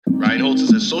Ryan Holtz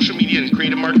is a social media and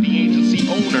creative marketing agency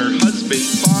owner, husband,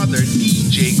 father,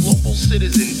 DJ, global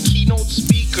citizen, keynote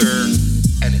speaker,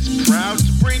 and is proud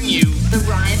to bring you the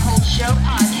Ryan Holtz Show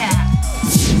podcast.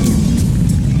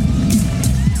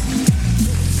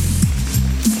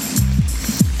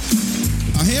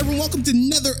 Hey everyone, welcome to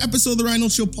another episode of the Rhiannon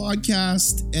Show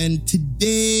podcast. And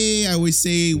today, I always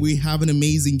say we have an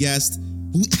amazing guest.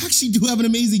 We actually do have an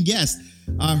amazing guest.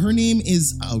 Her name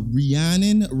is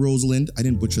Rhiannon Rosalind. I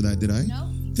didn't butcher that, did I?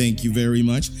 No. Thank you very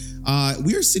much.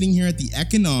 We are sitting here at the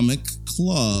Economic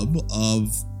Club of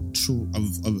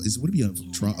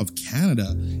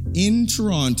Canada in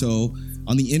Toronto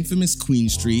on the infamous Queen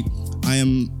Street.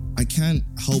 I can't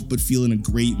help but feel in a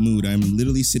great mood. I'm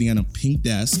literally sitting on a pink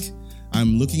desk.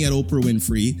 I'm looking at Oprah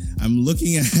Winfrey. I'm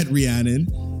looking at Rhiannon.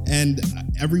 And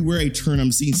everywhere I turn,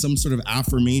 I'm seeing some sort of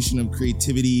affirmation of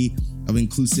creativity, of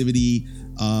inclusivity,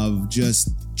 of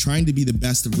just trying to be the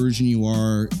best version you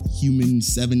are, human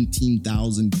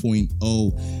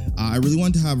 17,000.0. I really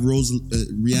wanted to have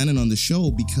Rhiannon on the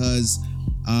show because,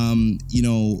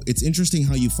 it's interesting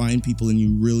how you find people and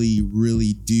you really,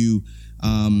 really do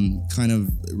kind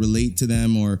of relate to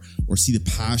them or see the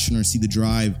passion or see the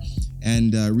drive.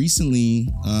 And recently,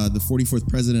 the 44th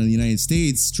president of the United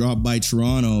States dropped by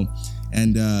Toronto,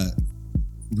 and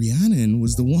Rhiannon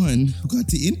was the one who got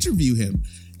to interview him.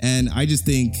 And I just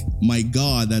think, my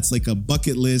God, that's like a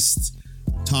bucket list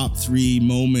top 3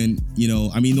 moment. The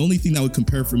only thing that would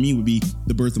compare for me would be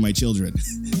the birth of my children.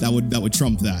 that would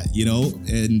trump that,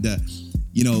 And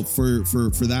for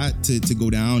that to go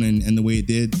down and the way it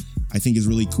did, I think is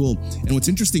really cool. And what's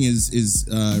interesting is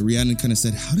Rhiannon kind of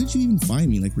said, how did you even find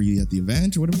me? Like, were you at the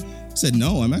event or whatever? I said,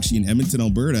 no, I'm actually in Edmonton,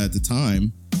 Alberta at the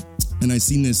time. And I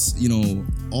seen this,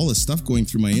 all this stuff going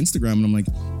through my Instagram. And I'm like,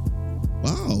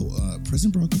 wow,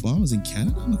 President Barack Obama's in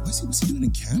Canada? I'm like, what's he doing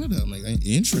in Canada? I'm like,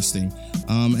 interesting.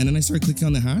 And then I started clicking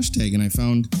on the hashtag and I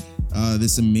found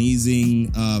this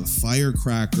amazing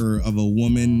firecracker of a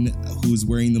woman who's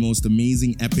wearing the most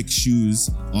amazing epic shoes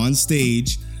on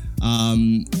stage,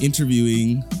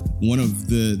 interviewing one of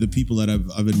the people that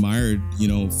I've admired,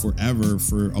 forever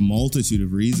for a multitude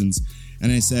of reasons.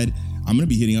 And I said, I'm going to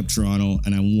be hitting up Toronto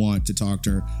and I want to talk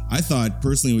to her. I thought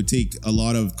personally it would take a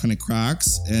lot of kind of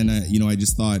cracks. And, I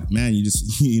just thought, man, you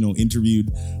just,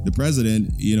 interviewed the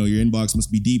president, your inbox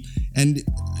must be deep. And,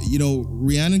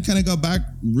 Rhiannon kind of got back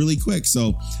really quick.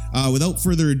 So without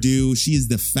further ado, she is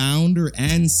the founder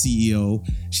and CEO.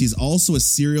 She's also a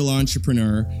serial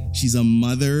entrepreneur. She's a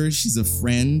mother. She's a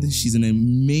friend. She's an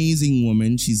amazing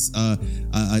woman. She's a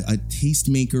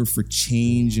tastemaker for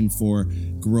change and for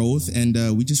growth. And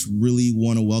we just really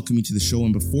want to welcome you to the show.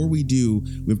 And before we do,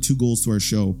 we have 2 goals to our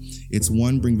show. It's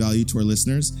 1, bring value to our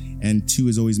listeners, and 2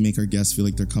 is always make our guests feel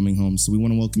like they're coming home. So we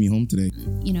want to welcome you home today.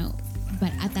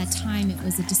 But at that time, it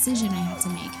was a decision I had to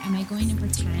make. Am I going to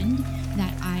pretend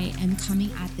that I am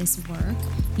coming at this work,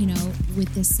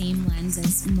 with the same lens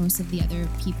as most of the other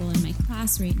people in my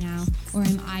class right now? Or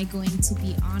am I going to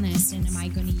be honest and am I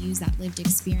going to use that lived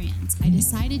experience? I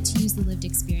decided to use the lived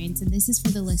experience, and this is for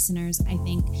the listeners, I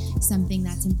think, something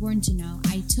that's important to know.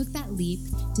 I took that leap,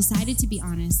 decided to be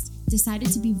honest,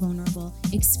 decided to be vulnerable,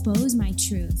 expose my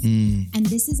truth. And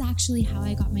this is actually how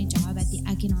I got my job at the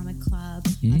Economic Club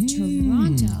of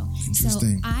Toronto. So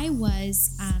I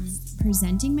was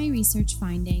presenting my research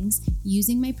findings,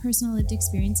 using my personal lived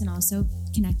experience, and also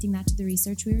connecting that to the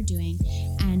research we were doing.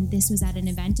 And this was at an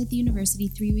event at the university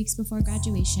 3 weeks before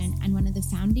graduation. And one of the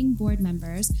founding board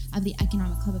members of the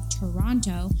Economic Club of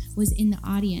Toronto was in the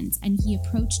audience. And he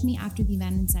approached me after the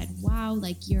event and said, wow,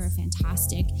 you're a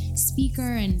fantastic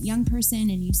speaker and young person,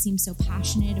 and you seem so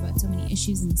passionate about so many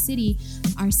issues in the city.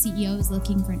 Our CEO is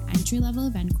looking for an entry-level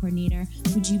event coordinator.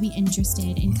 Would you be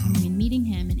interested in coming and meeting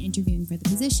him and interviewing for the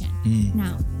position?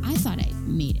 Now, I thought I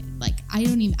made it. I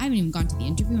haven't even gone to the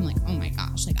interview. I'm like, oh my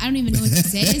gosh, I don't even know what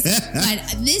this is, but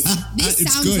this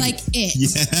sounds good. Like it. Yeah.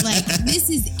 This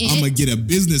is it. I'm gonna get a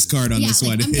business card on this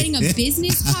one. I'm getting a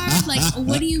business card.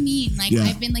 What do you mean?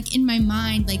 I've been in my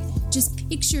mind, just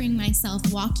picturing myself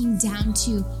walking down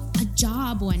to a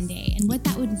job one day and what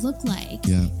that would look like.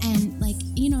 Yeah. And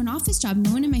an office job.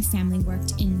 No one in my family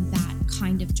worked in that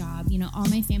kind of job. All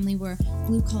my family were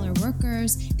blue collar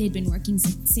workers. They'd been working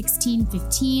since 16,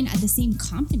 15 at the same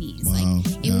companies. Wow.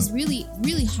 It was really,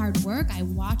 really hard work. I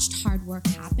watched hard work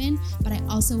happen, but I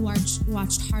also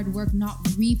watched hard work not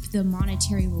reap the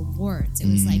monetary rewards. It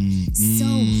was so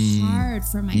hard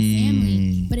for my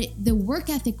family, but the work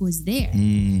ethic was there.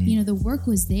 The work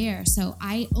was there. So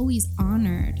I always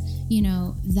honored,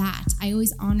 that. I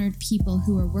always honored people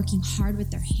who were working hard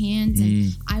with their hands,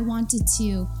 and I wanted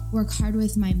to work hard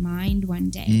with my mind one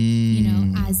day, you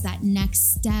know, as that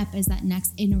next step, as that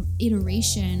next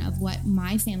iteration of what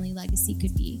my family legacy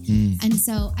could be. And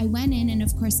so I went in, and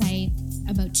of course I,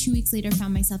 about 2 weeks later,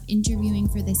 found myself interviewing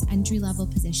for this entry-level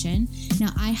position. Now,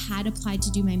 I had applied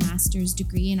to do my master's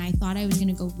degree, and I thought I was going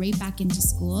to go right back into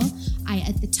school.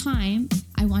 At the time,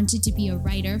 I wanted to be a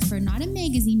writer for not a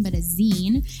magazine, but a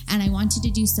zine, and I wanted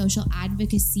to do social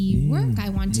advocacy work. I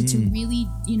wanted to really,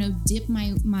 you know, dip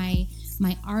my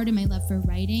art and my love for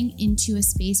writing into a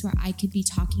space where I could be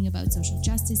talking about social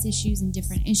justice issues and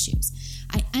different issues.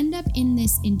 I end up in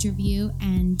this interview,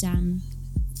 and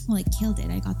well, I killed it.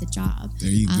 I got the job. There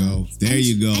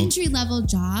you go. Entry-level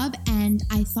job. And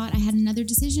I thought I had another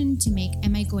decision to make.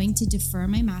 Am I going to defer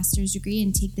my master's degree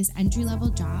and take this entry-level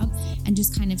job and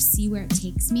just kind of see where it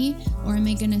takes me? Or am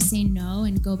I going to say no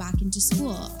and go back into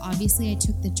school? Obviously, I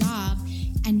took the job.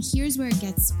 And here's where it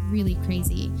gets really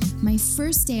crazy. My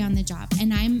first day on the job,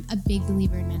 and I'm a big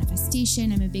believer in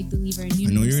manifestation. I'm a big believer in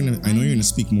universal I know you're gonna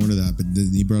speak more to that, but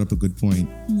you brought up a good point.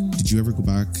 Did you ever go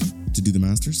back to do the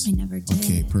masters? I never did.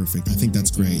 Okay, perfect. I think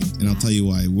that's great, and I'll tell you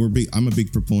why. I'm a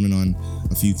big proponent on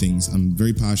a few things. I'm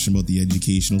very passionate about the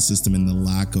educational system and the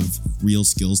lack of real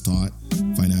skills taught.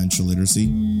 Financial literacy.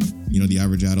 You know, the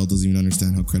average adult doesn't even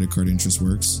understand how credit card interest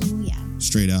works. Oh, yeah.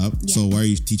 Straight up. Yeah. So why are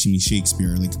you teaching me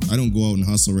Shakespeare? Like, I don't go out and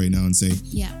hustle right now and say,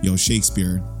 yo,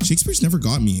 Shakespeare's never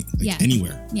got me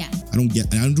anywhere. Yeah. I don't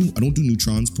do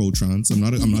neutrons, protons. I'm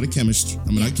not a chemist.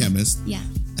 I'm not a chemist. Yeah.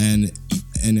 And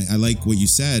I like what you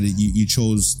said. You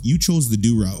chose the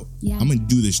do route. Yeah. I'm gonna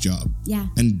do this job. Yeah.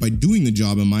 And by doing the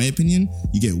job, in my opinion,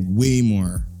 you get way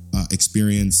more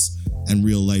experience and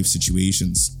real life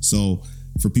situations. So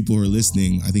for people who are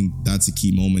listening, I think that's a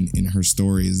key moment in her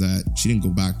story, is that she didn't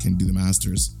go back and do the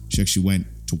masters. She actually went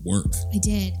to work. I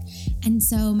did. And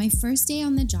so my first day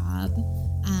on the job,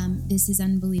 this is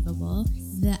unbelievable.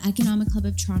 The Economic Club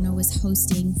of Toronto was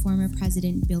hosting former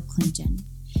President Bill Clinton.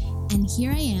 And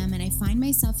here I am, and I find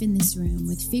myself in this room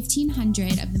with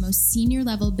 1,500 of the most senior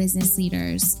level business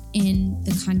leaders in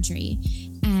the country.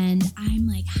 And I'm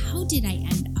like, how did I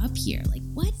end up here? Like,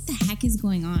 what the heck is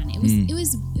going on? It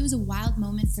was a wild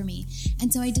moment for me.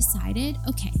 And so I decided,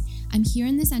 okay, I'm here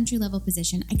in this entry level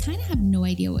position. I kind of have no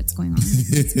idea what's going on. Like,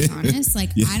 let's be honest. Like,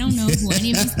 I don't know who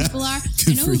any of these people are.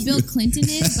 I know who Bill Clinton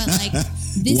is, but like,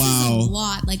 this is a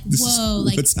lot. Like, whoa,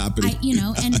 like, what's happening?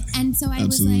 And so I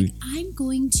was like, I'm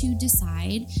going to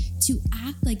decide to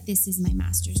act like this is my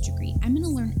master's degree. I'm going to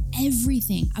learn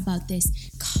everything about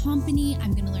this company.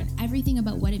 I'm going to learn everything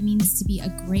about what it means to be a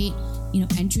great,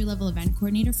 entry-level event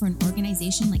coordinator for an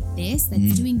organization like this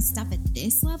that's doing stuff at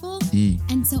this level.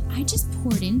 And so I just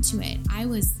poured into it. I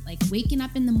was like waking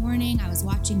up in the morning. I was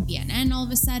watching BNN all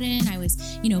of a sudden. I was,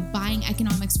 buying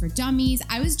Economics for Dummies.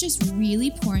 I was just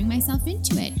really pouring myself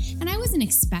into it. And I wasn't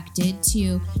expected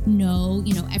to know,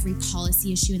 every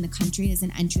policy issue in the country as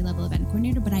an entry-level event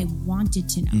coordinator, but I wanted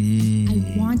to know.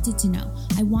 I wanted to know.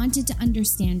 I wanted to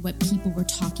understand what people were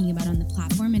talking about on the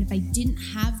platform. And if I didn't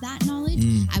have that knowledge,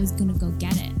 I was going to go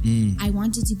get it. I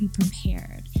wanted to be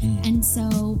prepared. And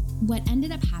so what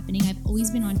ended up happening, I've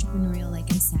always been entrepreneurial,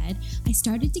 like I said. I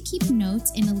started to keep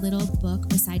notes in a little book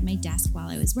beside my desk while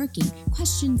I was working.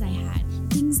 Questions I had,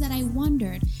 things that I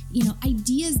wondered,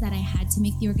 ideas that I had to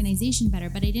make the organization better,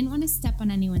 but I didn't want to step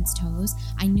on anyone's toes.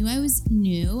 I knew I was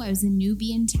new. I was a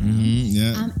newbie in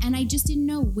town. And I just didn't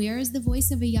know, where is the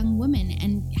voice of a young woman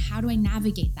and how do I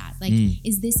navigate that? Like,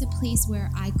 is this a place where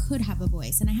I could have a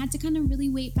voice? And I had to kind of really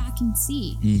wait back and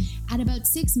see. At about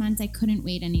 6 months, I couldn't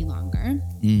wait any longer.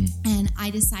 And I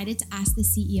decided to ask the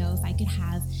CEO if I could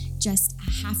have just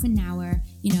a half an hour,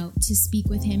 to speak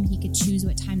with him. He could choose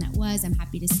what time that was. I'm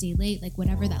happy to stay late, like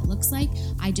whatever that looks like.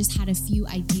 I just had a few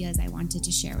ideas I wanted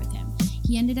to share with him.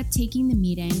 He ended up taking the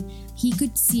meeting. He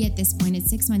could see at this point, it's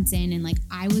 6 months in, and like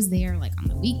I was there like on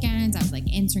the weekends. I was like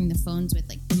answering the phones with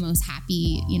like the most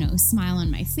happy, smile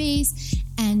on my face.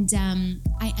 And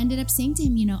I ended up saying to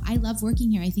him, I love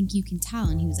working here. I think you can tell.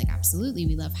 And he was like, absolutely.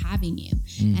 We love having you.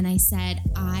 And I said,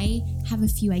 I have a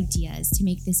few ideas to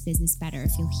make this business better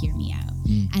if you'll hear me out.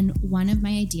 And one of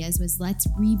my ideas was, let's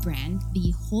rebrand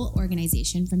the whole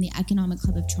organization from the Economic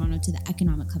Club of Toronto to the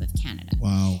Economic Club of Canada.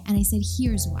 Wow. And I said,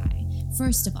 here's why.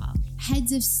 First of all,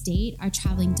 heads of state are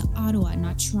traveling to Ottawa,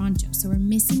 not Toronto. So we're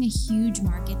missing a huge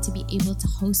market to be able to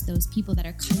host those people that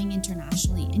are coming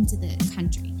internationally into the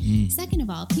country. Second of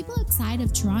all, people outside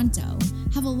of Toronto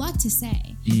have a lot to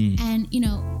say. And,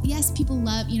 yes, people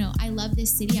love, I love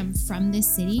this city. I'm from this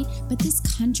city, but this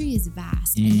country is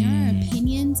vast. And there are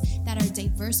opinions that are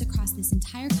diverse across this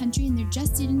entire country. And there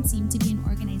just didn't seem to be an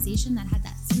organization that had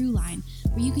that through line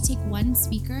where you could take one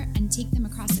speaker and take them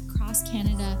across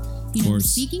Canada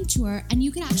speaking tour, and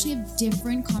you could actually have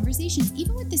different conversations,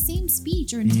 even with the same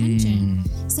speech or intention.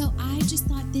 So I just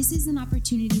thought this is an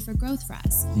opportunity for growth for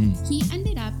us. He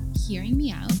ended up hearing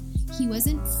me out. He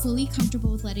wasn't fully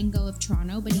comfortable with letting go of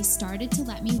Toronto, but he started to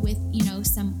let me with,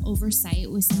 some oversight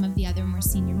with some of the other more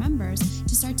senior members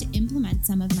to start to implement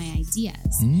some of my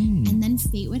ideas. And then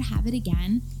fate would have it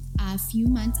again. A few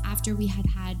months after we had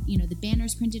the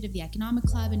banners printed of the Economic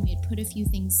Club, and we had put a few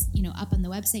things, up on the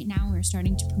website now, and we were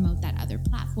starting to promote that other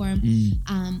platform.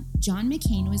 John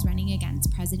McCain was running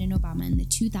against President Obama in the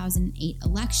 2008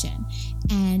 election.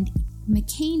 And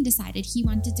McCain decided he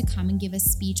wanted to come and give a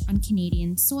speech on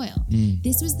Canadian soil.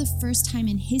 This was the first time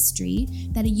in history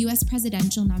that a U.S.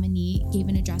 presidential nominee gave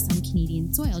an address on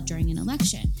Canadian soil during an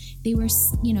election. They were,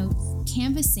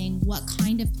 canvassing what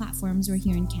kind of platforms were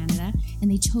here in Canada,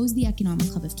 and they chose the Economic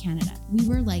Club of Canada.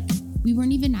 We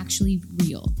weren't even actually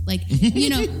real.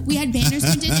 We had banners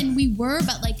printed, and we were,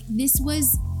 but this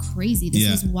was crazy. This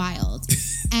was wild.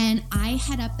 And I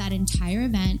head up that entire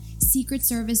event, Secret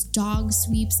Service, dog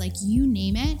sweeps, you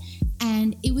name it.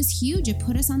 And it was huge. It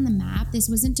put us on the map. This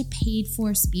wasn't a paid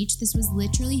for speech. This was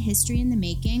literally history in the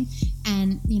making.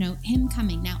 And, him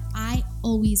coming. Now, I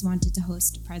always wanted to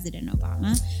host President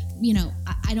Obama.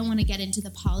 I don't want to get into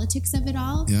the politics of it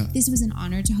all. Yeah. This was an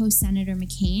honor to host Senator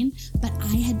McCain. But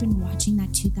I had been watching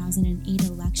that 2008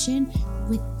 election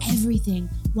with everything.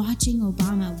 Watching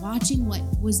Obama, watching what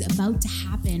was about to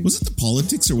happen. Was it the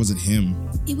politics or was it him?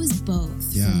 It was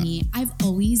both for me. I've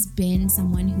always been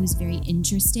someone who's very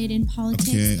interested in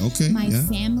politics. Okay. My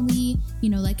family,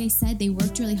 like I said, they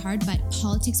worked really hard, but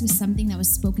politics was something that was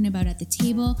spoken about at the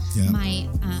table. Yeah. My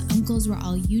uncles were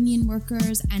all union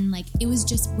workers, and it was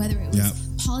just whether it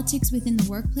was politics within the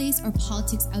workplace or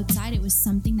politics outside, it was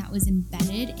something that was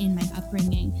embedded in my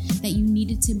upbringing, that you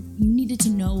needed to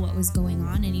know what was going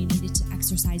on, and you needed to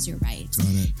exercise your rights.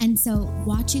 And so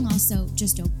watching also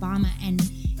just Obama and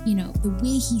the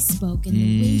way he spoke and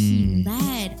the way he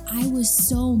led, I was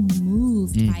so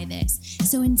moved by this.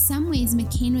 So in some ways,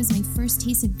 McCain was my first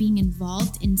taste of being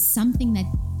involved in something that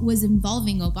was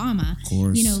involving Obama,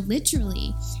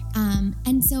 literally.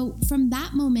 And so from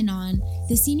that moment on,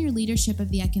 the senior leadership of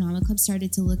the Economic Club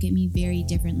started to look at me very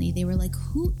differently. They were like,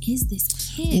 who is this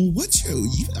kid? Well,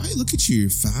 I look at you, you're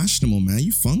fashionable, man.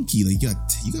 You're funky. You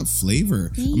got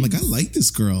flavor. Thanks. I'm like, I like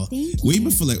this girl. Thank Way you.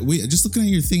 before, just looking at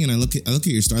your thing, and I look at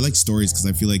your story. I like stories because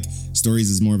I feel like stories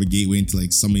is more of a gateway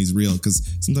into somebody's real, because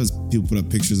sometimes people put up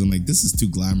pictures and I'm like, this is too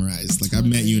glamorized. Totally. I've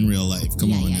met you in real life.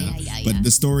 Come on now. But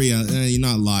the story, you're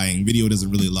not lying. Video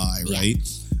doesn't really lie, right?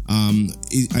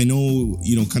 I know,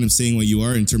 kind of saying what you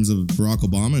are in terms of Barack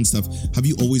Obama and stuff. Have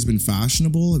you always been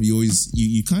fashionable? Have you always,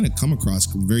 you kind of come across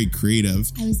very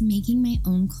creative? I was making my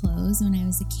own clothes when I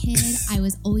was a kid. I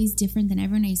was always different than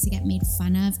everyone. I used to get made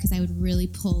fun of because I would really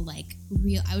pull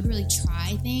I would really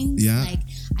try things. Yeah.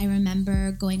 I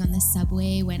remember going on the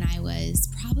subway when I was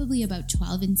probably about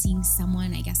 12 and seeing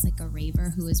someone, I guess a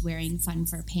raver, who was wearing Fun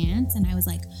Fur pants. And I was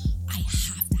like, I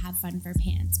have to have Fun Fur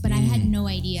pants. But I had no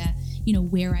idea,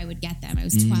 where I would get them. I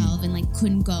was 12 and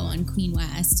couldn't go on Queen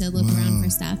West to look around for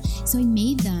stuff. So I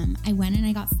made them. I went and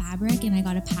I got fabric and I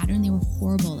got a pattern. They were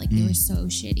horrible. They were so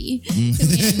shitty the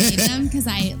way I made them, because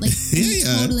I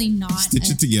totally not stitch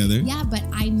it together. Yeah, but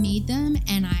I made them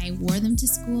and I wore them to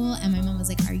school, and my mom was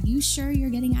like, are you sure you're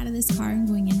getting out of this car and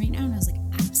going in right now? And I was like,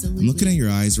 absolutely. I'm looking at your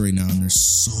eyes right now and they're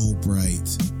so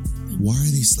bright. Why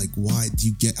are these why do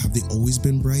you have they always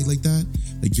been bright like that?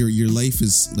 Your life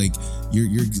is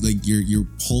you're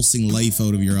pulsing life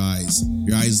out of your eyes.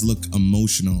 Your eyes look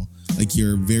emotional.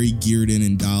 You're very geared in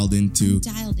and dialed into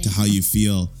to how you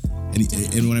feel.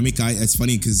 And when I make eye, it's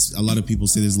funny because a lot of people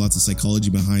say there's lots of psychology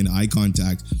behind eye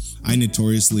contact. I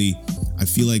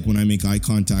feel like when I make eye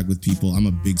contact with people, I'm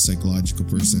a big psychological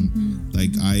person.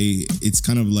 It's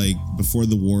kind of before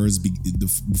the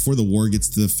war gets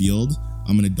to the field,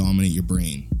 I'm going to dominate your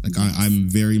brain. I'm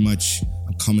very much,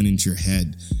 I'm coming into your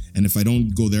head. And if I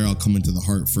don't go there, I'll come into the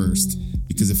heart first.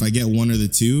 Because if I get one or the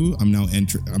two, I'm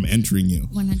entering you.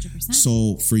 100%.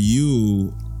 So for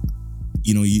you,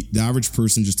 the average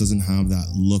person just doesn't have that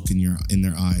look in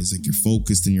their eyes. You're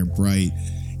focused and you're bright.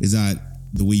 Is that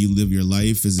the way you live your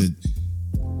life? Is it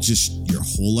just your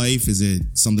whole life? Is it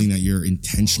something that you're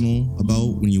intentional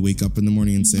about when you wake up in the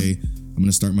morning and say, I'm going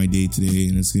to start my day today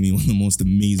and it's going to be one of the most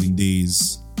amazing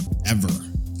days ever?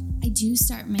 I do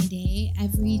start my day.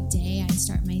 Every day I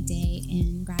start my day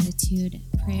in gratitude gratitude,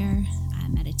 prayer,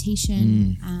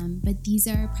 meditation. But these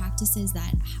are practices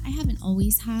that I haven't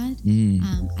always had.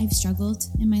 I've struggled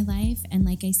in my life. And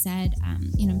like I said,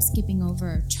 I'm skipping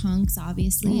over chunks,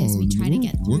 obviously, as we try to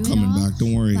get through We're coming back.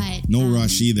 Don't worry. But, no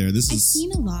rush either. I've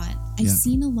seen a lot. I've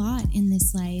seen a lot in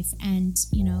this life. And,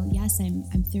 yes,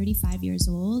 I'm 35 years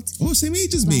old. Oh, same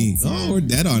age as me. We're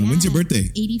dead on. When's your birthday?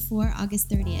 84, August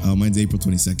 30th. Oh, mine's April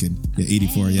 22nd. Yeah,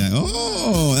 84. Yeah.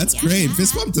 Oh, that's great.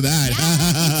 Fist bump to that.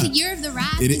 Yeah, it's the year of the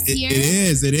rat this year.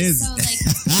 It is. So,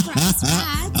 rats.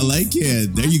 I like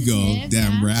it. There you go.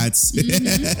 Damn rats.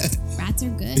 Rats are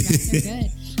good.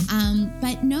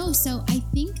 But no, so I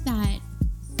think that,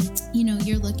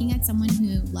 you're looking at someone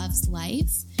who loves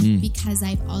life because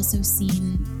I've also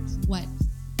seen what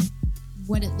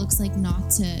it looks like not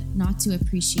to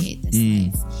appreciate this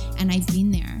life. And I've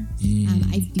been there.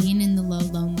 I've been in the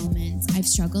low moments. I've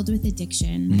struggled with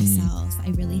addiction myself. I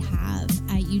really have.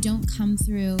 You don't come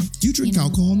through. Do you drink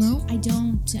alcohol now? I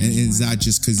don't. And is that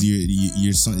just because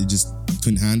your son just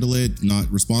couldn't handle it,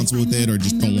 not responsible with it, or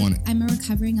just don't want it? I'm a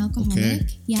recovering alcoholic. Okay.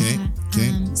 Yeah.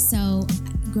 Okay. So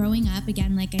growing up,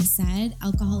 again, like I said,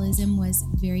 alcoholism was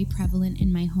very prevalent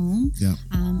in my home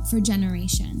for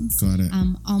generations. Got it.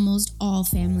 Almost all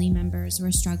family members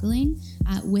were struggling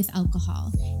with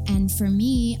alcohol. And for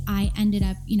me, I ended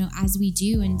up, as we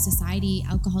do in society,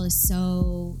 alcohol is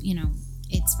so,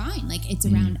 it's fine. Like it's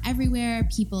around everywhere.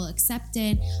 People accept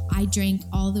it. I drank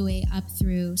all the way up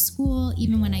through school.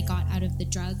 Even when I got out of the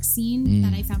drug scene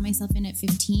that I found myself in at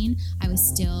 15, I was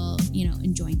still,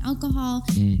 enjoying alcohol.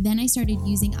 Then I started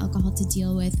using alcohol to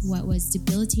deal with what was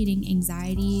debilitating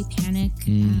anxiety, panic.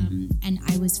 And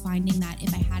I was finding that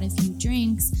if I had a few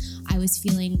drinks, I was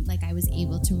feeling like I was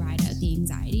able to ride out the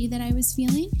anxiety that I was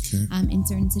feeling in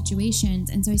certain situations.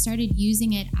 And so I started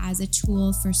using it as a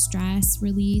tool for stress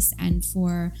release and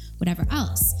for whatever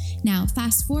else. Now,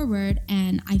 fast forward,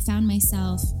 and I found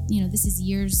myself, this is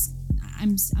years.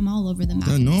 I'm all over the map.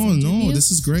 No, this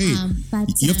is great.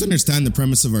 But you have to understand the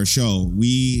premise of our show.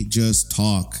 We just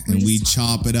talk and we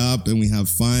chop it up and we have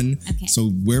fun. Okay. So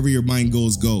wherever your mind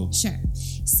goes, go. Sure.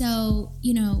 So,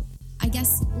 I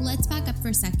guess let's back up for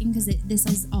a second because this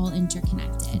is all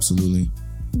interconnected. Absolutely.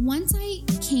 Once I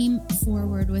came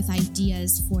forward with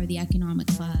ideas for the Economic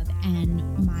Club and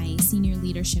my senior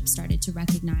leadership started to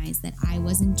recognize that I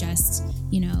wasn't just,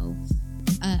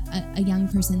 a young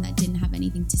person that didn't have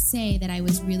anything to say, that I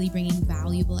was really bringing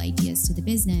valuable ideas to the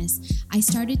business, I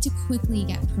started to quickly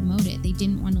get promoted. They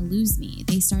didn't want to lose me.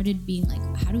 They started being like,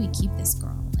 how do we keep this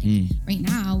girl? Right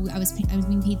now, I was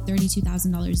being paid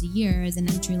 $32,000 a year as an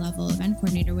entry-level event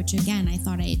coordinator, which again, I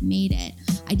thought I had made it.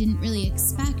 I didn't really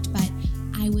expect, but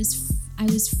I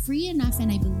was free enough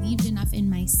and I believed enough in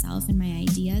myself and my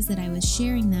ideas that I was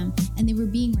sharing them and they were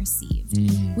being received,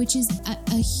 which is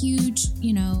a huge,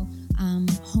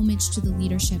 homage to the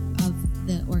leadership of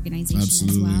the organization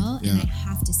as well. And I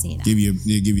have to say that. Give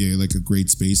you like a great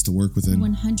space to work within.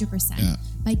 100%. Yeah.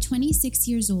 By 26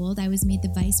 years old, I was made the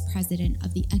vice president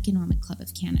of the Economic Club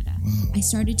of Canada. Wow. I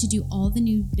started to do all the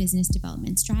new business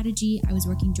development strategy. I was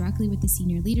working directly with the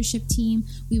senior leadership team.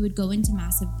 We would go into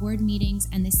massive board meetings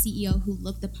and the CEO who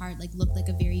looked the part, looked like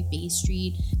a very Bay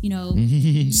Street,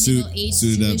 middle-aged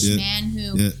Jewish man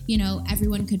who,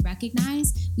 everyone could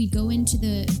recognize. We'd go into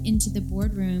the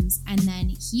boardrooms and then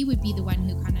he would be the one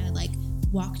who kind of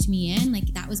walked me in.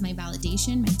 That was my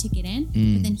validation, my ticket in.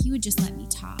 But then he would just let me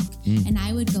talk. And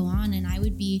I would go on and I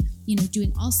would be,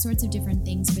 doing all sorts of different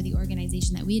things for the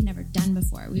organization that we had never done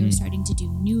before. We were starting to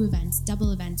do new events,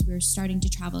 double events. We were starting to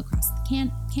travel across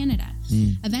Canada.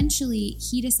 Eventually,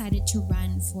 he decided to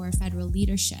run for federal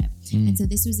leadership. And so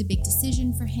this was a big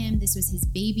decision for him. This was his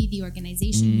baby, the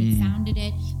organization. He had founded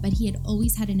it, but he had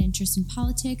always had an interest in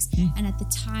politics. And at the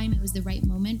time, it was the right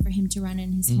moment for him to run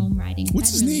in his home riding.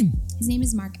 What's his name? His name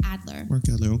is Mark Adler. Mark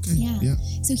Adler, okay. Yeah.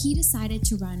 So he decided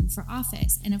to run for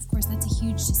office. And of course, that's a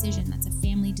huge decision. That's a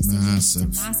family decision. Massive.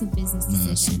 It's a massive business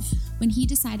decision. When he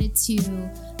decided to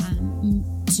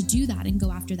do that and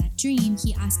go after that dream,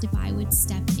 he asked if I would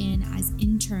step in as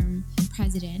interim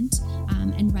president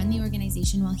and run the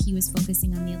organization while he was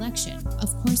focusing on the election.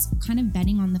 Of course, kind of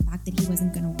betting on the fact that he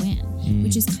wasn't going to win,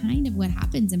 which is kind of what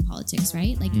happens in politics,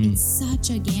 right? It's such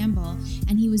a gamble.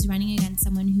 And he was running against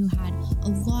someone who had a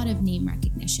lot of name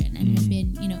recognition and had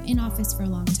been, in office for a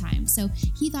long time. So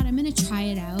he thought, I'm going to try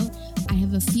it out. I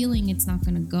have a feeling it's not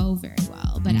going to go very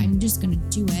well, but I'm just going to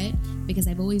do it because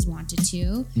I've always wanted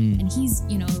to. And he's,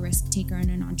 a risk taker and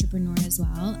an entrepreneur as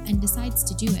well, and decides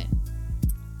to do it.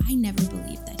 I never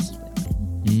believed that he would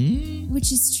win,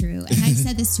 which is true. And I've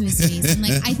said this to his face. And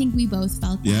I think we both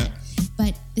felt that.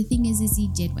 But the thing is he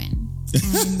did win.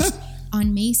 And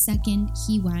On May 2nd,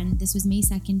 he won. This was May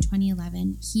 2nd,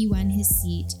 2011. He won his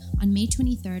seat. On May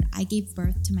 23rd, I gave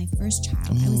birth to my first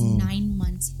child. I was 9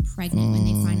 months pregnant when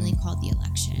they finally called the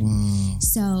election. Wow.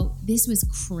 So this was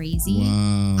crazy.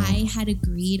 Wow. I had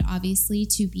agreed, obviously,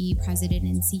 to be president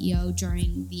and CEO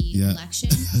during the election.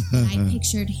 And I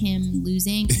pictured him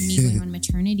losing and me going on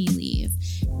maternity leave.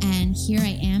 And here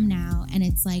I am now. And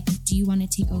it's like, do you want to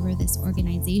take over this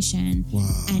organization? Wow.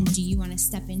 And do you want to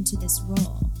step into this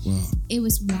role? Wow. It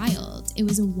was wild. It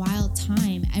was a wild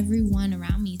time. Everyone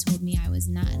around me told me I was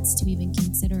nuts to even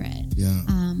consider it. Yeah.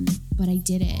 But I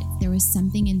did it. There was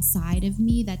something inside of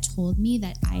me that told me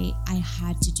that I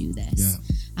had to do this.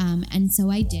 Yeah. And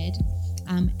so I did.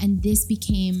 And this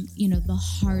became, the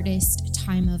hardest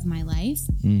time of my life.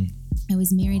 I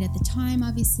was married at the time,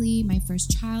 obviously. My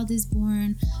first child is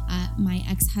born. My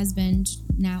ex-husband,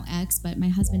 now ex, but my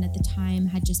husband at the time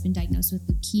had just been diagnosed with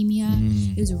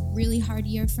leukemia. It was a really hard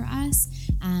year for us.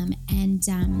 And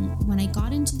when I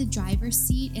got into the driver's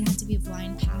seat, it had to be a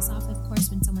blind pass-off, of course,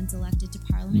 when someone's elected to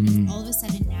parliament. And all of a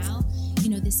sudden now,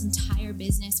 this entire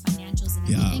business, financials,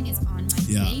 and everything is on my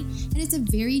plate. And it's a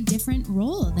very different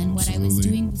role than what I was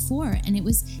doing before. And it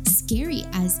was scary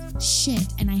as shit.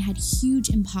 And I had huge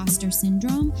imposter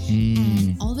syndrome.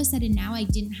 And all of a sudden now I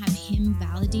didn't have him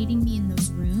validating me in those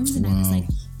rooms. And I was like,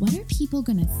 what are people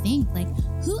going to think? Like,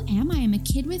 who am I? I'm a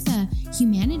kid with a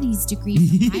humanities degree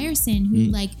from Ryerson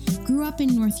who grew up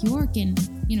in North York and,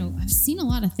 I've seen a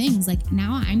lot of things. Like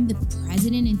now I'm the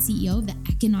president and CEO of the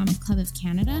Economic Club of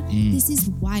Canada. This is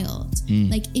wild.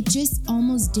 Like it just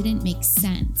almost didn't make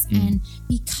sense. And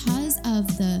because of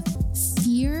the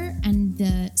fear and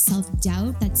the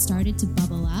self-doubt that started to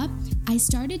bubble up, I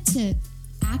started to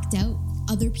act out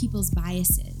other people's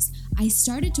biases. I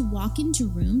started to walk into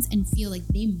rooms and feel like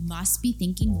they must be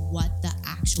thinking what the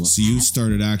actual So you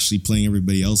started actually playing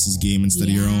everybody else's game instead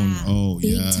of your own. Oh,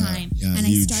 big time. And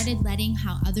huge. I started letting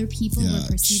how other people were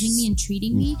perceiving me and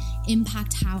treating me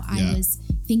impact how I was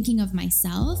thinking of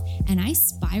myself. And I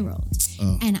spiraled.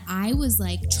 And I was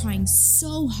trying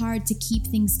so hard to keep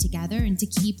things together and to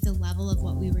keep the level of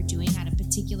what we were doing at a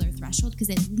particular threshold. Because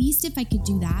at least if I could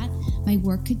do that, my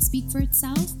work could speak for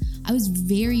itself. I was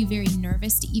very, very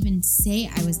nervous to even say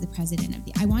I was the president of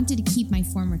I wanted to keep my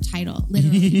former title,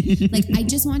 literally. I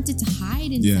just wanted to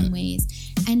hide in some ways.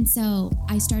 And so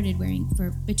I started wearing,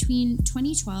 for between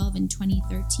 2012 and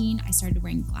 2013, I started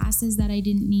wearing glasses that I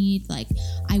didn't need.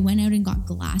 I went out and got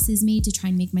glasses made to try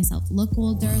and make myself look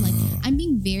older. I'm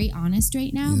being very honest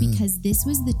right now because this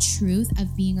was the truth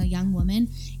of being a young woman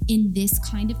in this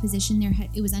kind of position.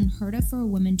 It was unheard of for a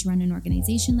woman to run an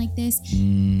organization like this.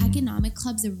 Economic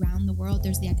clubs around the world,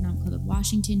 there's the Economic Club of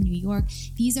Washington, New York.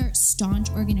 These are staunch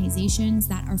organizations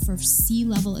that are for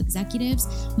C-level executives.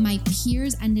 My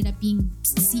peers ended up being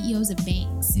CEOs of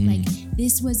banks.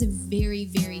 This was a very,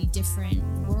 very different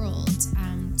world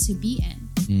to be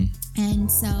in.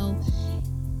 And so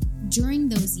during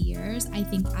those years, I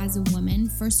think as a woman,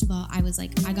 first of all, I was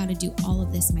like, I got to do all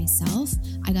of this myself.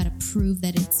 I got to prove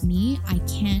that it's me. I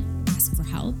can't ask for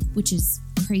help, which is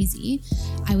crazy.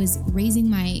 I was raising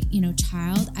my,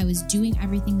 child. I was doing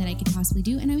everything that I could possibly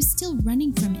do. And I was still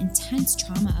running from intense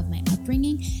trauma of my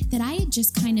upbringing that I had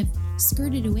just kind of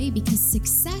skirted away because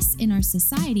success in our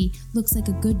society looks like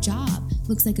a good job,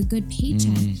 looks like a good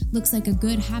paycheck, looks like a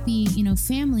good, happy,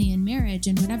 family and marriage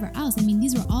and whatever else. I mean,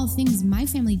 these were all things my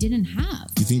family didn't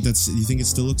have. You think it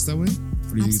still looks that way?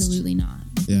 Absolutely not.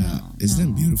 Yeah. No, Isn't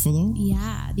it beautiful though?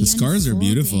 Yeah. The scars are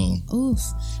beautiful. Oof.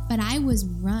 But I was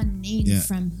running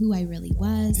from who I really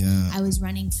was. Yeah. I was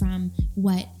running from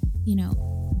what,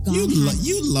 God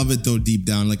you love it though deep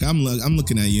down. I'm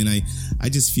looking at you and I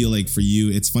just feel like for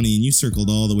you, it's funny, and you circled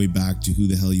all the way back to who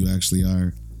the hell you actually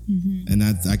are. And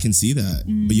that I can see that.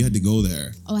 But you had to go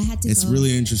there. Oh, I had to It's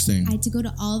really interesting. I had to go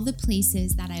to all the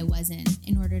places that I wasn't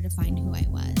in order to find who I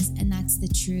was. And that's the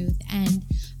truth. And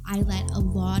I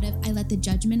let the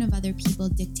judgment of other people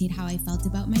dictate how I felt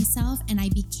about myself. And I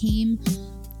became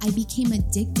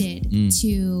addicted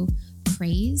to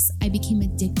praise. I became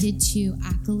addicted to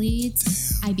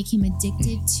accolades. I became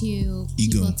addicted to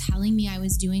people telling me I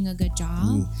was doing a good job.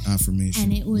 Ooh, affirmation.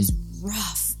 And it was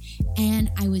rough. And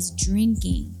I was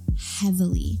drinking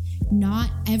heavily,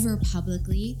 not ever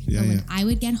publicly, but when I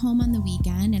would get home on the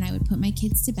weekend and I would put my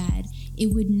kids to bed, it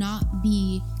would not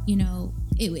be,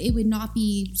 it would not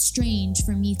be strange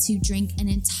for me to drink an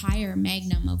entire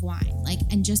magnum of wine,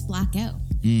 and just black out.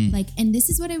 And this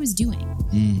is what I was doing.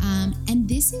 And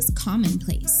this is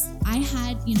commonplace. I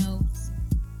had,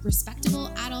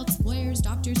 respectable adults, lawyers,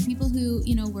 doctors, people who,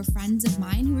 were friends of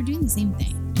mine who were doing the same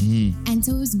thing. And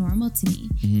so it was normal to me.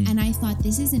 And I thought,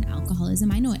 this isn't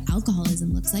alcoholism. I know what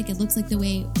alcoholism looks like. It looks like the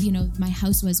way, my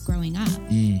house was growing up.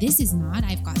 This is not.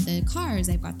 I've got the cars.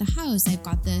 I've got the house. I've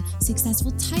got the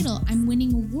successful title. I'm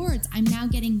winning awards. I'm now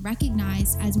getting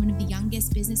recognized as one of the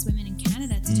youngest businesswomen in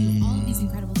Canada to do all of these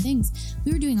incredible things.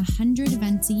 We were doing 100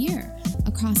 events a year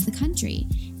across the country.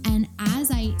 And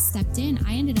as I stepped in,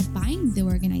 I ended up buying the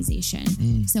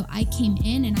organization. So I came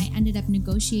in and I ended up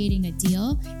negotiating a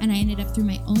deal, and I ended up through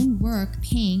my own work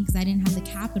paying, because I didn't have the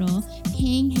capital,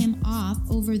 paying him off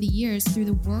over the years through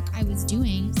the work I was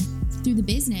doing through the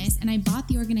business, and I bought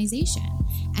the organization.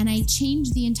 And I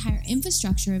changed the entire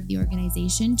infrastructure of the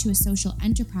organization to a social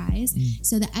enterprise.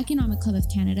 So the Economic Club of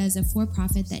Canada is a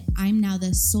for-profit that I'm now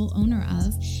the sole owner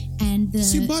of. And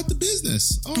So you bought the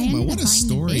business. Oh I my, ended what up a buying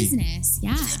story. the business.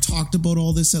 Yeah. Have you talked about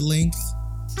all this at length?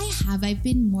 I have. I've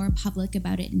been more public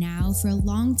about it now. For a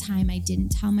long time, I didn't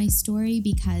tell my story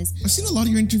because I've seen a lot of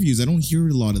your interviews. I don't hear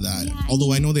a lot of that. Yeah,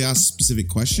 Although I know they ask specific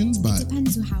questions, but it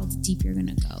depends how deep you're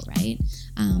gonna go, right?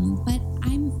 But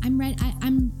I'm ready.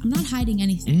 I'm not hiding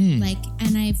anything.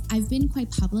 And I've been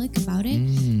quite public about it.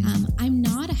 I'm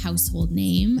not a household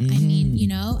name. I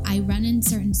mean, I run in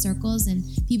certain circles, and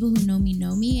people who know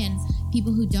me, and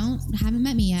people who don't haven't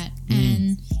met me yet,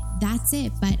 and that's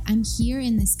it. But I'm here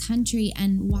in this country,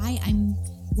 and why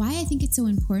I think it's so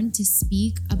important to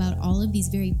speak about all of these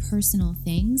very personal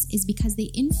things is because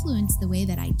they influence the way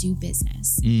that I do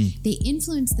business. They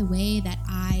influence the way that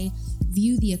I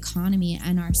view the economy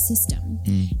and our system.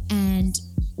 And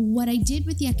what I did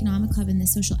with the Economic Club and the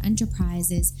social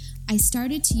enterprise is I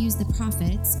started to use the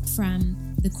profits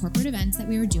from the corporate events that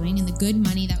we were doing and the good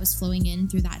money that was flowing in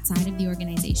through that side of the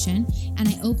organization. And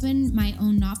I opened my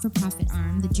own not-for-profit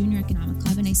arm, the Junior Economic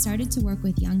Club, and I started to work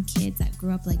with young kids that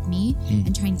grew up like me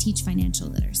and try and teach financial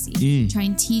literacy, try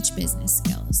and teach business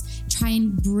skills, try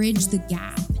and bridge the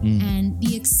gap. And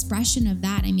the expression of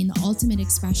that, I mean, the ultimate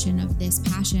expression of this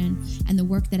passion and the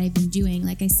work that I've been doing,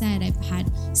 like I said, I've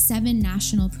had 7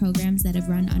 national programs that have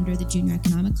run under the Junior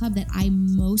Economic Club that I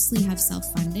mostly have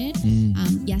self-funded.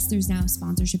 Yes, there's now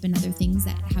sponsorship and other things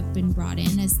that have been brought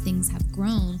in as things have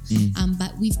grown.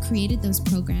 But we've created those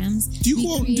programs. Do you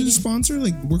go out and do the sponsor,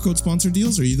 like workout sponsor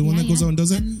deals? Are you the one that goes out and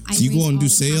does it? So you go out and do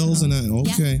sales and that?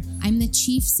 Okay. Yeah. I'm the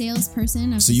chief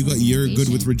salesperson of So you're good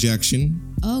with rejection?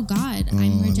 Oh God,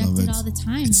 I'm rejected all the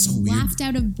time. It's so I'm weird. laughed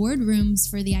out of boardrooms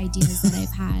for the ideas that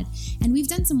I've had. And we've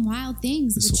done some wild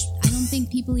things, which I don't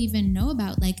think people even know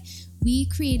about. Like, we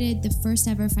created the first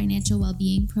ever financial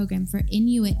well-being program for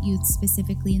Inuit youth,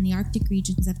 specifically in the Arctic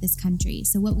regions of this country.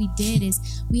 So what we did is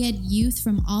we had youth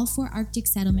from all 4 Arctic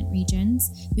settlement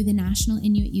regions through the National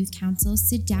Inuit Youth Council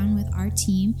sit down with our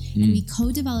team, and we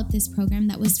co-developed this program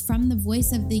that was from the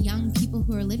voice of the young people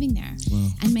who are living there. Wow.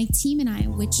 And my team and I,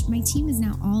 which my team is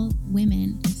now all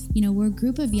women, we're a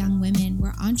group of young women,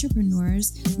 we're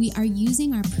entrepreneurs, we are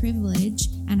using our privilege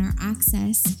and our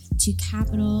access to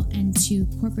capital and to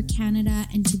corporate Canada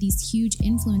and to these huge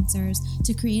influencers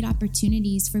to create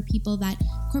opportunities for people that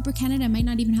corporate Canada might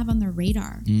not even have on their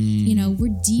radar.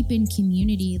 We're deep in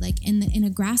community, like in a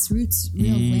grassroots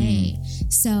real way.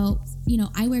 So,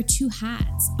 I wear 2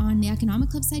 hats. On the Economic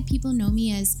Club side, people know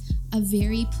me as a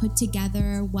very put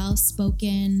together,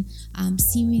 well-spoken,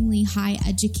 seemingly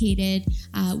high-educated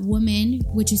woman,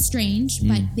 which is strange,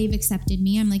 but they've accepted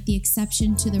me. I'm like the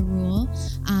exception to the rule.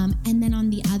 And then on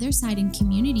the other side in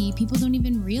community, people don't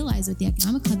even realize what the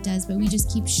Economic Club does, but we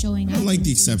just keep showing up. I don't like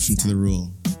the exception to the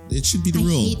rule. It should be the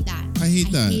rule. I hate that. I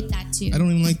hate that. I hate that too. I don't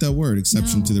even like that word,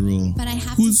 exception to the rule. But I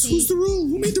have to say... Who's the rule?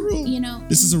 Who made the rule?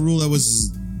 This is a rule that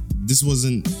was... This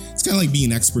wasn't... It's kind of like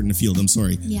being an expert in the field. I'm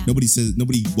sorry. Yeah. Nobody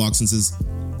walks and says,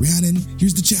 Rhiannon,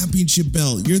 here's the championship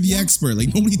belt. You're the expert.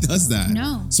 Like, nobody does that.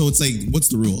 No. So it's like, what's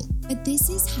the rule? But this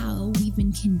is how we've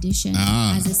been conditioned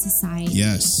as a society.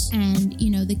 Yes. And,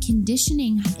 the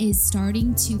conditioning is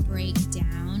starting to break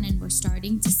down, and we're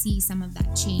starting to see some of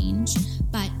that change.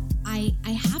 But I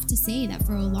have to say that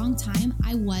for a long time,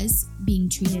 I was being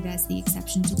treated as the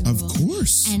exception to the rule. Of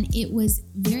course. And it was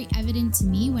very evident to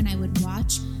me when I would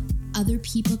watch other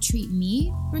people treat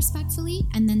me respectfully,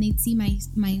 and then they'd see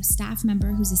my staff member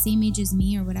who's the same age as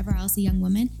me or whatever else, a young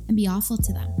woman, and be awful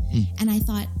to them. And I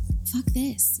thought, fuck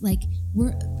this. Like,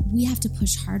 we have to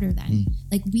push harder then.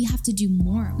 Like, we have to do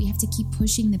more. We have to keep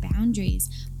pushing the boundaries.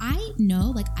 I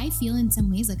know, like, I feel in some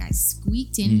ways like I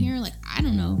squeaked in here. Like, I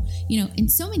don't know, in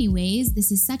so many ways,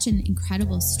 this is such an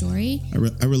incredible story.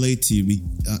 I relate to you.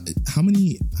 How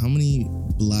many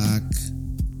Black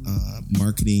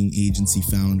marketing agency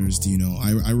founders do you know?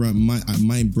 I run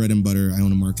my bread and butter. I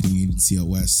own a marketing agency out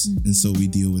west, and so we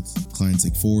deal with clients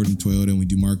like Ford and Toyota, and we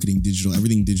do marketing, digital,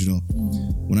 everything digital.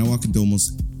 When I walk into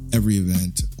almost every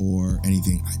event or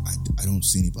anything, I don't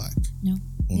see any black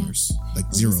owners,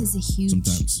 like zero. This is a huge.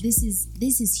 Sometimes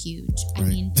this is huge. Right. I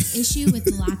mean, the issue with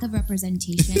the lack of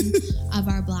representation of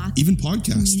our black even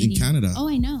podcasts community. in Canada. Oh,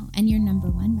 I know, and you're number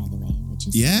one, by the way, which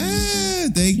is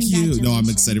Thank you. No, I'm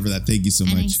excited for that. Thank you so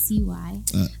much. And I see why.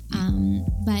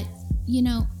 But you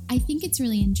know, I think it's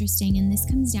really interesting, and this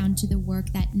comes down to the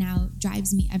work that now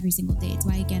drives me every single day. It's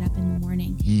why I get up in the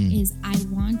morning. Is I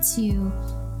want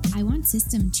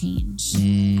system change.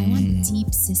 I want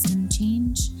deep system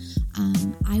change.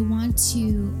 I want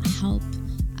to help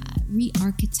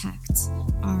re-architect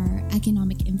our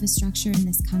economic infrastructure in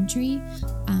this country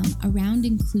around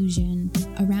inclusion,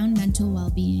 around mental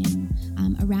well-being,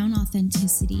 around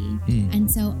authenticity. And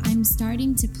so I'm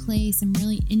starting to play some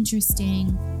really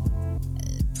interesting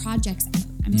projects out.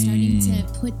 I'm starting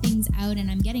to put things out,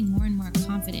 and I'm getting more and more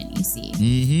confident, you see,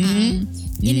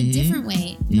 in a different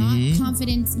way. Not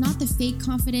confidence, not the fake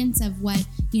confidence of what,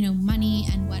 you know, money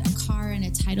and what a car and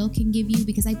a title can give you,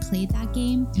 because I played that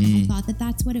game. I thought that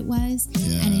that's what it was.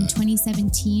 And in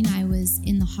 2017, I was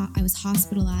I was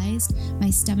hospitalized. My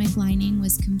stomach lining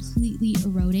was completely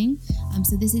eroding.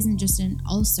 So this isn't just an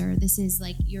ulcer. This is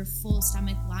like your full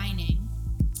stomach lining,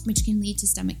 which can lead to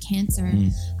stomach cancer.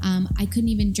 I couldn't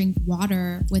even drink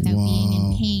water without being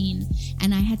in pain.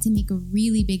 And I had to make a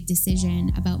really big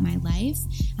decision about my life.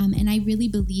 And I really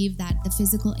believe that the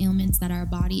physical ailments that our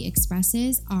body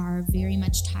expresses are very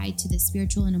much tied to the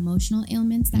spiritual and emotional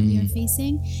ailments that we are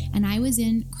facing. And I was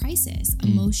in crisis,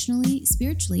 emotionally,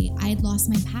 spiritually. I had lost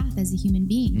my path as a human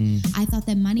being. I thought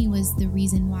that money was the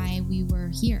reason why we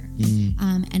were here.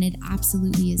 And it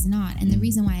absolutely is not. And the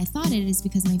reason why I thought it is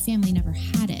because my family never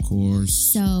had it. Of course.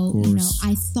 So, you know,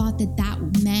 I thought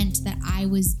that meant that I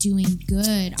was doing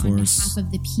good on behalf of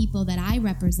the people that I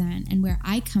represent and where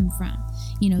I come from.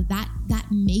 You know, that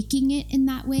making it in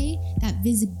that way, that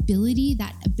visibility,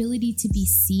 that ability to be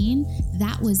seen,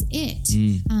 that was it.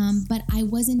 But I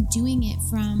wasn't doing it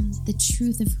from the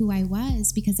truth of who I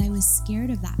was, because I was scared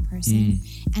of that person.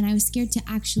 And I was scared to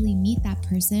actually meet that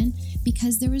person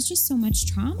because there was just so much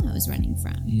trauma I was running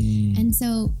from. And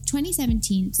so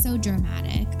 2017, so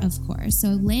dramatic, of course. So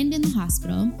land in the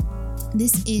hospital.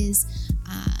 This is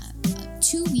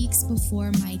 2 weeks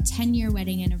before my 10-year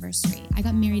wedding anniversary. I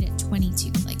got married at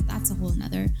 22. Like, that's a whole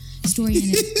nother story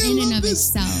in and of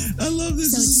itself. I love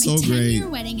this. So it's my 10-year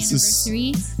wedding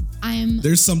anniversary.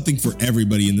 There's something for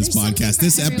everybody in this podcast.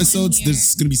 This episode,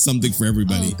 there's going to be something for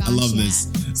everybody. I love this.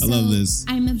 I love this.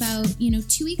 I'm about,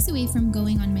 2 weeks away from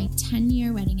going on my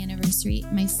 10-year wedding anniversary.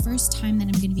 My first time that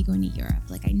I'm going to be going to Europe.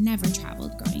 Like, I never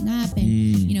traveled growing up,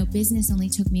 and business only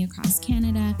took me across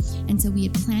Canada. And so we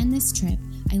had planned this trip.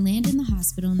 I land in the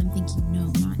hospital and I'm thinking,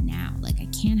 no, not now. Like, I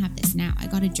can't have this now. I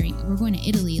got to drink. We're going to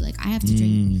Italy. Like, I have to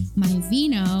drink my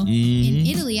vino in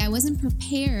Italy. I wasn't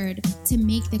prepared to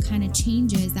make the kind of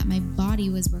changes that my body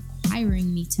was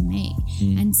requiring me to make.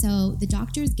 And so the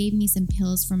doctors gave me some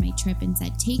pills for my trip and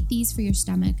said, take these for your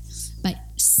stomach, but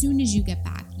as soon as you get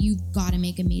back, you've got to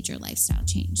make a major lifestyle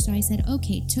change. So I said,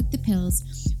 okay, took the pills,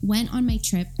 went on my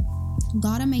trip,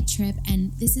 got on my trip,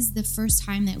 and this is the first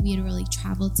time that we had really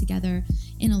traveled together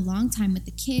in a long time with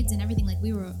the kids and everything. Like,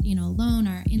 we were, alone.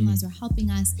 Our in-laws were helping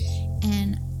us,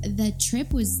 and the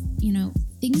trip was,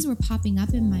 things were popping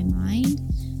up in my mind,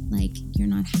 like, you're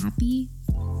not happy.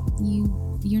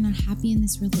 You're not happy in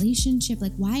this relationship.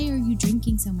 Like, why are you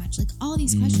drinking so much? Like, all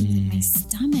these questions, like my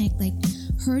stomach, like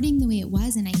hurting the way it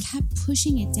was. And I kept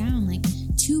pushing it down, like,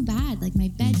 too bad. Like,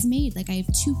 my bed's made. Like, I have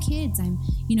 2 kids. I'm,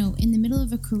 in the middle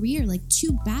of a career. Like,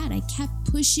 too bad. I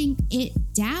kept pushing it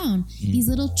down. These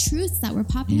little truths that were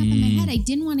popping up in my head, I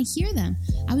didn't want to hear them.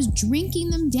 I was drinking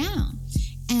them down.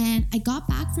 And I got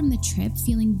back from the trip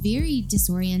feeling very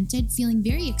disoriented, feeling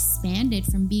very expanded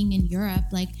from being in Europe.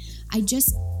 Like,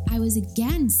 I was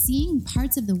again seeing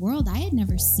parts of the world I had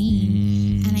never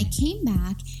seen. And I came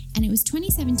back, and it was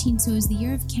 2017, so it was the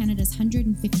year of Canada's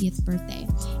 150th birthday.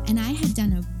 And I had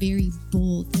done a very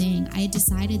bold thing. I had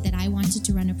decided that I wanted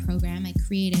to run a program I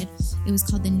created. It was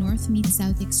called the North Meets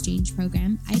South Exchange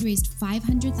Program. I had raised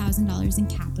 $500,000 in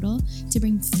capital to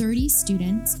bring 30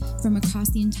 students from across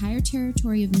the entire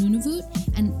territory area of Nunavut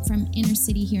and from inner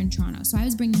city here in Toronto. So I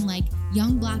was bringing like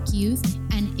young Black youth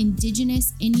and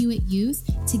Indigenous Inuit youth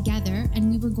together,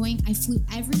 and I flew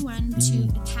everyone to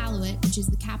Iqaluit, which is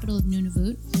the capital of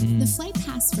Nunavut. The flight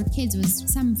pass for kids was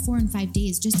some 4 and 5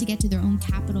 days just to get to their own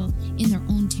capital in their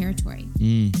own territory.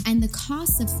 And the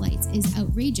cost of flights is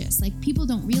outrageous. Like, people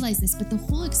don't realize this, but the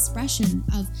whole expression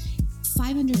of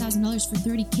 $500,000 for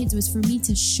 30 kids was for me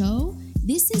to show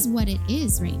this is what it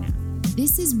is right now.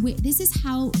 This is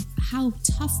how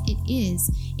tough it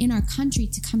is in our country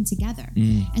to come together.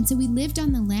 And so we lived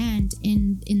on the land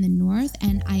in the north,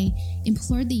 and I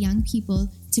implored the young people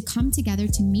to come together,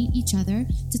 to meet each other,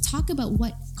 to talk about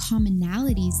what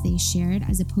commonalities they shared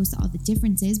as opposed to all the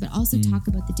differences, but also talk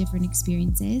about the different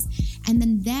experiences. And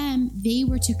then they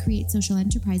were to create social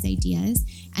enterprise ideas.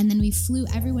 And then we flew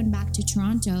everyone back to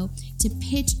Toronto to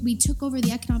pitch. We took over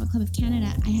the Economic Club of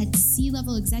Canada. I had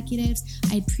C-level executives.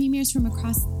 I had premiers from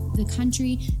across the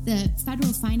country, the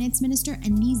federal finance minister,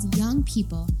 and these young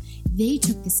people, they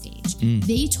took the stage.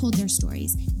 They told their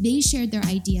stories. They shared their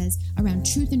ideas around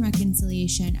truth and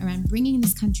reconciliation, around bringing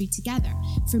this country together.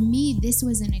 For me, this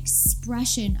was an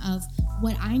expression of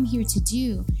what I'm here to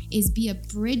do, is be a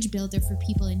bridge builder for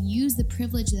people and use the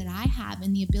privilege that I have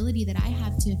and the ability that I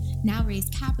have to now raise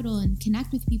capital and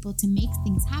connect with people to make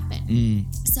things happen.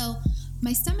 So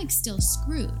my stomach's still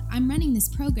screwed. I'm running this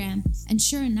program, and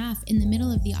sure enough, in the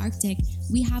middle of the Arctic,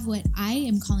 we have what I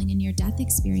am calling a near-death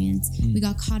experience. We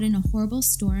got caught in a horrible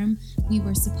storm. We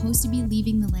were supposed to be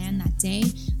leaving the land that day.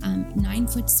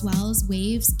 9-foot swells,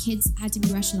 waves, kids had to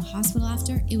be rushed to the hospital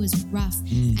after. It was rough.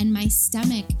 And my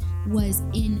stomach was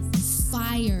in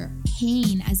fire,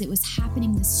 pain as it was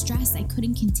happening, the stress. I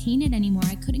couldn't contain it anymore.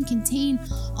 I couldn't contain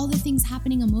all the things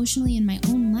happening emotionally in my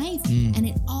own life. And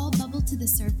it all bubbled to the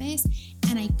surface.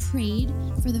 And I prayed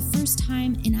for the first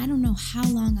time, and I don't know how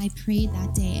long I prayed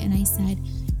that day. And I said,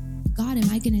 God, am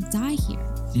I going to die here?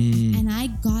 And I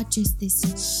got just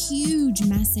this huge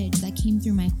message that came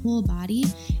through my whole body.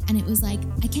 And it was like,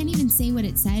 I can't even say what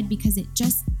it said because it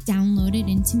just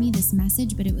downloaded into me, this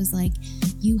message. But it was like,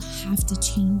 you have to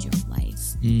change your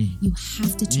life. You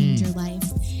have to change your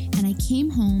life. And I came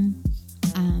home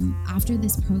after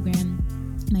this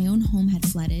program. My own home had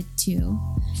flooded too.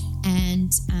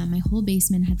 And my whole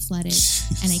basement had flooded.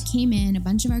 Jeez. And I came in, a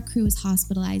bunch of our crew was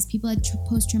hospitalized. People had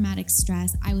post-traumatic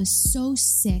stress. I was so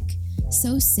sick.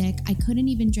 I couldn't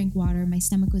even drink water. My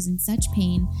stomach was in such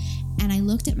pain. And I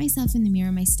looked at myself in the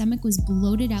mirror. My stomach was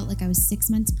bloated out like I was 6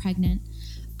 months pregnant.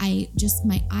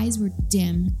 My eyes were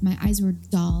dim. My eyes were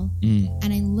dull.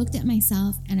 And I looked at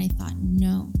myself and I thought,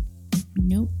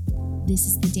 nope, this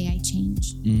is the day I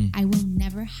change. I will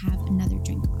never have another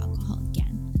drink of alcohol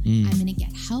again. I'm going to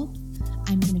get help.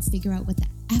 I'm going to figure out what the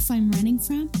F I'm running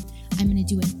from. I'm going to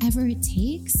do whatever it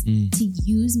takes to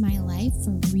use my life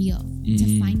for real,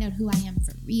 to find out who I am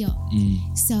for real.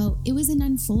 So it was an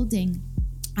unfolding.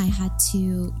 I had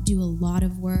to do a lot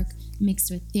of work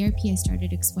mixed with therapy. I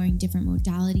started exploring different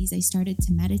modalities. I started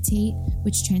to meditate,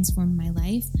 which transformed my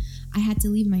life. I had to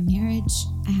leave my marriage.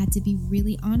 I had to be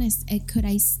really honest. Could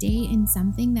I stay in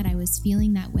something that I was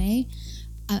feeling that way?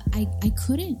 I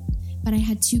couldn't. But I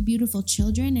had 2 beautiful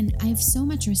children, and I have so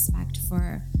much respect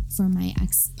for my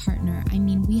ex-partner. I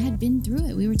mean, we had been through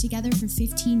it. We were together for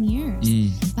 15 years.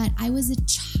 But I was a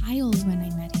child when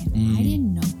I met him. I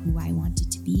didn't know who I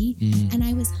wanted to be. And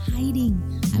I was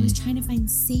hiding. I was trying to find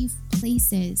safe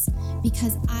places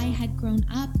because I had grown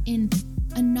up in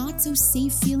a not so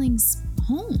safe feelings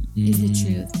home, is the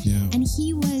truth. Yeah. And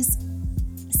he was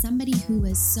somebody who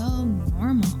was so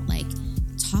normal, like,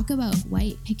 talk about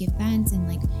white picket fence and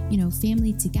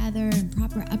family together and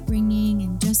proper upbringing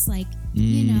and just like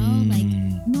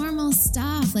normal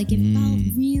stuff. Like, it felt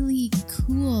really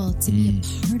cool to be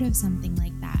a part of something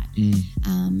like that.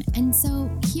 And so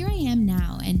here I am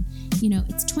now, and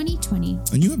it's 2020.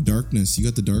 And you have darkness. You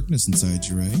got the darkness inside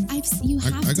you, right? I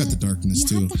got the darkness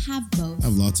too. You have to have both. I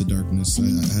have lots of darkness.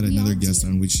 I had another guest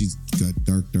on which she's got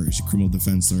dark. She's a criminal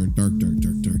defense lawyer. Dark.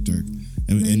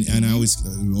 And I always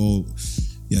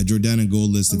yeah, Jordana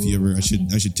Goldlist. If you ever, I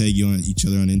should tag you on each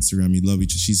other on Instagram. You love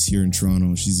each other. She's here in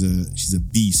Toronto. She's a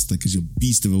beast, like she's a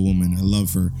beast of a woman. I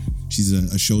love her. She's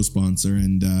a show sponsor,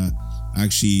 and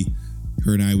actually,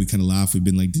 her and I, we kind of laugh. We've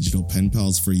been like digital pen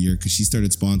pals for a year because she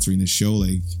started sponsoring the show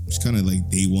like it's kind of like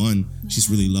day one. She just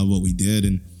really loved what we did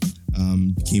and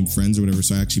became friends or whatever.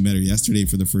 So I actually met her yesterday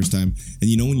for the first time.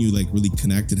 And when you like really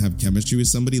connect and have chemistry with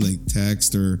somebody, like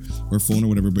text or phone or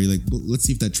whatever, but you're like, well, let's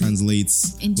see if that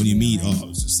translates when you meet. Life. Oh,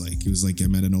 it was like I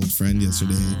met an old friend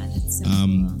yesterday. That's so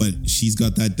cool. But she's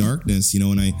got that darkness,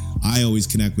 and I always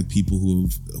connect with people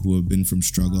who have been from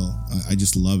struggle. I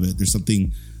just love it. There's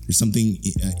something There's something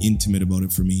intimate about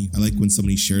it for me. I like when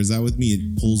somebody shares that with me.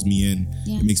 It pulls me in.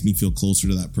 Yeah. It makes me feel closer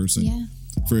to that person. Yeah.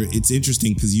 It's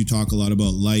interesting because you talk a lot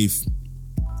about life.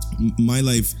 My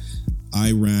life,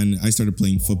 I started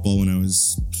playing football when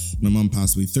my mom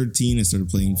passed away 13. I started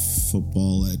playing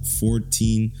football at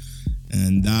 14.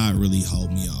 And that really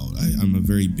helped me out. I'm a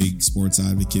very big sports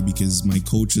advocate because my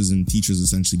coaches and teachers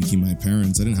essentially became my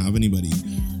parents. I didn't have anybody.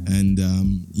 Yeah. And,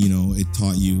 it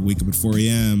taught you wake up at 4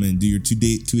 a.m. and do your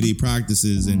two-day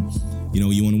practices. And,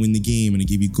 you want to win the game. And it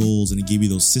gave you goals and it gave you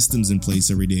those systems in place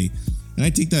every day. And I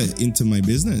take that into my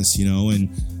business, and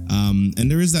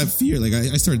there is that fear. Like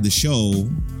I started the show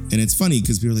and it's funny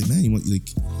because people are like, man,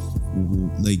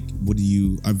 what do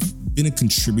you, I've been a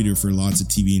contributor for lots of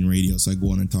TV and radio. So I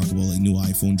go on and talk about like new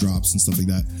iPhone drops and stuff like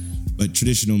that. But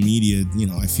traditional media,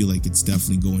 I feel like it's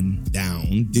definitely going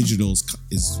down. Digital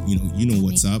is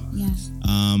what's up. Yeah.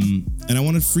 And I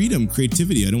wanted freedom,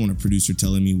 creativity. I don't want a producer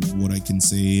telling me what I can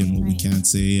say and what we can't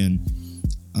say. And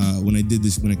when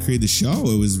I created the show,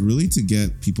 it was really to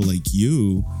get people like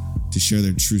you to share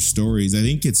their true stories. I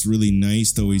think it's really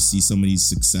nice to always see somebody's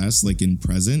success like in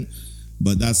present,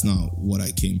 but that's not what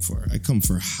I came for. I come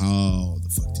for how the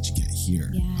fuck did you get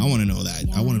here? Yeah. I want to know that.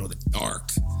 Yeah. I want to know the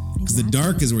dark. Because Exactly. the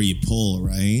dark is where you pull,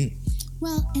 right?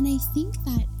 Well, and I think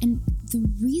that, and the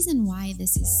reason why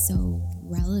this is so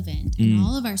relevant, and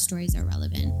all of our stories are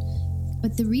relevant,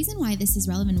 but the reason why this is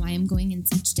relevant, why I'm going in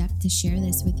such depth to share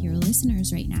this with your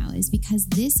listeners right now, is because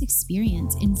this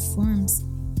experience informs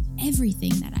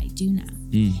everything that I do now.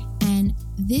 And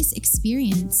this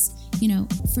experience,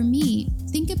 for me,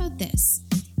 think about this.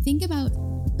 Think about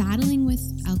battling with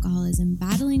alcoholism,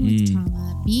 battling with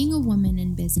trauma, being a woman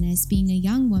in business, being a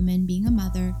young woman, being a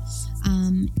mother,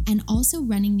 and also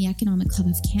running the Economic Club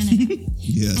of Canada.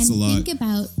 Yeah, it's and a lot. think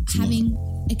about having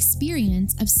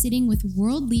experience of sitting with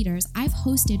world leaders. I've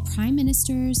hosted prime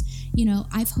ministers,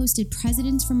 I've hosted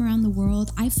presidents from around the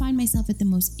world. I find myself at the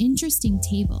most interesting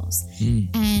tables.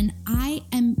 And I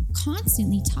am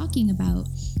constantly talking about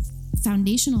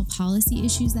foundational policy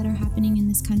issues that are happening in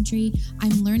this country.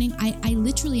 I'm learning. I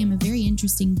literally am a very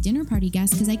interesting dinner party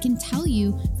guest because I can tell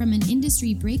you from an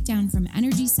industry breakdown, from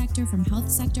energy sector, from health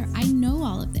sector, I know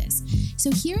all of this.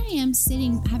 So here I am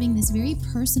sitting, having this very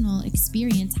personal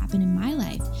experience happen in my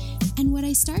life. And what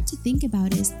I start to think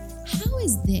about is, how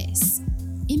is this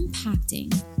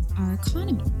impacting our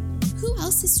economy? Who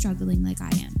else is struggling like I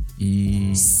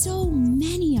am? So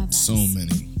many of us. So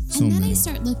many. And then I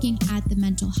start looking at the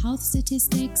mental health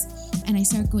statistics, and I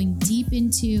start going deep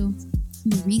into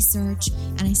the research,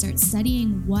 and I start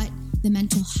studying what the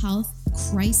mental health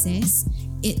crisis,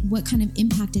 what kind of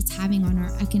impact it's having on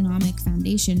our economic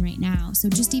foundation right now. So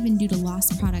just even due to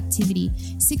lost productivity,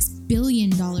 $6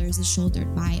 billion is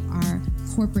shouldered by our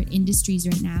corporate industries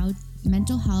right now.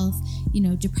 Mental health,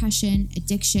 depression,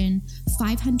 addiction.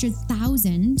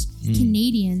 500,000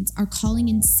 Canadians are calling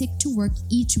in sick to work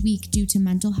each week due to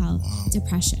mental health,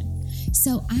 depression.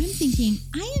 So I'm thinking,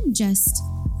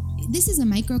 this is a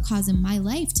microcosm, my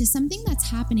life, to something that's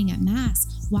happening at mass.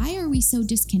 Why are we so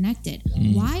disconnected?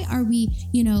 Why are we,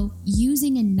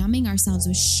 using and numbing ourselves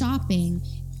with shopping,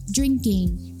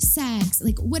 drinking, sex,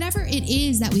 like whatever it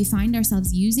is that we find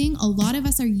ourselves using? A lot of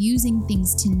us are using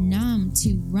things to numb,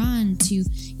 to run, to,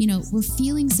 we're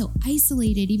feeling so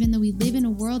isolated, even though we live in a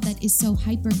world that is so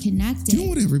hyper connected. Do you know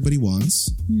what everybody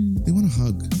wants? They want a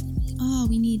hug. Oh,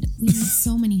 we need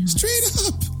so many hugs. Straight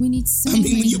up. We need so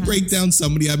many when you hugs. break down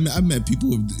somebody, I've met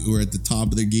people who are at the top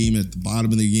of their game, at the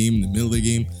bottom of their game, in the middle of their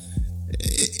game.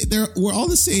 We're all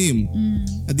the same.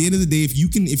 At the end of the day, if you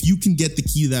can get the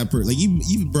key to that person, like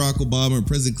even Barack Obama or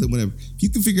President Clinton, whatever, if you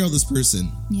can figure out this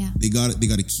person, they got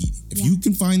a key. If you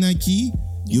can find that key,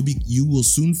 you will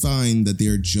soon find that they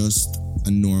are just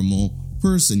a normal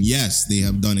person. Yes, they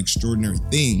have done extraordinary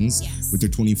things with their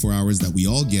 24 hours that we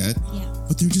all get,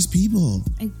 but they're just people.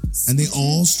 And they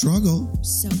all struggle.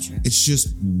 So true. It's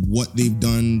just what they've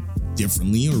done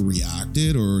differently or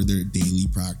reacted, or their daily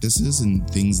practices and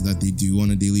things that they do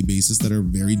on a daily basis that are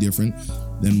very different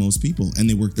than most people. And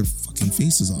they work their fucking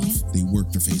faces off. Yeah. They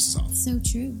work their faces off. So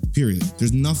true. Period.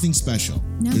 There's nothing special.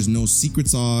 No. There's no secret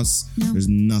sauce. No. There's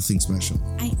nothing special.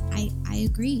 I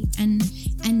agree. And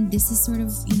this is sort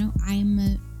of,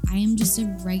 I'm I am just a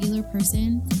regular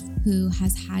person who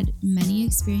has had many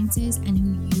experiences and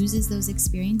who uses those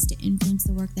experiences to influence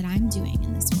the work that I'm doing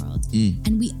in this world.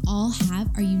 And we all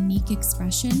have our unique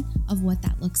expression of what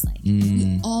that looks like.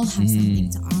 We all have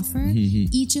something to offer.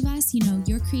 Each of us,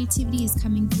 your creativity is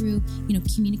coming through,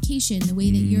 communication, the way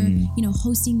that you're,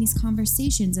 hosting these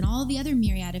conversations and all the other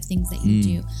myriad of things that you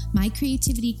do. My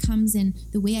creativity comes in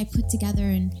the way I put together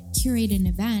and curate an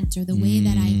event, or the way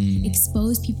that I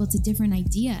expose people to different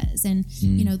ideas. And,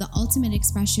 the ultimate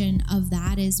expression of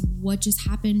that is what just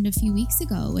happened a few weeks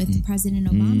ago with President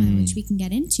Obama, which we can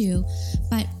get into.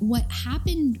 But what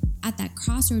happened at that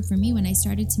crossroad for me when I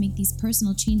started to make these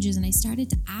personal changes and I started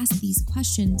to ask these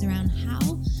questions around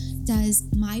how does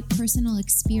my personal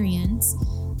experience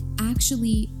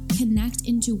actually connect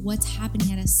into what's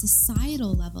happening at a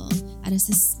societal level, at a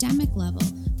systemic level,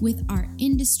 with our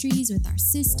industries, with our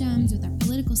systems, with our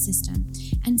political system.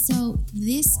 And so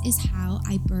this is how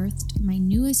I birthed my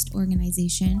newest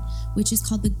organization, which is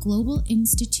called the Global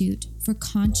Institute for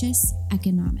Conscious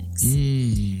Economics.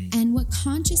 And what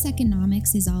conscious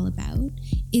economics is all about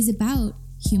is about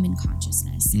human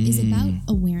consciousness, is about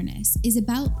awareness, is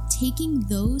about taking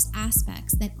those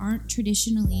aspects that aren't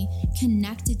traditionally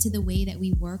connected to the way that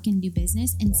we work and do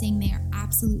business and saying they are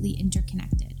absolutely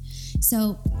interconnected.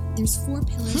 So there's 4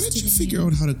 pillars. How did you figure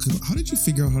out how to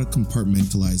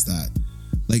compartmentalize that?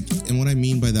 Like, and what I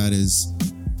mean by that is,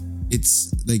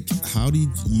 it's like, how did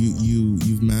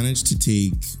you've managed to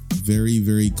take very,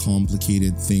 very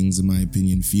complicated things, in my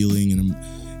opinion, feeling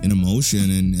and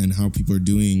emotion and how people are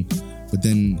doing, but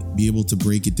then be able to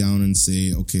break it down and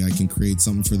say, okay, I can create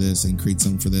something for this and create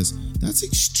something for this. That's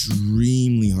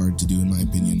extremely hard to do, in my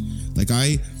opinion.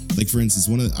 For instance,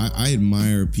 I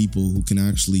admire people who can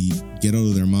actually get out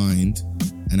of their mind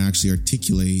and actually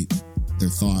articulate their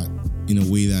thought in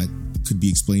a way that could be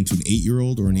explained to an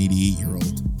 8-year-old or an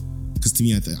 88-year-old. Because to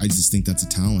me, I just think that's a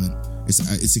talent.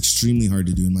 It's extremely hard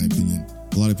to do, in my opinion.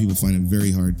 A lot of people find it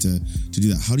very hard to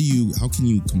do that. How can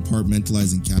you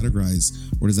compartmentalize and categorize,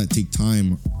 or does that take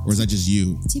time, or is that just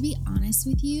you? To be honest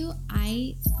with you,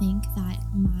 I think that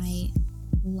my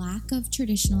lack of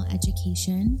traditional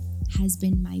education has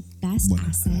been my best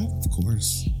asset. Of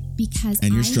course. Because I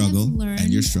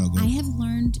have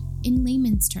learned in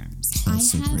layman's terms. Oh, I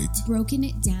have broken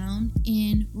it down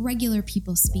in regular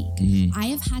people speak. I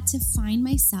have had to find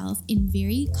myself in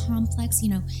very complex,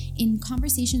 in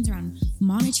conversations around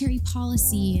monetary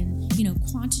policy and,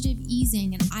 quantitative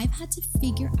easing. And I've had to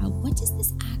figure out, what does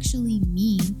this actually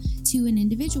mean to an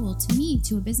individual, to me,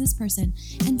 to a business person?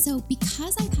 And so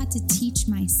because I've had to teach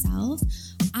myself,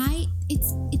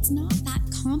 it's not that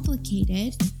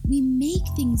complicated. We make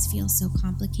things feel so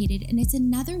complicated, and it's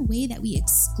another way that we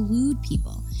exclude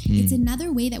people. It's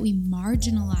another way that we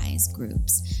marginalize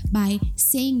groups by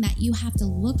saying that you have to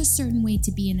look a certain way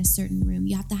to be in a certain room.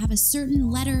 You have to have a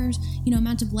certain letters,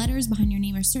 amount of letters behind your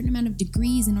name, or a certain amount of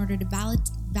degrees in order to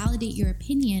validate your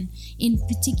opinion in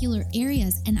particular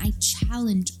areas. And I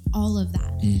challenge all of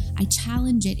that. I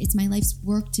challenge it. It's my life's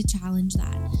work to challenge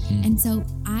that. And so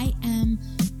I am,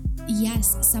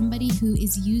 yes, somebody who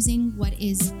is using what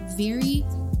is very,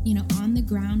 on the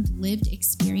ground lived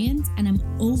experience, and I'm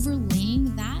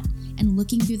overlaying that and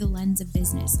looking through the lens of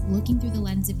business, looking through the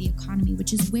lens of the economy,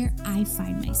 which is where I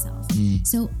find myself.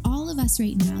 So all of us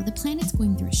right now, the planet's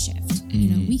going through a shift.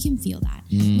 We can feel that.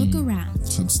 Look around.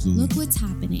 Absolutely. Look what's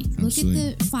happening. Absolutely.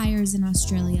 Look at the fires in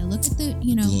Australia. Look at the,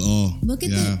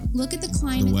 look at the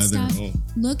climate the weather. stuff.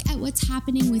 Look at what's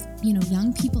happening with,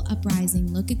 young people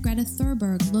uprising. Look at Greta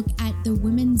Thunberg. Look at the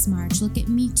Women's March. Look at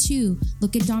Me Too.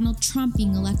 Look at Donald Trump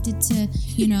being elected to,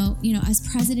 as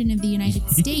president of the United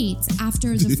States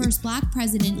after the first Black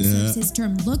president serves his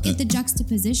term. Look at the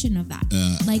juxtaposition of that.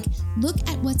 Look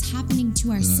at what's happening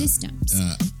to our systems.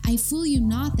 I fool you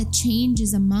not that change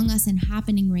is among us and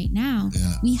happening right now.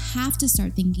 We have to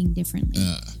start thinking differently.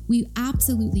 We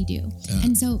absolutely do.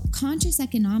 And so conscious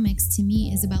economics to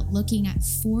me is about looking at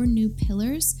 4 new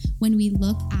pillars when we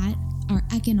look at our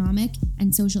economic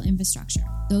and social infrastructure.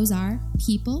 Those are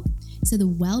people, so the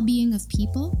well-being of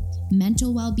people,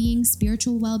 mental well-being,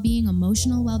 spiritual well-being,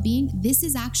 emotional well-being. This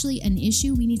is actually an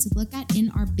issue we need to look at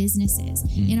in our businesses,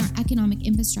 in our economic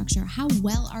infrastructure. How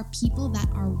well are people that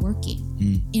are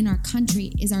working in our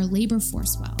country? Is our labor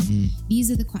force well?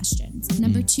 These are the questions.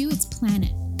 Number 2, it's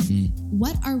planet.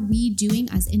 What are we doing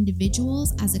as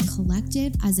individuals, as a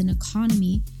collective, as an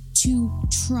economy to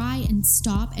try and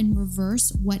stop and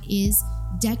reverse what is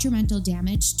detrimental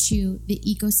damage to the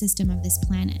ecosystem of this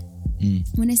planet?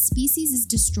 When a species is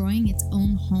destroying its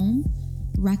own home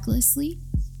recklessly,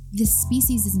 this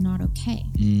species is not okay.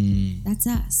 That's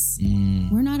us.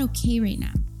 We're not okay right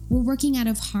now. we're working out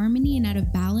of harmony and out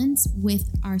of balance with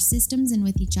our systems and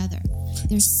with each other.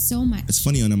 There's so much. It's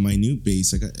funny, on a minute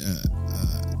base, I got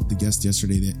the guest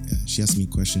yesterday that she asked me a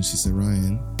question. She said,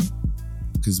 Ryan,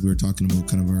 because we were talking about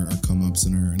kind of our come-ups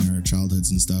and our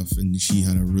childhoods and stuff, and she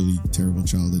had a really terrible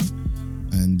childhood.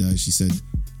 And she said,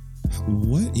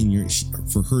 what in your...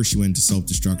 for her, she went into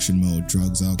self-destruction mode,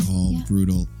 drugs, alcohol,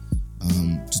 brutal,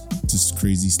 just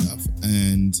crazy stuff.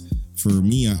 And for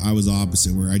me, I was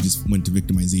opposite, where I just went to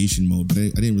victimization mode, but I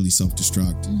didn't really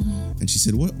self-destruct. And she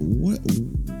said, what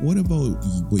about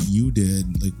what you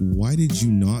did? Like, why did you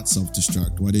not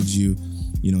self-destruct? Why did you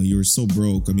were so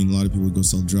broke? I mean, a lot of people would go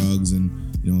sell drugs and,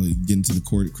 get into the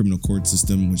criminal court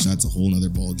system, which that's a whole nother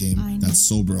ball game. That's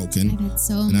so broken. I've had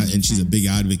so and she's a big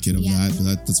advocate of that,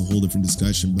 but that's a whole different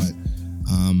discussion. But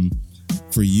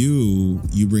for you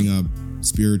bring up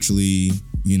spiritually,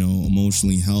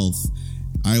 emotionally, health.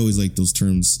 I always like those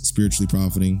terms: spiritually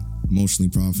profiting, emotionally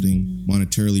profiting,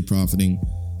 monetarily profiting,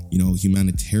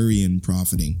 humanitarian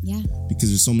profiting. Yeah. Because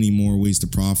there's so many more ways to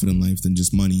profit in life than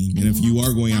just money. And if you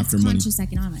are going after money, conscious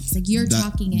economics, like you're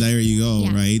talking it. There you go,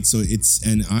 right? So it's,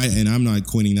 and I'm not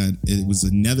coining that. It was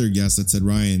another guest that said,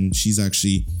 Ryan, she's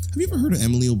actually, have you ever heard of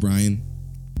Emily O'Brien?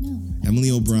 No.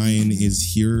 Emily O'Brien is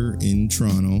here in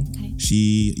Toronto. Okay.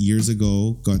 She, years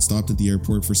ago, got stopped at the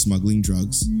airport for smuggling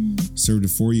drugs, served a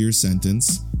 4-year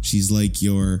sentence. She's like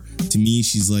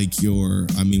she's like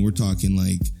we're talking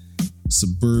like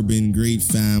suburban, great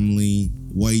family,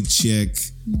 white chick,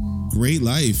 great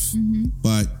life,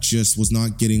 but just was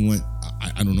not getting what,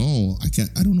 I don't know.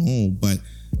 I don't know, but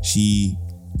she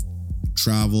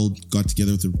traveled, got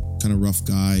together with a kind of rough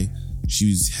guy. She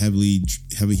was heavy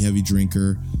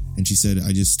drinker. And she said,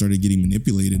 I just started getting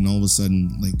manipulated. And all of a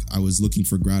sudden, like, I was looking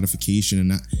for gratification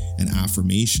and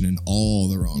affirmation in all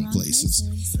the wrong places.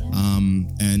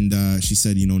 She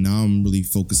said, now I'm really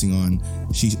focusing on,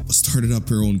 she started up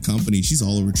her own company. She's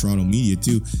all over Toronto media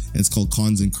too. And it's called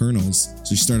Cons and Kernels.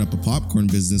 So she started up a popcorn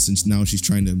business, and now she's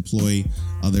trying to employ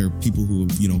other people who,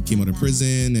 came out of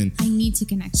prison. And I need to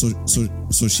connect.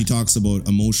 So she talks about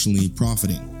emotionally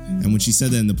profiting. And when she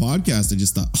said that in the podcast, I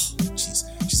just thought, oh, jeez.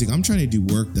 She's like, I'm trying to do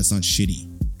work that's not shitty.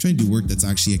 I'm trying to do work that's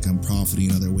actually like I'm profiting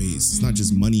in other ways. It's not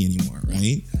just money anymore,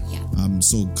 right? Yeah.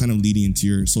 So kind of leading into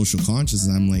your social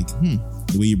consciousness, I'm like,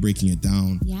 the way you're breaking it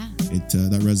down,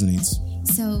 that resonates.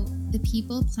 So the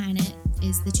people planet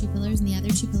is the 2 pillars, and the other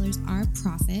 2 pillars are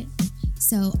profit.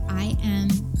 So I am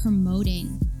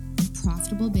promoting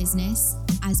profitable business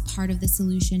as part of the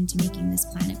solution to making this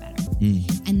planet better.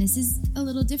 And this is a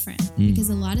little different because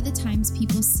a lot of the times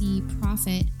people see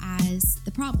profit as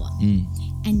the problem.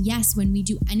 And yes, when we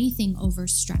do anything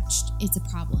overstretched, it's a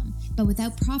problem. But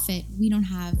without profit, we don't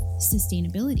have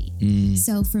sustainability.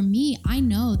 So for me, I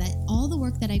know that all the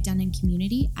work that I've done in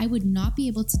community, I would not be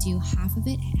able to do half of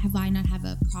it have I not have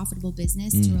a profitable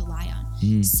business to rely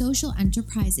on. Social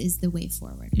enterprise is the way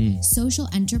forward. Social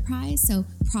enterprise, so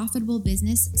profitable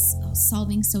business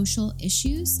solving social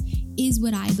issues, is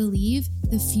what I believe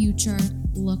the future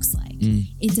looks like.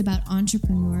 It's about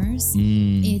entrepreneurs.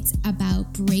 It's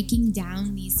about breaking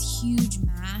down these huge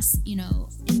mass,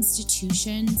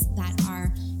 institutions that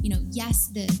are, yes,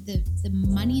 the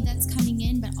money that's coming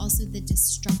in, but also the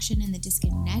destruction and the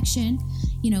disconnection.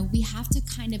 We have to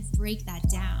kind of break that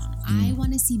down. I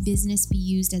want to see business be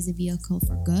used as a vehicle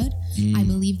for good. I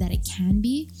believe that it can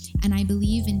be. And I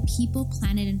believe in people,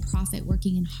 planet, and profit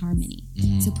working in harmony.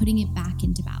 So putting it back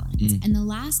into balance. And the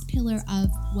last pillar of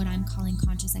what I'm calling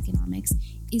conscious economics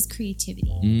is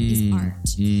creativity, is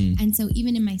art. And so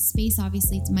even in my space,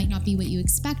 obviously, it might not be what you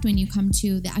expect when you come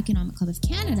to the Economic Club of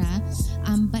Canada,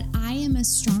 but I am a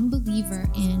strong believer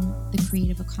in the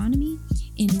creative economy,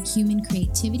 in human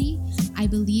creativity. I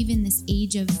believe in this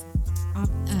age of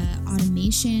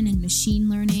automation and machine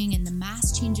learning and the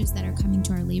mass changes that are coming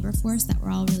to our labor force that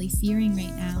we're all really fearing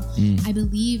right now. I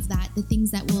believe that the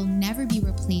things that will never be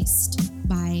replaced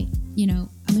by,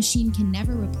 a machine can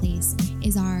never replace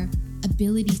is our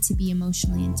ability to be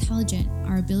emotionally intelligent,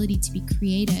 our ability to be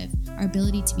creative, our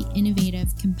ability to be innovative,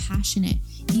 compassionate.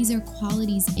 These are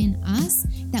qualities in us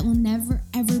that will never,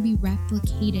 ever be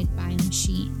replicated by a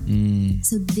machine.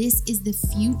 So this is the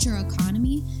future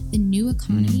economy. The new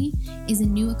economy is a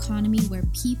new economy where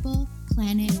people,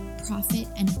 planet, profit,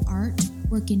 and art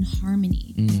work in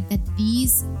harmony. That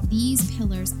these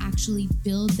pillars actually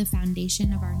build the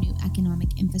foundation of our new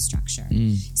economic infrastructure.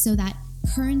 So that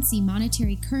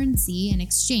monetary currency and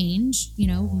exchange,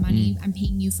 money, I'm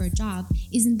paying you for a job,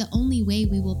 isn't the only way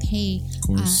we will pay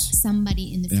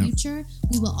somebody in the future.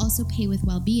 We will also pay with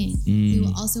well-being. We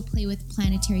will also play with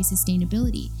planetary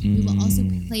sustainability. We will also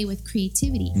play with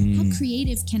creativity. How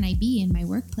creative can I be in my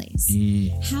workplace?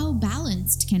 How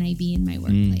balanced can I be in my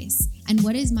workplace? And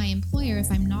what is my employer,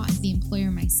 if I'm not the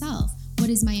employer myself, what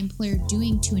is my employer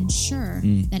doing to ensure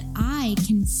that I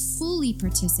can fully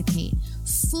participate,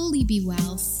 fully be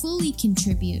well, fully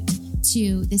contribute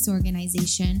to this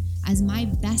organization as my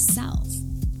best self?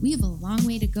 We have a long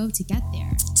way to go to get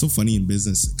there. It's so funny in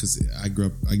business because I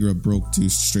grew up broke too,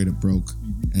 straight up broke.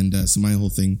 And so my whole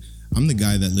thing, I'm the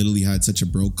guy that literally had such a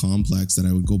broke complex that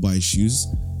I would go buy shoes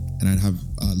and I'd have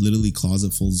literally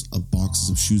closet fulls of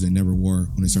boxes of shoes I never wore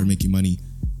when I started making money.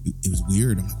 It was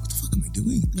weird. I'm like, what the fuck am I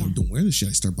doing? I don't wear this shit.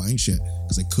 I start buying shit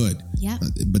because I could. Yeah.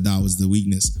 But that was the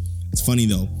weakness. It's funny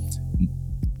though.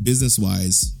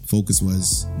 Business-wise, focus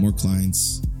was more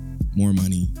clients, more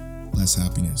money, less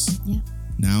happiness. Yeah.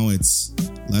 Now it's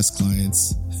less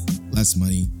clients, less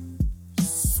money,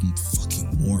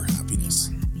 fucking more happiness.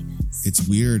 It's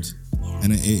weird. Yeah.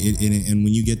 And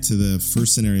when you get to the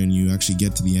first scenario and you actually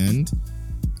get to the end,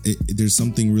 there's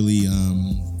something really,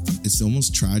 it's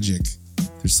almost tragic.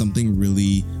 There's something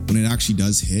really, when it actually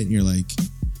does hit and you're like,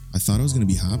 I thought I was going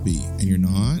to be happy and you're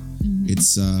not.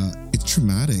 It's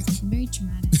traumatic. Very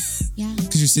traumatic. Yeah.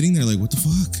 Because you're sitting there like, what the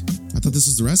fuck? I thought this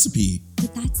was the recipe.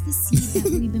 But that's the seed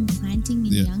that we've been planting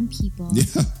in young people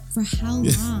for how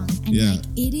long? And like,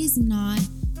 it is not,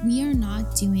 we are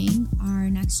not doing our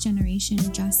next generation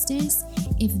justice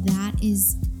if that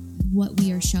is what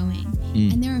we are showing.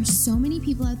 And there are so many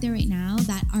people out there right now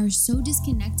that are so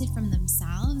disconnected from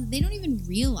themselves, they don't even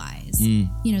realize,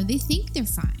 they think they're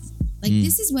fine. Like,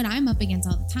 this is what I'm up against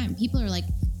all the time. People are like,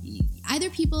 either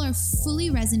people are fully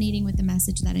resonating with the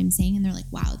message that I'm saying and they're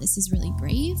like, wow, this is really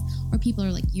brave, or people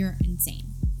are like, you're insane.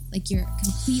 Like, you're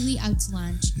completely out to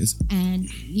lunch and,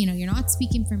 you're not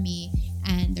speaking for me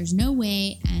and there's no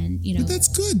way. And, But that's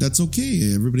good. That's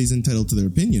okay. Everybody's entitled to their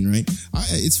opinion, right?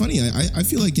 It's funny. I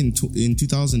feel like in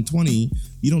 2020,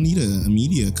 you don't need a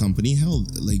media company. Hell,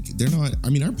 like, they're not, I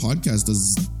mean, our podcast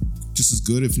does just as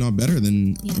good, if not better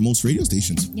than most radio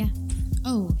stations. Yeah.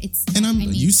 Oh, it's... And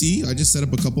you see, I just set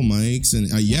up a couple mics and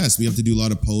yes, we have to do a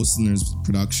lot of posts and there's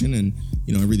production and,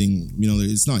 everything,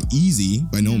 it's not easy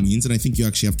by no means. And I think you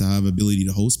actually have to have ability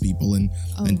to host people and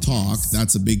talk. Yes.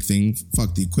 That's a big thing.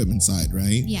 Fuck the equipment side,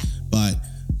 right? Yeah. But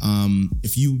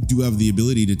if you do have the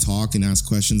ability to talk and ask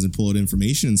questions and pull out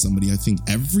information in somebody, I think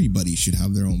everybody should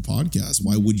have their own podcast.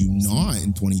 Why would you not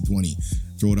in 2020?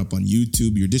 Throw it up on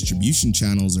YouTube. Your distribution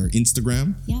channels are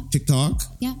Instagram, TikTok,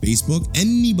 Facebook.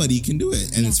 Anybody can do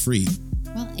it, and it's free.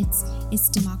 Well, it's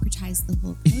democratized the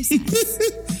whole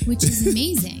process, which is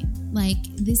amazing. Like,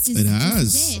 this is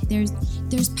it.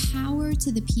 There's power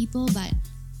to the people, but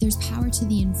there's power to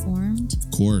the informed.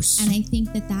 Of course. And I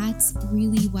think that that's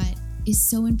really what is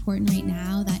so important right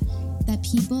now, that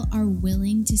people are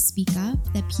willing to speak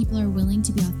up, that people are willing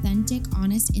to be authentic,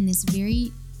 honest in this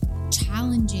very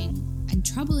challenging and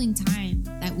troubling time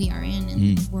that we are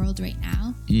in the world right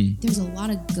now. There's a lot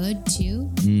of good too.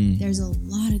 There's a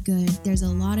lot of good. There's a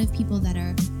lot of people that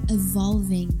are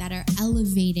evolving, that are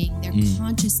elevating their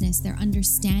consciousness, their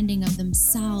understanding of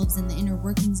themselves and the inner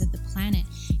workings of the planet.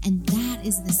 And that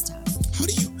is the stuff.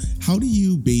 How do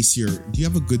you base do you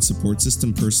have a good support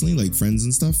system personally, like friends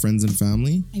and stuff, friends and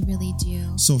family? I really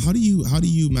do. So how do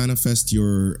you manifest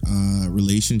your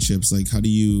relationships? Like how do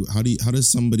you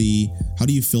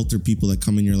filter people that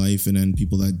come in your life and then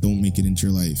people that don't make it into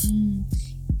your life?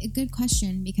 A good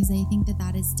question, because I think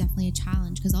that is definitely a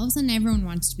challenge, because all of a sudden everyone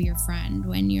wants to be your friend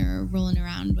when you're rolling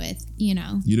around with, you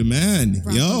the man.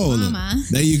 Obama.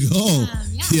 There you go.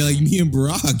 Yeah, like me and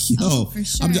Barack. For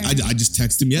sure. I just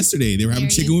texted him yesterday. They were having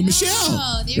chicken with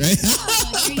Michelle. There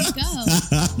you go.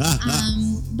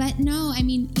 But no, I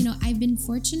mean, I've been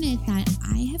fortunate that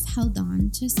I have held on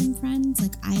to some friends.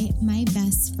 Like my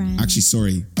best friend. Actually,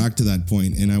 sorry, back to that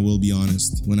point, and I will be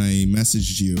honest. When I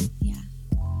messaged you,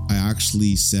 I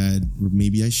actually said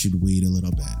maybe I should wait a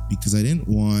little bit because I didn't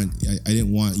want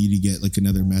you to get like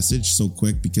another message so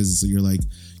quick, because you're like,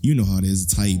 how it is,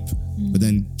 it's hype. But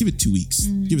then give it 2 weeks,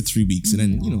 give it 3 weeks, and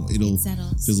then it'll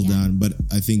fizzle down. But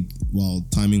I think,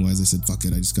 timing wise, I said fuck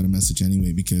it, I just got a message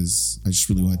anyway because I just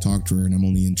really want to talk to her, and I'm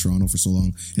only in Toronto for so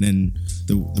long. And then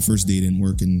the first day didn't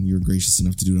work, and you were gracious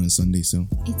enough to do it on a Sunday. So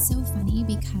it's so funny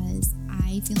because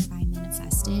I feel like I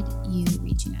manifested you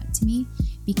reaching out to me,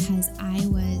 because I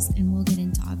was, and we'll get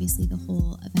into obviously the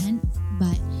whole event,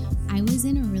 but I was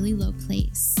in a really low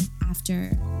place.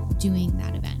 after doing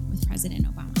that event with President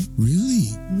Obama. Really?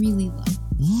 Really low.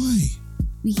 Why?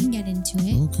 We can get into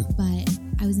it, Okay. but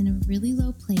I was in a really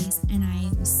low place, and I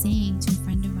was saying to a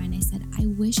friend of mine, I said, I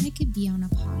wish I could be on a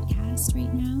podcast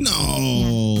right now. No.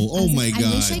 Yeah. Oh my God.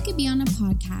 I wish I could be on a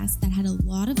podcast that had a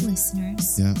lot of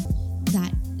listeners, Yeah.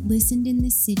 that listened in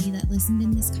this city, that listened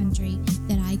in this country,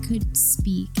 that I could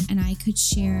speak and I could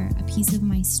share a piece of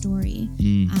my story,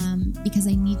 because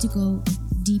I need to go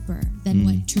deeper than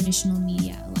what traditional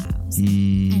media allows.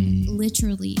 And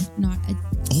literally not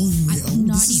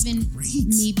even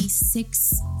maybe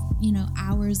 6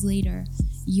 hours later,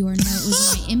 your note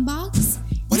was in my inbox.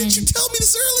 Why didn't you tell me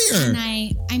this earlier? And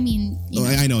I mean,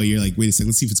 I know you're like, wait a second,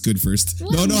 let's see if it's good first.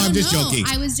 Well, no, I'm just joking.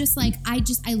 I was just like, I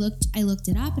looked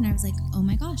it up, and I was like, oh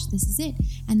my gosh, this is it.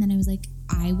 And then I was like,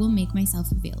 I will make myself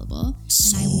available,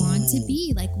 and I want to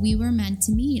be like, we were meant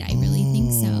to meet. I really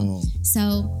think so.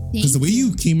 So because the way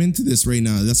you came into this right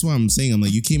now, that's why I'm saying, I'm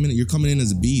like, you're coming in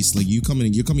as a beast. Like you're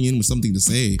coming in with something to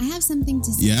say. I have something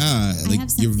to say. Yeah, like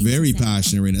you're very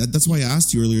passionate right now. That's why I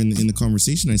asked you earlier in the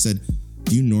conversation. I said,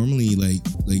 do you normally like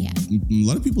a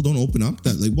lot of people don't open up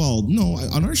that, like, well, no,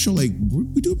 on our show, like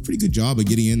we do a pretty good job of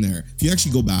getting in there. If you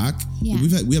actually go back,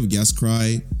 like, we have a guest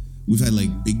cry, we've had like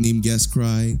big name guests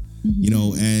cry,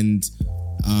 and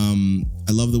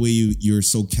I love the way you're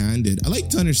so candid. I like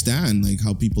to understand like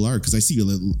how people are, because I see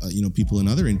people in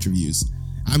other interviews.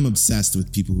 I'm obsessed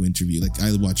with people who interview. Like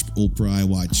I watch Oprah, I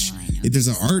watch. There's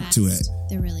an art to it.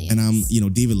 There really is. And I'm,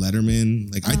 David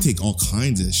Letterman. Like I take all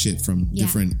kinds of shit from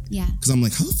different. Yeah. Because I'm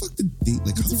like, how the fuck did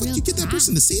you get that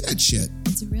person to say that shit?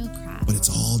 It's a real crap. But it's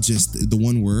all just the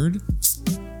one word.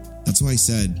 That's why I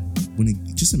said,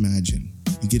 just imagine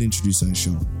you get introduced on a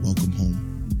show, welcome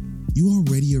home. You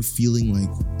already are feeling like,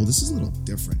 well, this is a little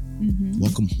different.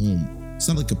 Welcome home. It's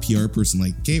not like a PR person,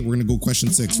 like, okay, we're going to go question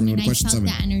 6. We're going to go to question 7.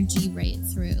 I felt the energy right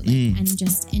through. And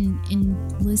just in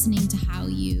listening to how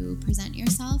you present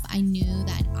yourself, I knew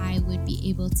that I would be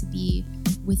able to be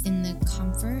within the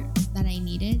comfort that I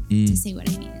needed to say what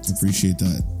I needed to appreciate say.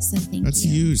 That. So thank you. That's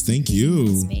huge. Thank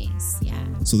you. Space.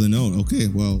 Yeah. So the note, okay,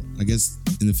 well, I guess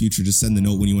in the future, just send the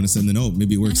note when you want to send the note.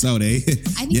 Maybe it works out, eh?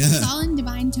 I think it's all in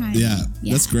divine time. Yeah,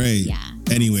 that's great. Yeah.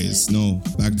 Anyways, absolutely.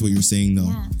 No, back to what you're saying though.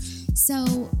 Yeah.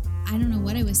 So I don't know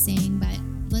what I was saying, but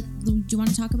do you want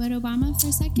to talk about Obama for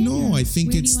a second? No, I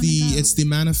think it's the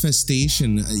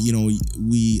manifestation.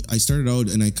 I started out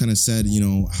and I kind of said,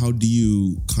 how do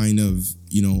you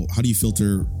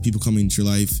filter people coming into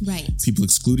your life, right? People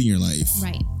excluding your life,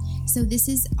 right? So this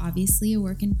is obviously a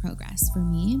work in progress for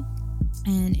me,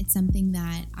 and it's something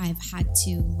that I've had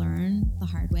to learn the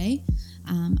hard way.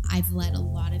 I've let a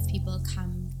lot of people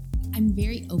come. I'm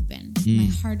very open. My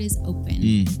heart is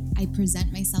open. I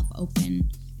present myself open.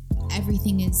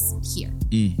 Everything is here.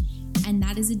 And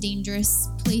that is a dangerous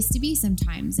place to be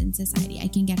sometimes in society. I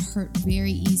can get hurt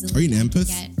very easily. Are you an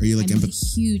empath? Are you like I'm a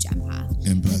huge empath.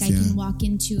 Like I can walk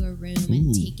into a room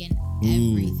and take in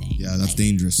everything. Yeah, that's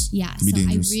dangerous. Yeah, so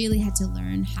dangerous. I really had to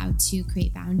learn how to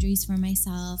create boundaries for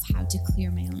myself, how to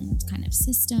clear my own kind of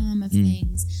system of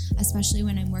things, especially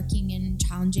when I'm working in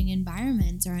challenging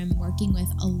environments or I'm working with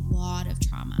a lot of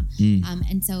trauma.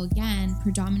 And so again,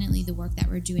 predominantly the work that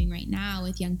we're doing right now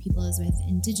with young people is with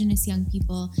Indigenous young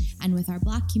people and with our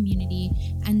Black community,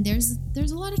 and there's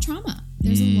a lot of trauma.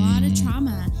 There's a lot of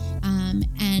trauma,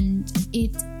 and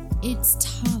it's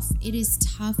tough. It is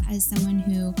tough as someone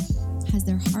who has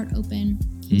their heart open,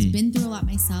 who's been through a lot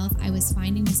myself. I was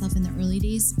finding myself in the early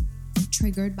days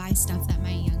triggered by stuff that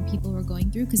my young people were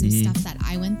going through because it was stuff that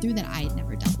I went through that I had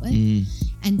never dealt with,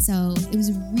 and so it was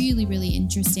a really, really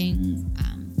interesting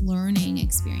learning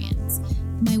experience.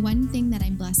 My one thing that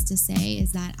I'm blessed to say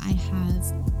is that I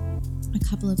have a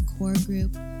couple of core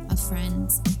group of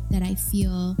friends that I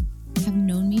feel have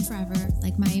known me forever.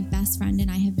 Like my best friend and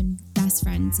I have been best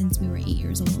friends since we were 8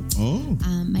 years old.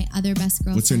 My other best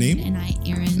girlfriend. What's her name? And I,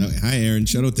 Erin. Hi, Erin.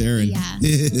 Shout out to Erin. Yeah.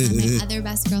 My other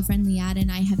best girlfriend, Rhiannon,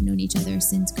 and I have known each other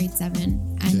since grade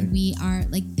 7. And we are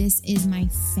like, this is my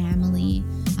family.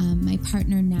 My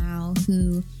partner now,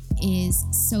 who is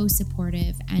so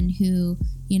supportive and who,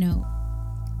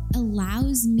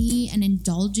 allows me and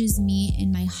indulges me in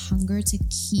my hunger to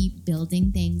keep building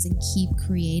things and keep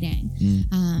creating.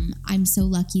 I'm so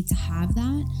lucky to have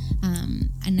that.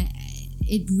 And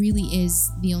it really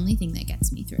is the only thing that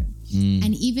gets me through.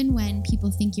 And even when people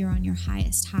think you're on your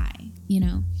highest high,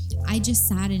 I just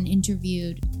sat and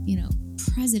interviewed,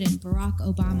 President Barack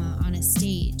Obama on a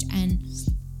stage. And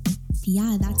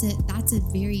yeah, that's a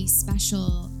very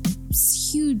special,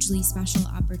 hugely special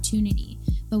opportunity.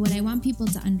 But what I want people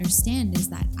to understand is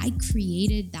that I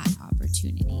created that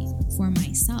opportunity for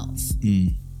myself.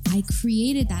 I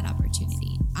created that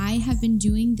opportunity. I have been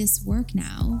doing this work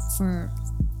now for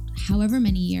however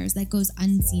many years that goes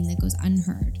unseen, that goes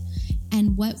unheard.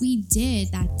 And what we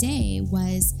did that day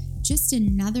was just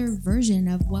another version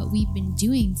of what we've been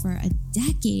doing for a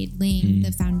decade, laying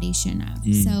the foundation of.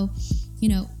 So, you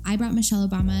know, I brought Michelle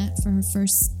Obama for her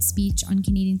first speech on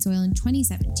Canadian soil in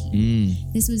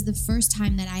 2017. This was the first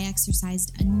time that I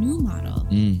exercised a new model,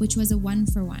 which was a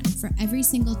 1-for-1. For every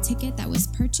single ticket that was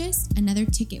purchased, another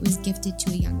ticket was gifted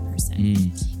to a young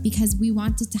person. Because we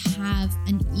wanted to have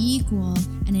an equal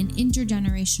and an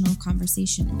intergenerational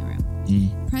conversation in the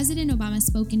room. President Obama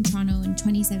spoke in Toronto in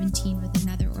 2017 with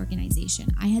another organization.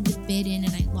 I had the bid in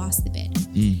and I lost the bid.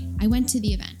 I went to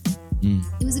the event.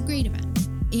 It was a great event.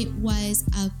 It was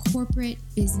a corporate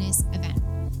business event.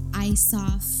 I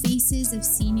saw faces of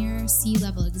senior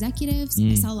C-level executives.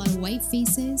 I saw a lot of white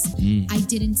faces. I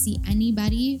didn't see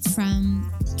anybody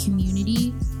from the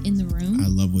community in the room. I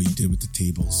love what you did with the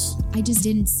tables. I just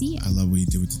didn't see it. I love what you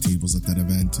did with the tables at that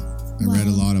event. I read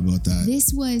a lot about that.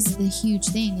 This was the huge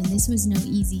thing, and this was no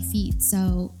easy feat.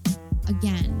 So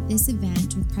again, this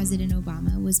event with President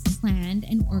Obama was planned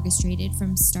and orchestrated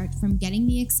from getting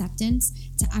the acceptance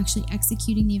to actually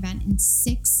executing the event in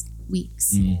 6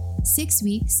 weeks. 6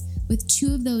 weeks, with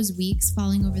 2 of those weeks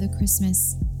falling over the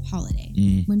Christmas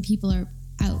holiday when people are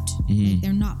out. Like,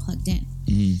 they're not plugged in.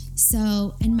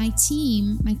 So, and my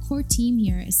team, my core team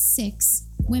here is 6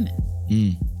 women.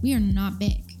 We are not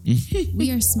big.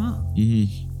 We are small.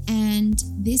 And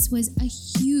this was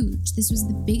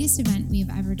the biggest event we have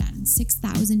ever done.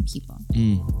 6,000 people.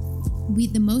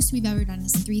 The most we've ever done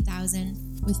is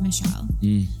 3,000 with Michelle.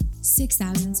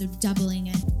 6,000, so doubling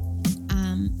it.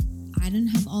 I didn't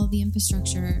have all the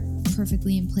infrastructure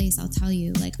perfectly in place, I'll tell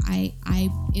you. Like,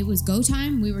 it was go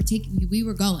time. We were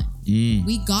going.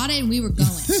 We got it and we were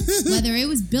going. Whether it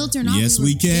was built or not, yes,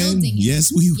 we can.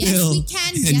 Yes, we will. Yes, we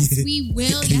can. Yes, we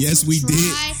will. Yes, we we'll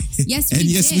did. try. Yes,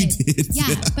 we did.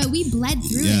 Yeah, but we bled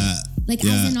through it. Like,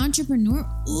 as an entrepreneur,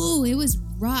 it was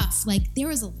rough. Like, there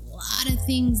was a lot of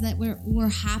things that were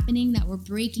happening, that were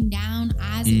breaking down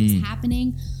as it was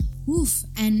happening. Oof.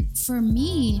 And for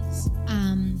me,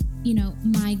 you know,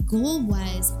 my goal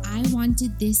was I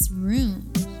wanted this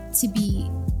room to be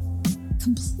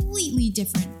completely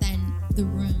different than the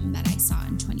room that I saw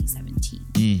in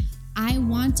 2017. I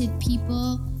wanted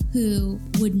people who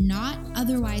would not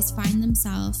otherwise find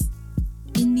themselves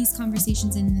in these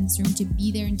conversations and in this room to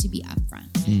be there and to be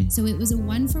upfront. So it was a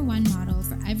 1-for-1 model.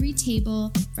 For every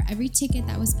table, for every ticket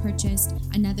that was purchased,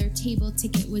 another table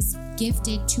ticket was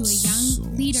gifted to a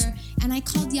young leader. And I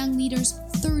called young leaders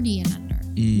 30 and under.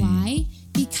 Why?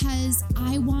 Because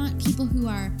I want people who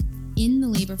are in the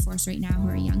labor force right now who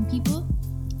are young people,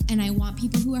 and I want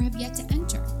people who have yet to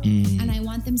enter. And I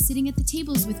want them sitting at the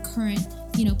tables with current,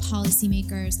 you know,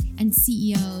 policymakers and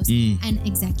CEOs and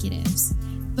executives.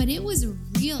 But it was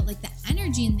real, like, the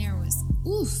energy in there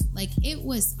was, like, it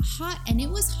was hot and it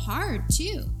was hard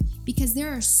too, because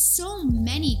there are so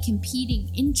many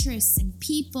competing interests and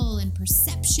people and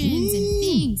perceptions and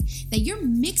things that you're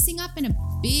mixing up in a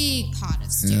big pot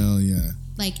of stew. Hell yeah.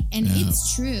 Like, and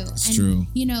it's true. It's true.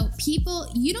 You know,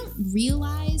 people, you don't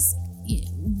realize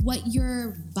what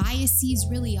your biases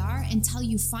really are until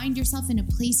you find yourself in a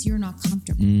place you're not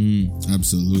comfortable.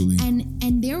 Absolutely.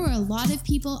 And there were a lot of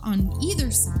people on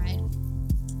either side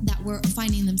that were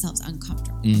finding themselves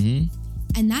uncomfortable.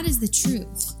 And that is the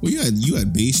truth. Well, you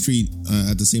had Bay Street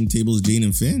at the same table as Jane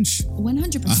and Finch.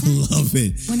 100%. I love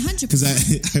it. 100%. Because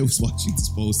I was watching this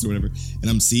post or whatever, and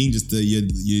I'm seeing just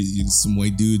you some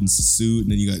white dude in a suit,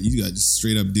 and then you got just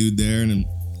straight up dude there, and I'm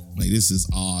like, this is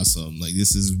awesome. Like,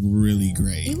 this is really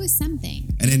great. It was something.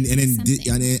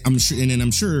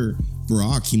 I'm sure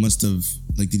Barack, he must have,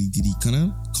 like, did he kind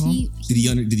of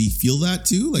did he feel that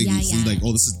too? Like, is he like,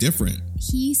 oh, this is different?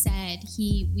 He said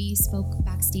we spoke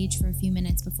backstage for a few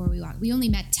minutes before we walked. We only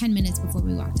met 10 minutes before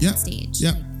we walked on stage.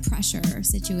 Like, pressure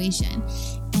situation.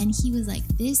 And he was like,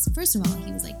 first of all,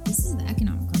 he was like, this is the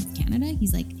Economic Club of Canada.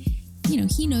 He's like, you know,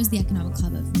 he knows the Economic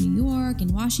Club of New York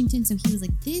and Washington. So he was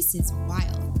like, this is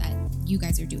wild that you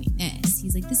guys are doing this.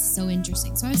 He's like, this is so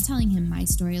interesting. So I was telling him my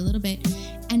story a little bit,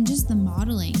 and just the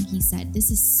modeling, he said, this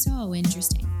is so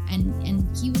interesting.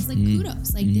 And he was like,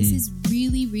 kudos. Like, this is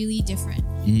really, really different.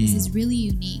 This is really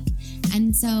unique.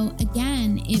 And so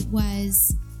again, it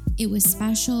was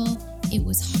special. It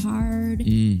was hard.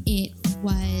 It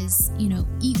was, you know,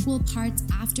 equal parts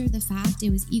after the fact. It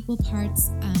was equal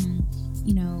parts,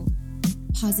 you know,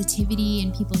 positivity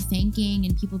and people thanking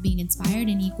and people being inspired,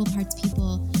 and equal parts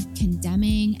people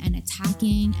condemning and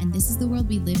attacking. And this is the world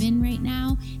we live in right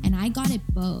now. And I got it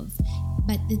both.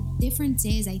 But the difference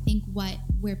is, I think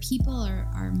where people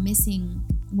are missing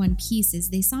one piece is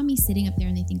they saw me sitting up there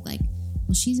and they think like,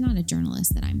 well, she's not a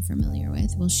journalist that I'm familiar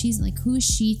with. Well, she's like, who is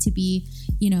she to be,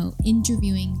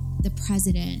 interviewing the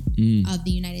president of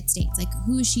the United States? Like,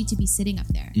 who is she to be sitting up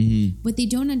there? What they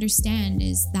don't understand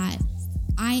is that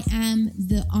I am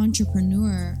the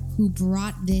entrepreneur who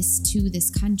brought this to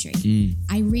this country.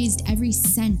 I raised every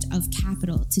cent of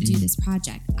capital to do this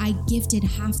project. I gifted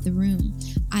half the room.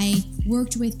 I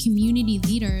worked with community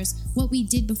leaders. What we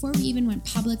did before we even went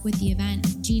public with the event,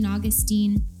 Jean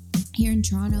Augustine here in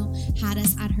Toronto had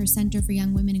us at her Center for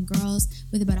Young Women and Girls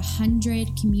with about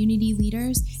 100 community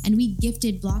leaders, and we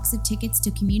gifted blocks of tickets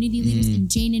to community leaders in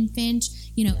Jane and Finch,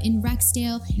 in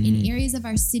Rexdale, in areas of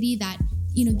our city that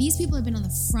these people have been on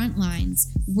the front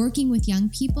lines working with young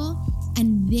people,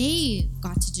 and they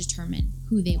got to determine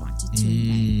who they wanted to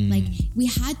invite. Like, we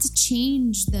had to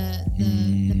change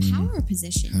the power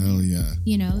position. Hell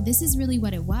yeah. This is really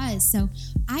what it was. So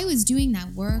I was doing that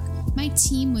work. My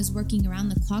team was working around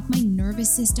the clock. My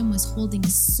nervous system was holding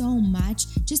so much.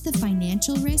 Just the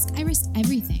financial risk. I risked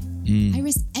everything. I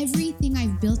risked everything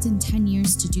I've built in 10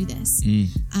 years to do this.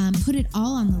 Put it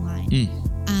all on the line.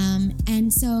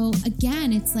 And so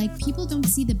again, it's like people don't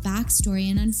see the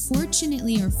backstory, and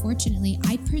unfortunately or fortunately,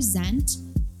 I present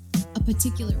a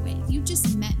particular way. If you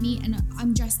just met me, and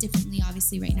I'm dressed differently,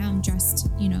 obviously right now I'm dressed,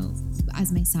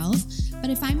 as myself, but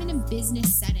if I'm in a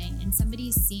business setting and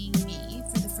somebody's seeing me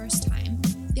for the first time,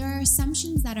 there are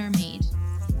assumptions that are made.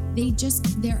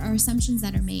 There are assumptions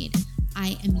that are made.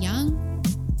 I am young,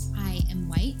 I am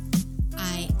white,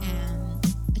 I am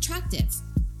attractive.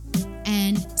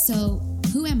 And so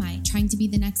who am I? Trying to be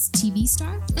the next TV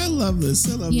star? I love this.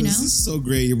 This is so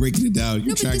great. You're breaking it down.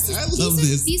 No, I love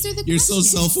this. These are the You're questions.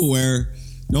 so self-aware.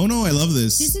 No, I love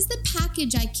this. This is the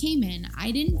package I came in.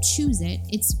 I didn't choose it.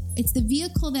 It's the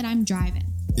vehicle that I'm driving.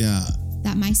 Yeah.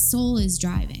 That my soul is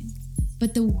driving.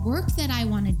 But the work that I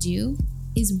want to do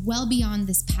is well beyond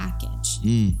this package.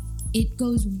 It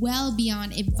goes well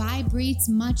beyond. It vibrates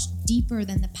much deeper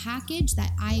than the package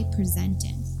that I present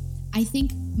in. I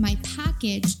think my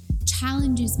package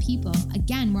challenges people.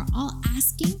 Again, we're all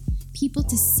asking people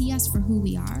to see us for who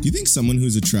we are. Do you think someone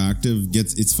who's attractive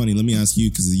it's funny, let me ask you,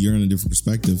 because you're in a different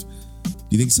perspective. Do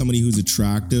you think somebody who's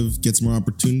attractive gets more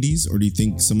opportunities, or do you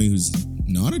think somebody who's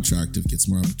not attractive gets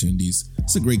more opportunities?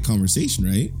 It's a great conversation,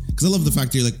 right? Because I love the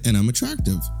fact that you're like, and I'm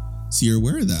attractive. So you're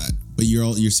aware of that, but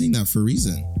you're saying that for a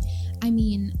reason. I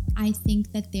mean, I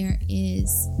think that there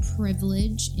is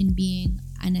privilege in being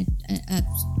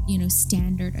a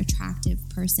standard attractive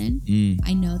person.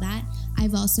 I know that.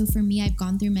 I've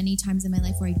gone through many times in my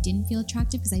life where I didn't feel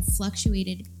attractive because I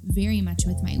fluctuated very much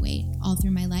with my weight all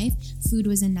through my life. Food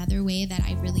was another way that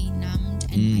I really numbed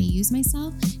and I used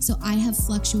myself. So I have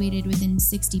fluctuated within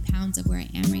 60 pounds of where I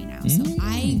am right now. So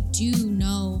I do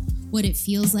know what it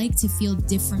feels like to feel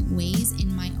different ways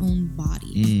in my own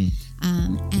body.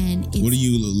 And what are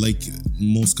you like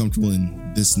most comfortable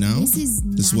in this now? This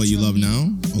is what you love now?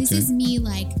 Okay. This is me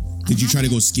like. Did you try to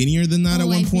go skinnier than that at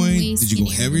one point? Did you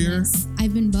go heavier?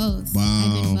 I've been both. Wow.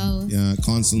 I've been both. Yeah,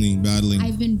 constantly battling.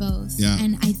 I've been both. Yeah.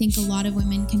 And I think a lot of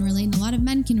women can relate, and a lot of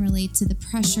men can relate to the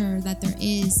pressure that there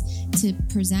is to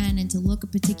present and to look a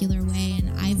particular way.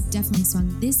 And I've definitely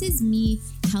swung. This is me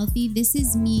healthy. This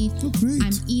is me. Oh, great.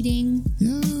 I'm eating.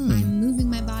 Yeah. I'm moving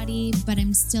my body, but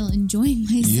I'm still enjoying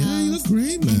myself. Yeah, you look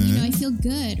great, man. And, I feel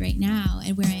good right now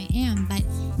and where I am. But,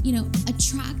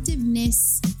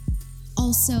 attractiveness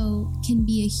also can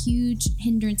be a huge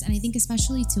hindrance, and I think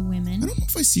especially to women. I don't know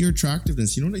if I see your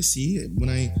attractiveness. You know what I see when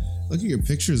I look at your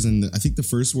pictures, and I think the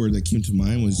first word that came to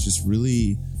mind was just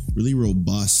really, really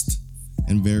robust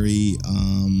and very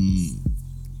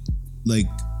like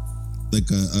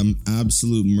a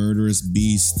absolute murderous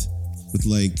beast with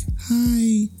like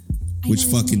hi. Which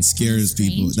fucking scares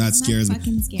people. That scares me.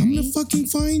 I'm gonna fucking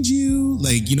find you.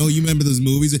 Like, you remember those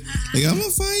movies? Like, I'm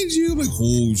gonna find you. I'm like,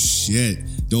 oh shit,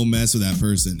 don't mess with that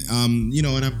person. And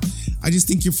I just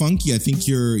think you're funky. I think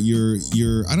your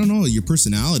I don't know, your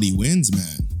personality wins,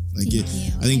 man. Like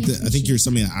I think you're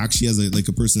somebody that actually has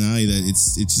a personality that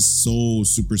it's just so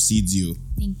supersedes you.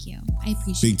 Thank you. I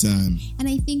appreciate it. Big time. And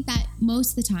I think that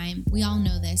most of the time, we all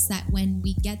know this, that when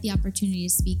we get the opportunity to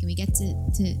speak and we get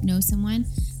to know someone,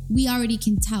 we already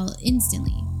can tell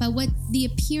instantly. But what the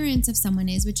appearance of someone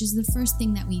is, which is the first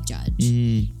thing that we judge.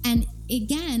 And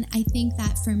again, I think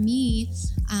that for me,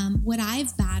 what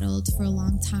I've battled for a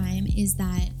long time is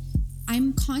that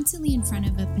I'm constantly in front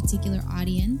of a particular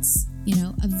audience, you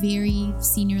know, a very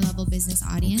senior level business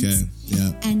audience. Okay,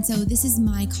 yeah. And so this is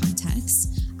my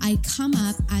context. I come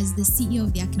up as the CEO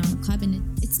of the Economic Club,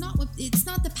 and it's not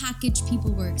the package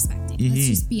people were expecting. Let's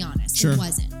just be honest. Sure. It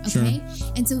wasn't. Okay. Sure.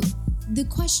 And so the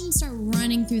questions start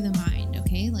running through the mind.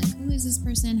 Okay. Like, who is this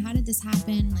person? How did this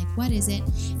happen? Like, what is it?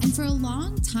 And for a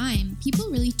long time, people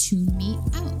really tune me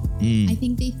out. I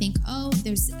think they think, oh,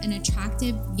 there's an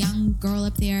attractive young girl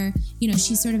up there. You know,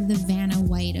 she's sort of the Vanna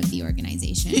White of the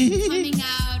organization. I'm coming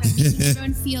out, I'm making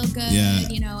everyone feel good. Yeah.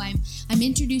 You know, I'm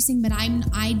introducing, but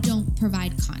I don't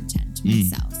provide content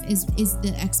myself is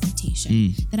the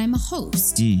expectation that I'm a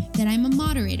host, that I'm a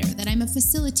moderator, that I'm a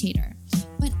facilitator.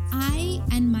 But I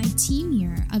and my team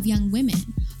here of young women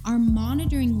are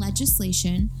monitoring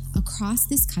legislation across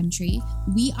this country.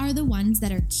 We are the ones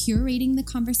that are curating the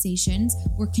conversations.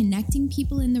 We're connecting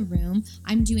people in the room.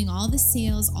 I'm doing all the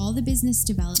sales, all the business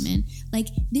development. Like,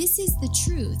 this is the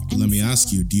truth. And let me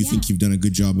ask you, do you think you've done a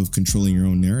good job of controlling your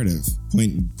own narrative?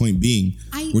 Point being,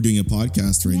 we're doing a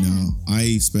podcast right now.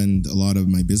 I spend a lot of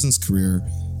my business career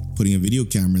putting a video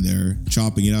camera there,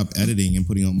 chopping it up, editing, and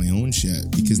putting out my own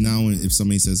shit. Because now if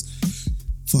somebody says,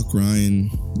 fuck Ryan,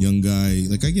 young guy,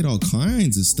 like, I get all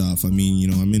kinds of stuff. I mean, you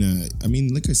know,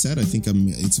 like I said, I think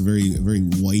it's a very, very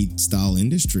white style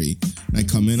industry. And I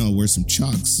come in, I'll wear some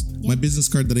Chucks. My business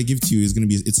card that I give to you is going to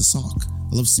be, it's a sock.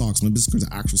 I love socks. My business card's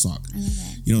an actual sock. I love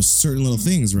it. You know, certain little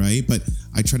things, right? But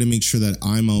I try to make sure that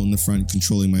I'm out in the front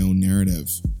controlling my own narrative,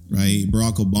 right?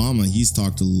 Barack Obama, he's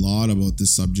talked a lot about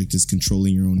this subject, is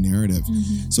controlling your own narrative.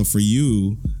 So for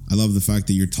you, I love the fact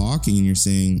that you're talking and you're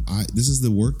saying, this is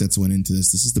the work that's went into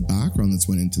this. This is the background that's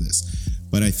went into this.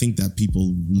 But I think that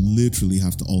people literally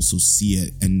have to also see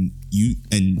it, and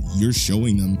you're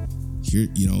showing them here.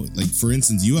 You know, like, for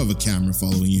instance, you have a camera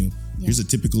following you. Here's a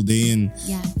typical day in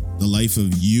the life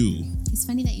of you. It's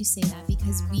funny that you say that,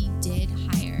 because we did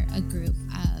hire a group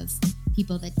of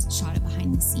people that shot it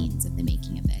behind the scenes of the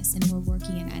making of this, and we're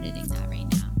working and editing that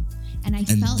right now. And I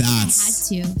felt like I had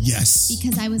to. Yes.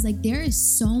 Because I was like, there is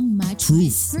so much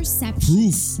perception.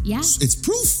 Proof. Yeah. It's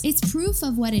proof. It's proof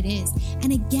of what it is.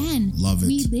 And again,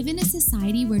 we live in a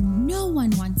society where no one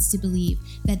wants to believe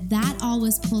that all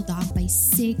was pulled off by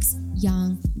 6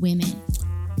 young women.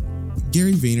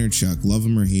 Gary Vaynerchuk, love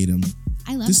him or hate him.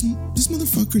 I love this. him. This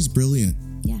motherfucker's brilliant.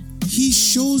 Yeah. He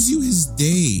shows you his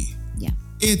day. Yeah.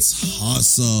 It's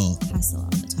hustle. Hustle all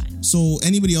the time. So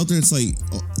anybody out there, it's like,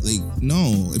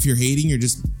 no, if you're hating, you're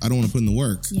just, I don't want to put in the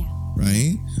work. Yeah.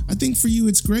 Right? I think for you,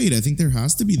 it's great. I think there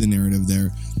has to be the narrative there.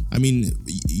 I mean,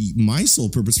 my sole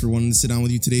purpose for wanting to sit down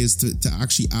with you today is to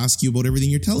actually ask you about everything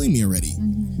you're telling me already,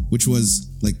 which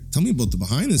was like, tell me about the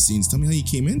behind the scenes. Tell me how you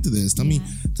came into this. Tell me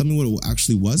what it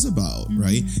actually was about,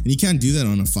 right? And you can't do that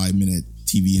on a 5-minute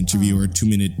TV interview or a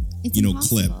 2-minute,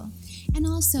 clip. And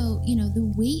also,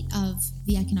 the weight of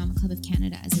the Economic Club of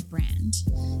Canada as a brand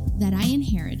that I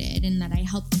inherited and that I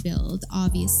helped build,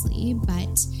 obviously,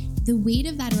 but the weight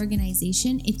of that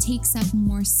organization, it takes up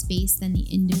more space than the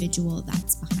individual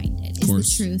that's behind it, is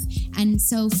the truth. And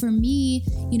so for me,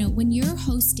 when you're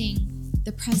hosting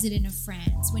the president of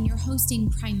France, when you're hosting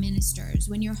prime ministers,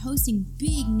 when you're hosting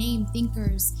big name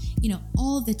thinkers,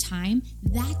 all the time,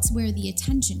 that's where the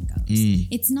attention goes.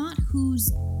 It's not who's,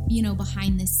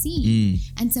 behind the scene.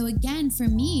 And so again, for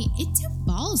me, it took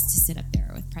balls to sit up there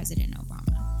with President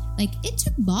Obama. Like, it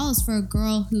took balls for a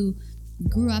girl who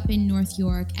grew up in North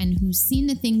York and who's seen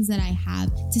the things that I have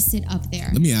to sit up there.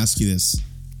 Let me ask you this.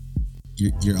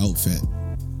 Your outfit,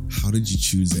 how did you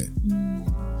choose it?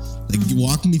 Like,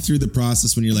 walk me through the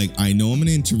process when you're like, I know I'm going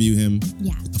to interview him.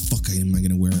 Yeah. What the fuck am I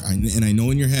going to wear? And I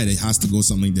know in your head, it has to go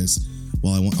something like this.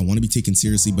 Well, I want to be taken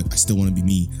seriously, but I still want to be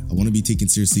me. I want to be taken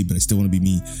seriously, but I still want to be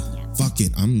me. Yeah. Fuck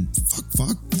it.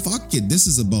 Fuck it. This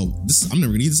is about this. I'm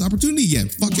never going to get this opportunity again.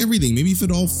 Fuck everything. Maybe if it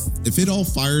all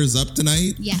fires up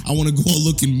tonight, I want to go out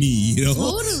looking me,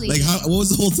 Totally. Like, what was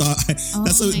the whole thought?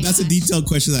 That's a detailed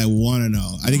question that I want to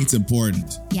know. I think it's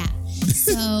important. Yeah.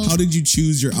 So how did you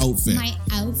choose your outfit? My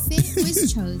outfit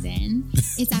was chosen.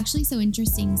 It's actually so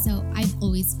interesting. So I've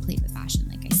always played with fashion,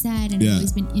 like I said, and I've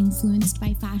always been influenced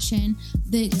by fashion.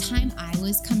 The time I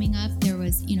was coming up, there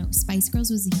was, Spice Girls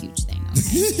was a huge thing.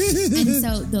 Okay. And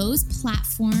so those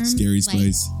platforms, Scary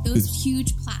Spice, those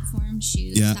huge platform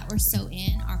shoes that were so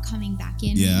in are coming back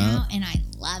in right now, and I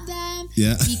love them.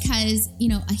 Yeah. Because, you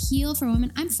know, a heel for a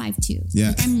woman, I'm 5'2". Yeah.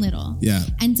 Like, I'm little. Yeah.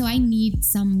 And so I need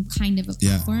some kind of a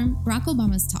platform. Barack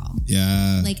Obama's tall.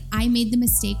 Yeah. Like, I made the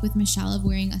mistake with Michelle of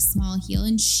wearing a small heel,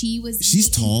 and she's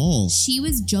tall. She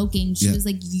was joking. She was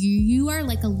like, you are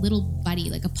like a little buddy,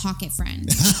 like a pocket friend.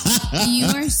 You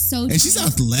are so tiny. And she's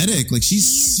athletic. Like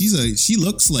she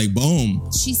looks like boom.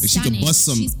 She's like stunning. She could bust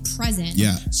some. She's present.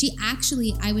 Yeah. She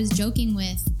actually, I was joking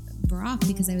with Barack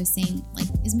because I was saying, like,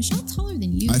 is Michelle taller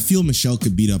than you? I feel Michelle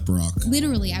could beat up Barack.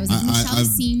 Literally, I was like, Michelle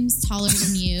seems taller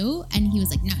than you. And he was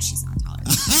like, no, she's not taller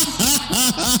than you.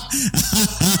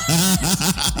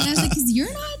 And I was like, because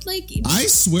you're not like... I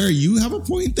swear, you have a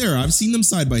point there. I've seen them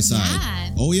side by side. Yeah.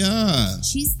 Oh, yeah.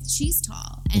 She's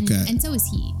tall. And, okay. And so is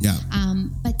he. Yeah.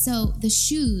 But so the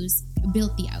shoes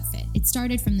built the outfit. It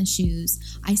started from the shoes.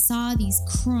 I saw these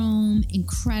chrome,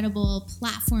 incredible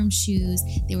platform shoes.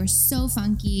 They were so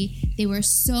funky. They were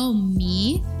so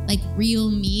me, like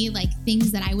real me, like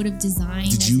things that I would have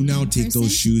designed. Did you now take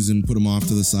those shoes and put them off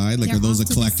to the side? Like, They're are those a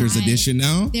collector's edition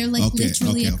now? They're like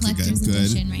literally a collector's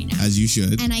edition right now. As you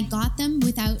should. And I got them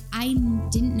I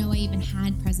didn't know I even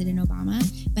had President Obama.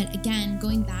 But again,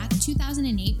 going back,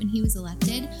 2008 when he was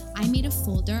elected, I made a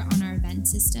folder on our event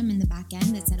system in the back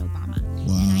end that said Obama.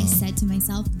 Wow. And I said to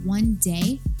myself, one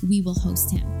day we will host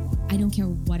him. I don't care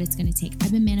what it's going to take.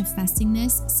 I've been manifesting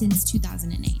this since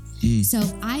 2008. So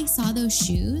I saw those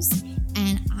shoes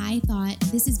and I thought,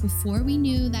 this is before we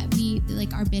knew that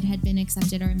our bid had been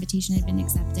accepted, our invitation had been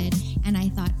accepted. And I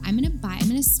thought, I'm going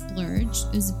to splurge.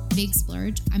 It was a big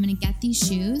splurge. I'm going to get these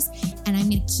shoes and I'm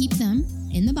going to keep them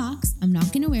in the box. I'm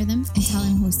not going to wear them until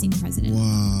I'm hosting President.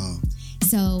 Wow.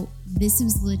 So this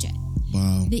was legit.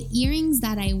 Wow. The earrings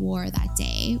that I wore that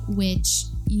day, which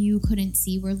you couldn't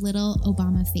see, were little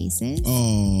Obama faces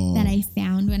that I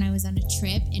found when I was on a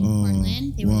trip in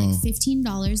Portland. They were like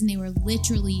 $15 and they were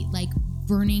literally like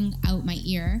burning out my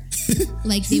ear.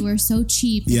 Like they were so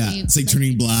cheap. It's like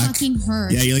turning black. Fucking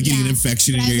hurt. Yeah, you're like getting an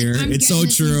infection in your ear. It's so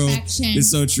true.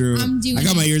 It's so true. I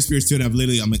got my ears pierced too, and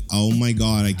I'm like, oh my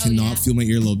God, I cannot feel my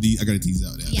earlobe. I gotta tease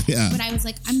out. Yeah. But I was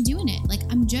like, I'm doing it. Like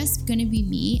I'm just gonna be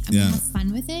me. I'm gonna have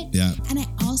fun with it. Yeah. And I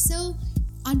also,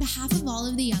 on behalf of all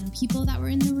of the young people that were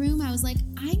in the room, I was like,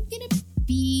 I'm gonna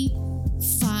be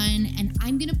fun and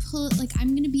I'm gonna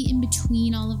be in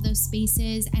between all of those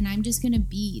spaces and I'm just gonna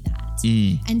be that.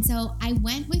 And so I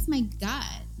went with my gut.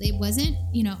 It wasn't,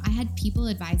 I had people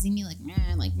advising me like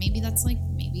maybe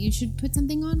you should put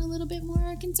something on a little bit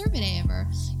more conservative or,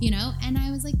 and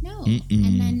I was like, no.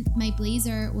 And then my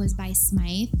blazer was by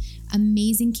Smythe,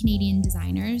 amazing Canadian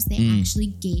designers. They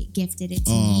actually gifted it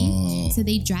to me. So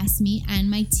they dressed me and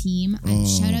my team.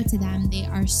 Shout out to them. They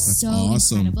are so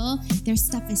awesome. Incredible. Their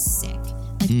stuff is sick.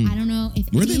 Like, I don't know if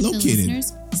where are they any located? The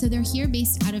listeners, so they're here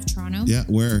based out of Toronto. Yeah,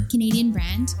 where? Canadian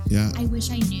brand. Yeah. I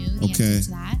wish I knew the answer to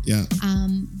that. Yeah.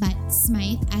 But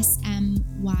Smythe,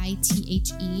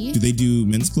 SMYTHE. Do they do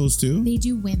men's clothes too? They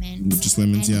do women's. Just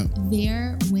women's, and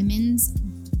their women's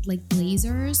like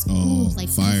blazers, like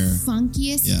fire. The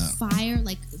funkiest fire,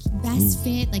 like best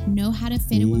fit, like know how to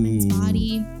fit a woman's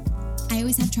body. I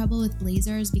always have trouble with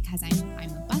blazers because I'm a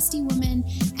busty woman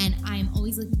and I'm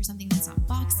always looking for something that's not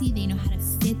boxy. They know how to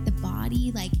fit the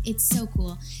body. Like, it's so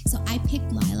cool. So I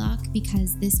picked lilac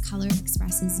because this color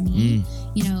expresses me.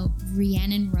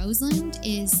 Rhiannon Rosalind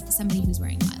is somebody who's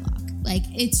wearing lilac. Like,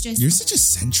 it's just... You're such a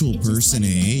sensual person,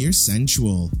 You're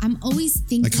sensual. I'm always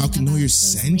thinking like, how can you're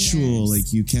sensual? Layers.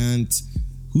 Like, you can't...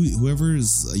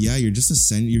 Whoever's... you're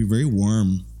just you're very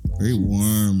warm. Very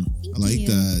warm. Thank I like you.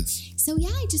 that. So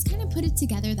I just kind of put it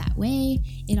together that way.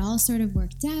 It all sort of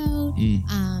worked out.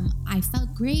 I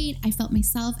felt great. I felt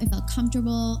myself. I felt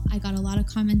comfortable. I got a lot of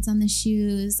comments on the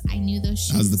shoes. I knew those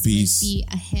shoes would be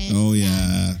a hit. Oh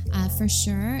yeah, for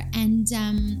sure. And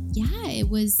it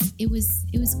was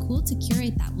cool to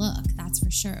curate that look. That's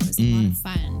for sure. It was a lot of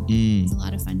fun. It was a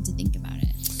lot of fun to think about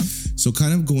it. So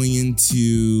kind of going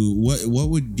into what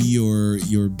would be your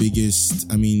biggest?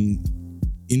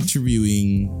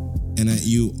 Interviewing, and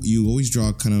you always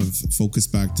draw kind of focus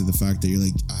back to the fact that you're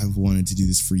like, I've wanted to do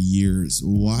this for years.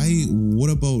 Why? What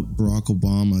about Barack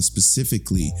Obama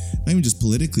specifically? Not even just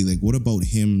politically. Like, what about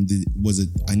him?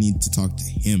 I need to talk to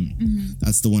him?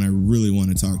 That's the one I really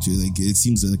want to talk to. Like, it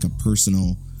seems like a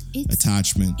personal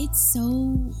attachment. It's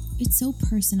so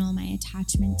personal, my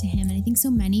attachment to him, and I think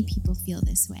so many people feel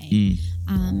this way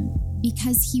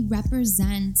because he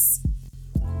represents,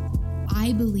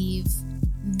 I believe,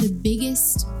 the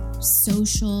biggest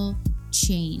social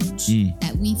change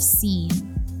that we've seen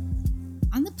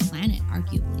on the planet,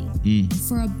 arguably.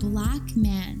 For a black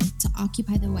man to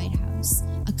occupy the White House,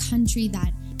 a country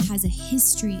that has a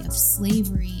history of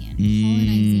slavery and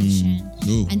colonization,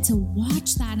 and to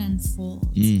watch that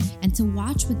unfold and to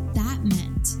watch what that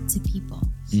meant to people.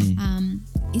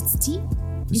 It's deep.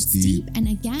 It's deep. And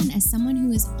again, as someone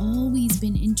who has always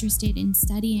been interested in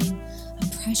studying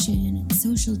oppression and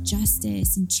social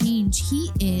justice and change, he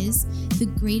is the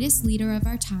greatest leader of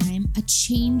our time, a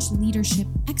change leadership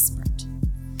expert.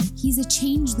 He's a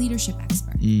change leadership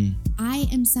expert. I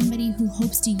am somebody who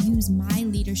hopes to use my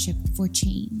leadership for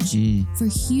change, for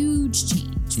huge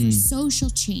change, for social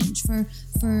change, for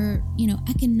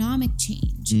economic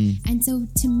change. And so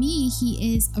to me,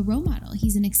 he is a role model.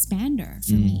 He's an expander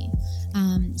for me.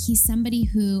 He's somebody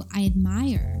who I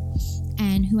admire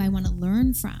and who I want to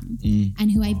learn from,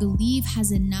 and who I believe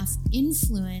has enough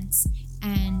influence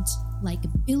and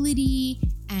likability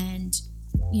and,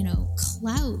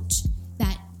 clout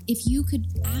that if you could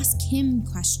ask him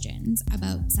questions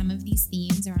about some of these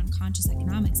themes around conscious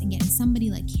economics and get somebody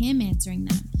like him answering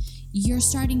them, you're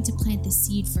starting to plant the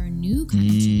seed for a new kind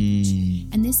of change.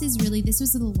 And this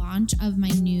was the launch of my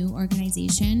new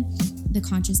organization, the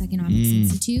Conscious Economics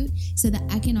Institute. So the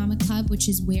Economic Club, which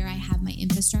is where I have my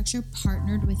infrastructure,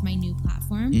 partnered with my new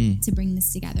platform to bring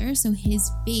this together. So his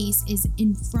face is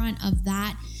in front of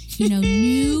that,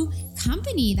 new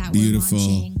company that we're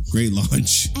launching. Great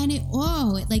launch. And it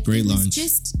was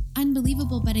just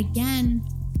unbelievable. But again,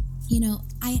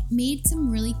 I made some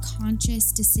really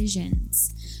conscious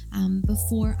decisions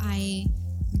before I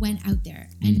went out there.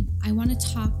 And I want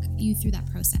to talk you through that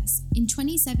process. In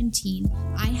 2017,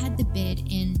 I had the bid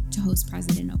in to host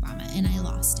President Obama, and I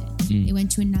lost it. It went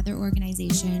to another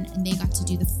organization, and they got to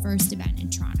do the first event in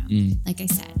Toronto, like I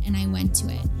said. And I went to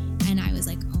it, and I was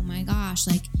like, oh my gosh,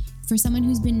 for someone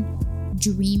who's been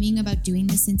dreaming about doing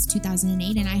this since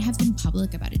 2008, and I have been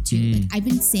public about it too. I've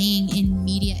been saying in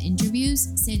media interviews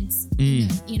since,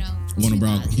 One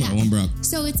Brock.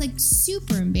 So it's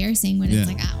super embarrassing when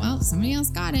it's somebody else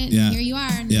got it. And here you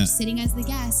are, and you're sitting as the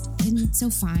guest, and it's so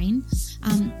fine.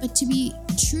 But to be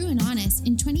true and honest,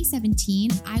 in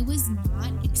 2017, I was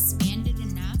not expanded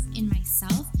enough in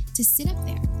myself to sit up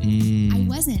there. I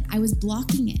wasn't. I was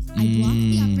blocking it. I blocked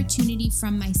the opportunity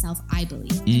from myself, I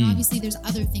believe. And obviously there's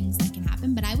other things that can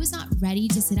happen, but I was not ready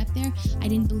to sit up there. I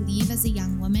didn't believe as a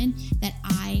young woman that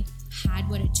I had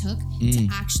what it took to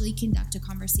actually conduct a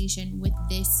conversation with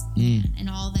this man and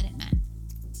all that it meant.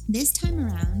 This time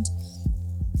around,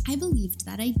 I believed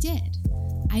that I did.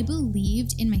 I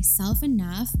believed in myself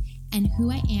enough and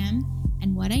who I am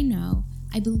and what I know.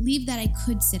 I believed that I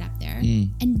could sit up there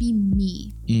and be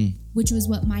me, which was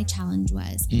what my challenge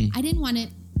was. I didn't want to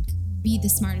be the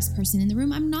smartest person in the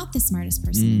room. I'm not the smartest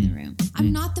person in the room.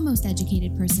 I'm not the most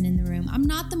educated person in the room. I'm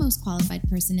not the most qualified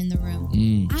person in the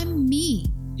room. I'm me.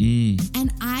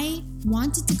 And I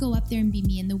wanted to go up there and be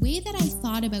me. And the way that I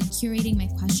thought about curating my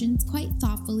questions quite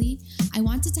thoughtfully, I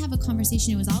wanted to have a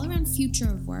conversation. It was all around future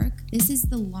of work. This is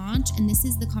the launch and this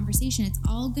is the conversation. It's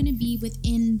all going to be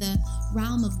within the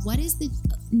realm of what is the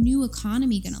new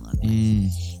economy going to look like.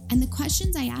 And the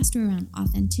questions I asked were around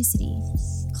authenticity,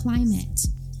 climate,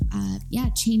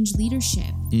 change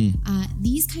leadership,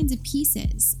 these kinds of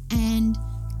pieces. And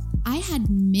I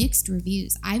had mixed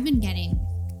reviews. I've been getting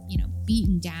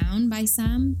beaten down by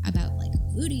some about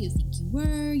who do you think you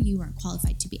were? You weren't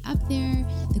qualified to be up there.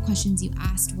 The questions you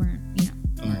asked weren't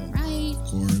right. Of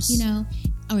course.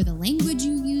 Or the language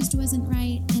you used wasn't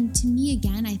right. And to me,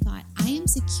 again, I thought I am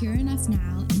secure enough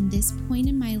now in this point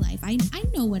in my life. I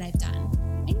know what I've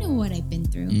done. I know what I've been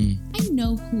through. I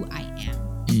know who I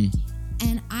am.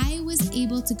 And I was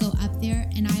able to go up there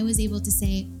and I was able to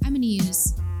say, I'm going to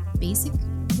use basic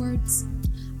words.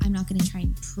 I'm not going to try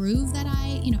and prove that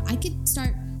I could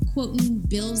start quoting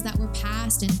bills that were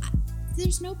passed and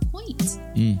there's no point.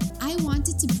 I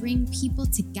wanted to bring people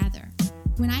together.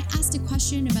 When I asked a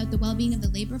question about the well-being of the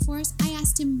labor force, I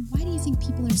asked him, why do you think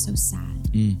people are so sad?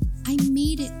 I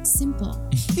made it simple.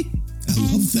 I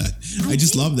love that. I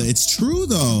just love that. It's true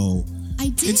though. I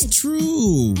did. It's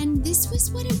true. And this was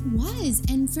what it was.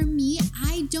 And for me,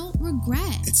 I don't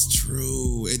regret. It's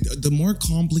true. The more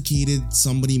complicated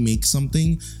somebody makes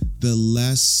something, the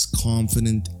less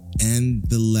confident and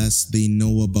the less they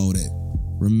know about it.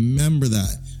 Remember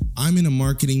that. I'm in a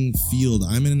marketing field.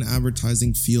 I'm in an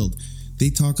advertising field.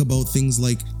 They talk about things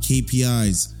like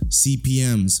KPIs,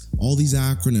 CPMs, all these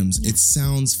acronyms. It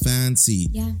sounds fancy.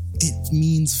 Yeah. It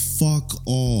means fuck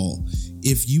all.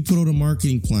 if you put out a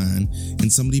marketing plan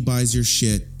and somebody buys your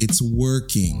shit, it's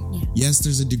working. Yeah. Yes,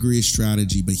 there's a degree of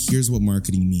strategy, but here's what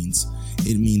marketing means.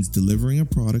 It means delivering a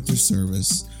product or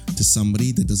service to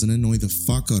somebody that doesn't annoy the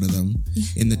fuck out of them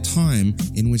in the time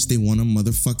in which they want to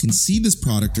motherfucking see this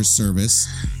product or service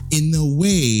in the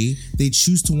way they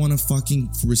choose to want to fucking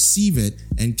receive it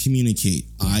and communicate,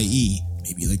 i.e.,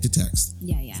 maybe you like to text.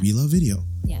 Yeah. Maybe you love video.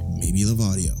 Yeah. Maybe you love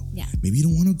audio. Yeah. Maybe you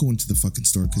don't want to go into the fucking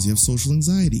store because you have social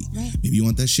anxiety. Right. Maybe you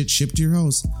want that shit shipped to your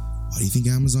house. Why do you think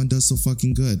Amazon does so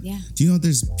fucking good? Yeah. Do you know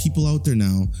there's people out there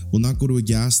now will not go to a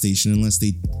gas station unless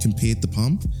they can pay at the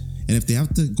pump? And if they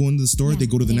have to go into the store, they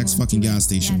go to the next fucking gas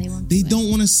station. Yeah, they don't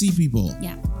want to see people.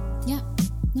 Yeah.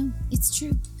 No, it's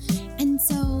true. And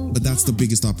so... But that's the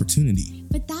biggest opportunity.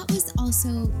 But that was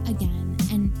also, again,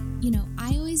 and,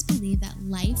 I always believe that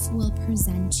life will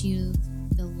present you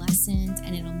the lessons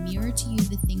and it'll mirror to you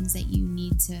the things that you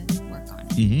need to work on.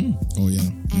 Mm-hmm. Oh, yeah.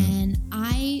 And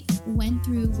I went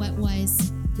through what was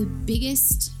the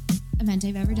biggest event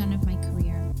I've ever done of my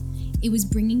career. It was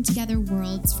bringing together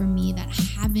worlds for me that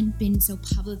haven't been so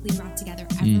publicly brought together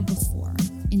ever before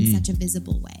in such a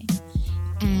visible way.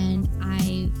 And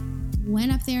I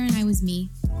went up there and I was me.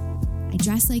 I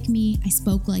dressed like me. I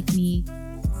spoke like me.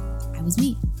 I was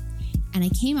me. And I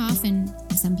came off and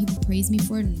some people praised me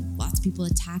for it and lots of people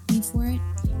attacked me for it.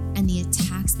 And the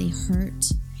attacks, they hurt.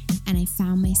 And I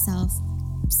found myself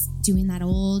doing that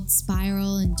old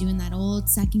spiral and doing that old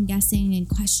second guessing and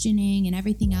questioning and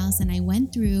everything else. And I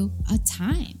went through a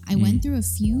time. I went through a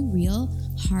few real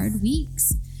hard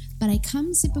weeks. But I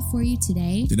come sit before you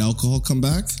today. Did alcohol come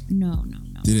back? No.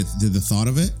 Did the thought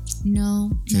of it?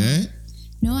 No. Okay.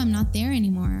 No, I'm not there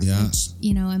anymore. Yeah. Which,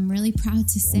 I'm really proud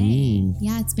to say. Ooh.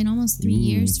 Yeah, it's been almost 3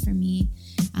 years for me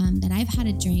that I've had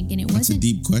a drink, and it wasn't. That's a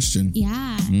deep question.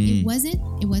 Yeah, it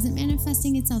wasn't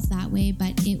manifesting itself that way,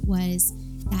 but it was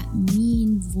that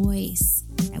mean voice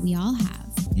that we all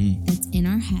have that's in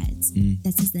our heads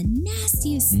that says the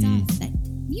nastiest stuff that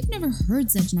you've never heard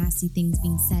such nasty things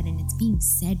being said, and it's being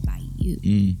said by you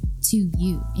to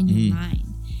you in your mind.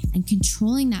 And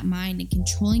controlling that mind and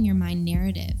controlling your mind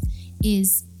narrative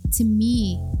is, to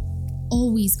me,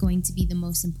 always going to be the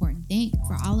most important thing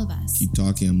for all of us. Keep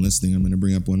talking. I'm listening. I'm going to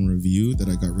bring up one review that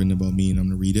I got written about me, and I'm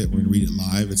going to read it. We're going to read it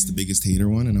live. It's the biggest hater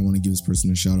one, and I want to give this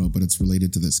person a shout out, but it's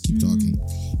related to this. Keep talking.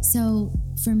 So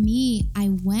for me, I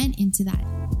went into that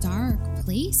dark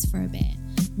place for a bit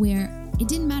where it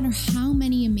didn't matter how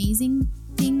many amazing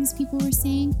things people were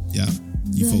saying. Yeah,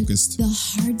 you focused. The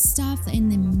hard stuff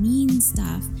and the mean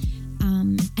stuff.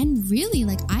 And really,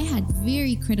 I had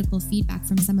very critical feedback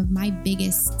from some of my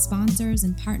biggest sponsors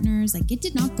and partners. It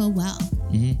did not go well.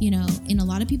 In a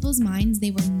lot of people's minds,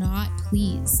 they were not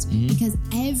pleased because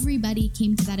everybody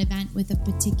came to that event with a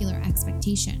particular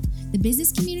expectation. The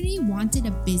business community wanted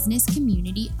a business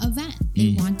community event.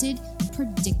 They wanted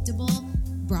predictable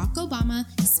Barack Obama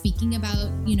speaking about,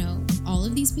 all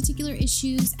of these particular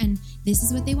issues, and this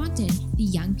is what they wanted. The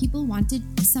young people wanted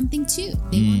something too.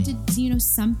 They wanted,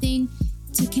 something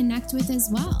to connect with as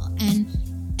well. And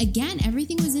again,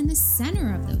 everything was in the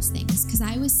center of those things because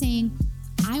I was saying,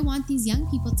 I want these young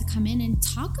people to come in and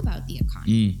talk about the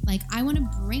economy. I want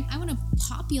to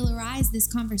popularize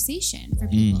this conversation for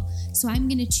people. So I'm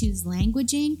going to choose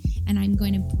languaging and I'm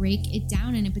going to break it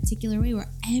down in a particular way where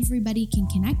everybody can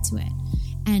connect to it.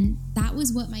 And that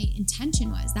was what my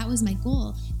intention was. That was my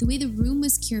goal. The way the room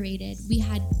was curated, we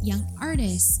had young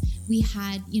artists. We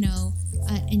had,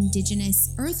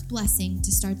 Indigenous earth blessing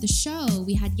to start the show.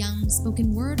 We had young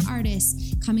spoken word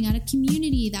artists coming out of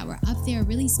community that were up there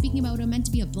really speaking about what it meant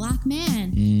to be a Black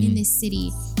man in this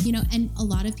city. And a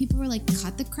lot of people were like,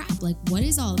 cut the crap. What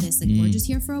is all this? We're just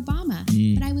here for Obama.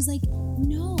 But I was like,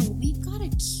 no, we've got to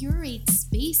curate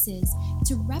spaces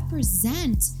to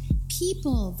represent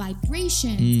people,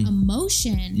 vibrations,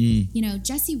 emotion.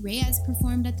 Jessie Reyes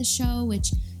performed at the show,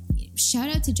 which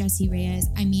shout out to Jessie Reyes.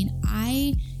 I mean,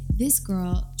 this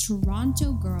girl,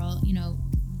 Toronto girl,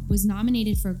 was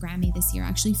nominated for a Grammy this year,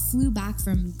 actually flew back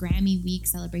from Grammy week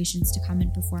celebrations to come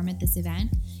and perform at this event.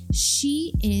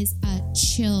 She is a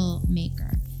chill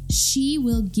maker. She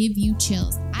will give you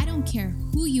chills. I don't care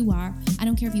who you are. I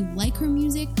don't care if you like her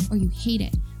music or you hate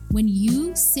it. When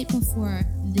you sit before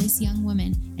this young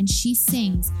woman and she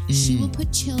sings, she will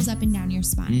put chills up and down your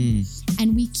spine.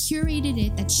 And we curated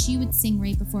it that she would sing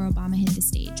right before Obama hit the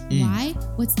stage. Why?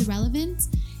 What's the relevance?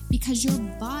 Because your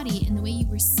body and the way you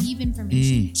receive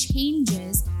information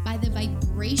changes by the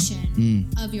vibration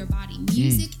of your body.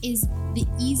 Music is the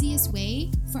easiest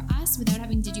way for us, without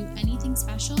having to do anything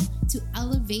special, to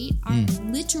elevate our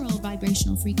literal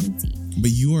vibrational frequency.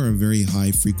 But you are a very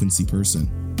high frequency person.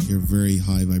 you're a very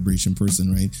high vibration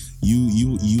person, right?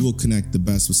 You will connect the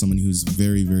best with somebody who's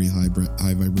very, very high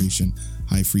vibration,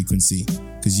 high frequency,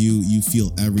 because you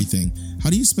feel everything. How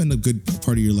do you spend a good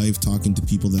part of your life talking to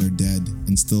people that are dead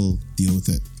and still deal with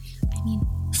it? I mean,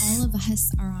 all of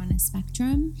us are on a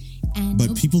spectrum, and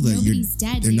but people that nobody's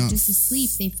dead. They're they're not just asleep.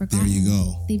 They've forgotten. There you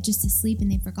go. They're just asleep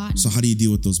and they've forgotten. So how do you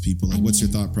deal with those people? Like, what's your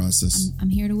thought process? I'm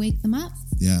here to wake them up.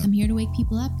 Yeah. I'm here to wake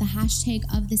people up. The hashtag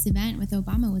of this event with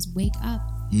Obama was "Wake Up."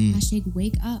 Hashtag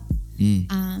Wake Up.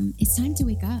 It's time to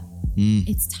wake up.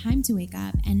 It's time to wake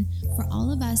up. And for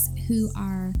all of us who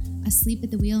are asleep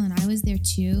at the wheel, and I was there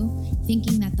too,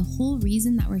 thinking that the whole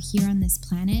reason that we're here on this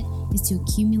planet is to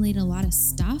accumulate a lot of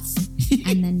stuff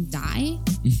and then die.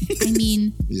 I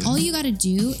mean, all you got to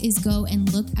do is go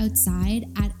and look outside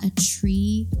at a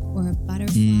tree or a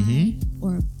butterfly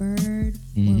or a bird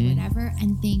or whatever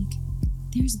and think,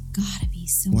 there's gotta be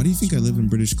so much. Why do you think I live in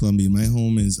British Columbia? My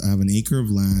home I have an acre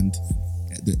of land.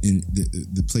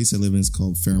 The place I live in is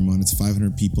called Fairmont. It's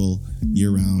 500 people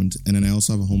year round. And then I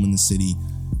also have a home in the city.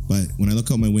 But when I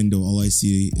look out my window, all I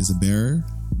see is a bear,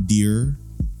 deer,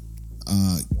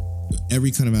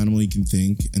 every kind of animal you can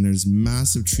think. And there's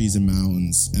massive trees and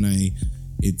mountains. And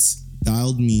it's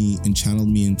dialed me and channeled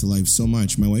me into life so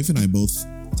much. My wife and I both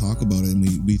talk about it,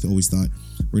 and we always thought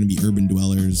we're going to be urban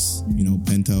dwellers,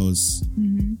 penthouse,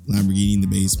 Lamborghini in the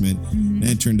basement. And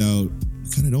it turned out we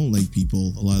kind of don't like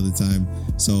people a lot of the time.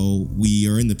 So we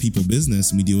are in the people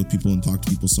business, and we deal with people and talk to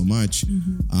people so much.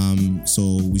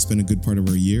 So we spend a good part of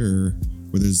our year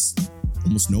where there's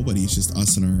almost nobody. It's just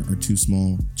us and our two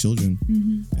small children.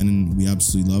 And we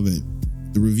absolutely love it.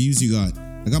 The reviews you got,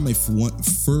 I got my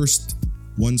first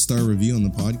 1-star review on the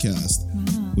podcast,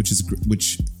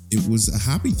 which it was a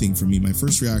happy thing for me. My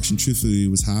first reaction, truthfully,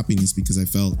 was happiness, because I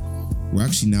felt we're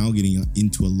actually now getting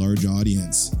into a large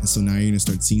audience. And so now you're going to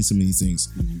start seeing some of these things.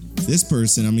 This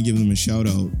person, I'm going to give them a shout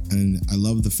out. And I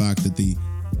love the fact that they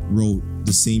wrote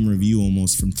the same review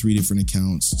almost from 3 different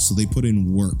accounts. So they put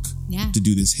in work to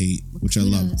do this hate, which I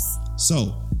love.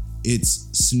 So it's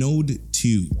Snowed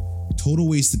 2. Total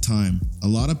waste of time. A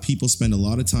lot of people spend a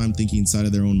lot of time thinking inside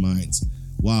of their own minds.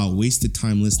 Wow, wasted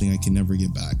time listening I can never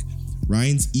get back.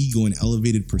 Ryan's ego and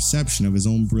elevated perception of his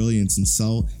own brilliance and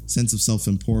sense of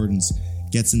self-importance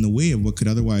gets in the way of what could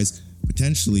otherwise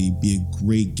potentially be a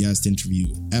great guest interview,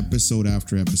 episode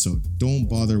after episode. Don't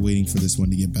bother waiting for this one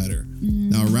to get better.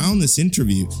 Now, around this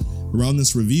review,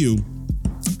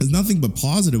 there's nothing but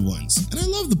positive ones. And I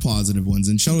love the positive ones.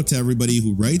 And shout out to everybody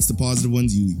who writes the positive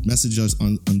ones. You message us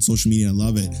on social media. I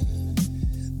love it.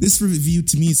 This review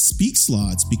to me speaks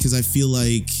lots, because I feel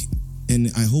like, and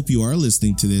I hope you are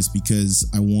listening to this, because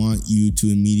I want you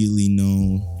to immediately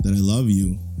know that I love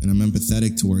you and I'm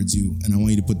empathetic towards you. And I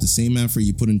want you to put the same effort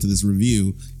you put into this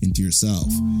review into yourself.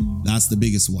 That's the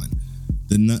biggest one.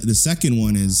 The second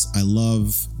one is, I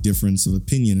love difference of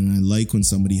opinion, and I like when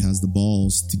somebody has the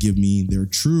balls to give me their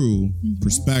true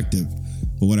perspective.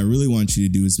 But what I really want you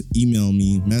to do is email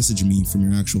me, message me from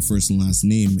your actual first and last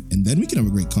name, and then we can have a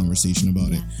great conversation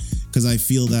about it. Because I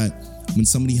feel that when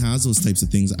somebody has those types of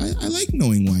things, I like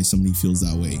knowing why somebody feels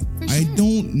that way. I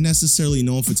don't necessarily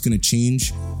know if it's going to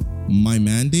change my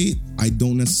mandate. I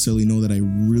don't necessarily know that I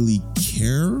really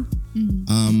care,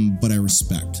 but I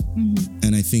respect.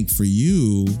 And I think for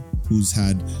you, who's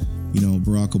had,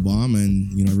 Barack Obama,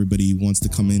 and, everybody wants to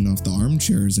come in off the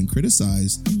armchairs and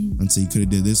criticize and say you could have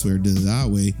did this way or did it that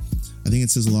way, I think it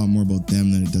says a lot more about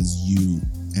them than it does you.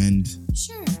 And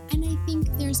sure. And I think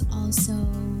there's also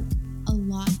a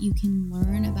lot you can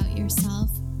learn about yourself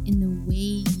in the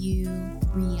way you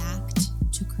react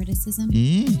to criticism.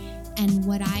 And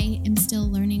what I am still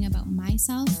learning about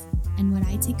myself, and what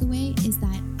I take away, is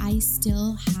that I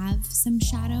still have some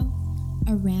shadow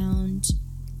around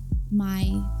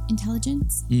my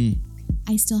intelligence.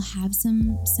 I still have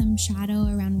some shadow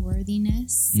around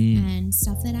worthiness and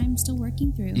stuff that I'm still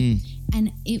working through.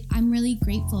 And I'm really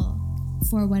grateful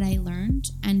for what I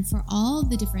learned and for all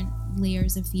the different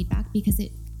layers of feedback, because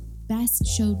it best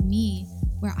showed me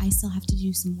where I still have to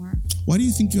do some work. Why do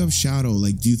you think you have shadow?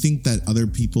 Like, do you think that other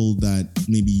people that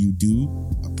maybe you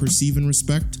do perceive and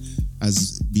respect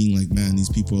as being like, man, these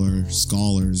people are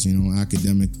scholars,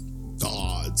 academic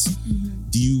gods.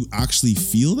 Do you actually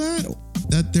feel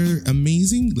that they're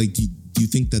amazing? Like, do you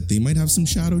think that they might have some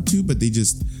shadow too, but they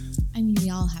just... I mean, we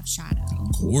all have shadow.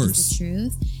 Of course. Is the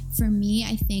truth. For me,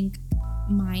 I think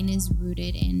mine is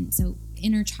rooted in... So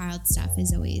inner child stuff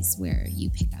is always where you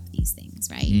pick up these things,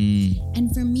 right?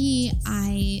 And for me,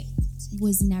 I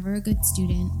was never a good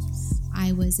student.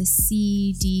 I was a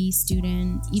C, D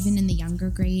student, even in the younger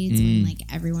grades when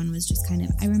everyone was just kind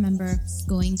of... I remember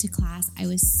going to class, I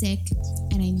was sick,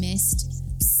 and I missed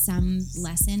some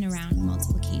lesson around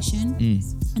multiplication.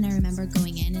 And I remember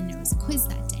going in and there was a quiz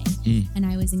that day. And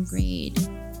I was in grade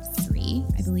 3,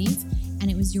 I believe. And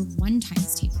it was your 1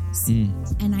 times tables.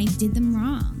 And I did them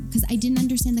wrong because I didn't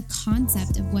understand the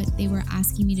concept of what they were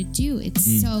asking me to do.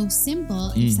 It's so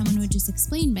simple if someone would just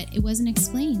explain, but it wasn't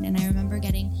explained. And I remember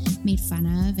getting made fun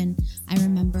of. And I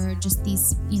remember just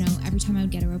these, every time I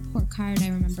would get a report card, I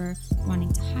remember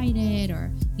wanting to hide it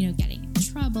or, getting in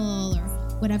trouble or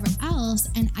whatever else.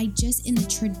 And I just, in the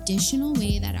traditional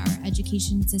way that our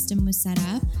education system was set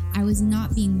up, I was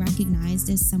not being recognized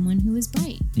as someone who was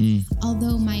bright.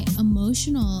 Although my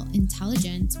emotional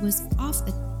intelligence was off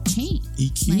the chain.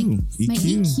 EQ. My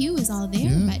EQ is all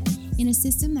there, but in a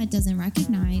system that doesn't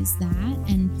recognize that,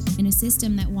 and in a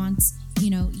system that wants,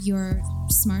 your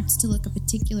smarts to look a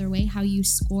particular way, how you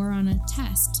score on a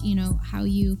test, how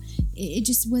it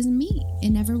just wasn't me. It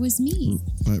never was me.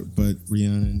 But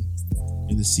Rhiannon,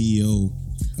 you're the CEO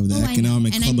of the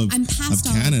Economic Club of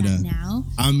Canada. Of now.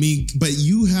 I mean, but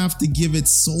you have to give it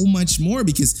so much more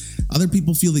because other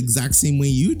people feel the exact same way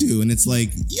you do. And it's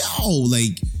like,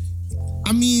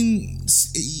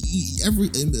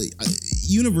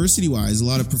 university-wise, a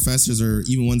lot of professors, or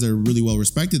even ones that are really well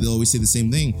respected, they'll always say the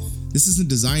same thing. This isn't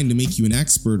designed to make you an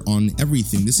expert on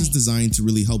everything. This is designed to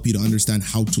really help you to understand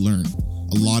how to learn.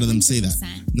 A lot of them say that.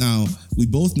 Now, we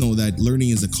both know that learning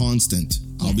is a constant.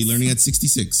 I'll be learning at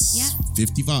 66,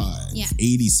 55,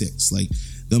 86. Like,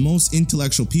 the most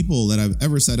intellectual people that I've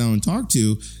ever sat down and talked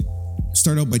to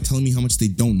start out by telling me how much they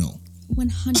don't know.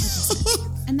 100%.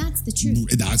 And that's the truth.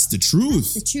 That's the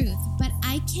truth. That's the truth. But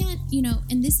I can't,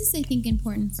 and this is, I think,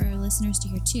 important for our listeners to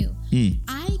hear too.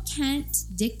 I can't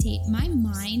dictate my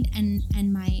mind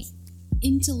and my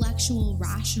intellectual,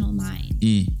 rational mind.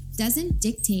 Doesn't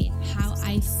dictate how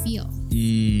I feel.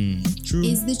 True.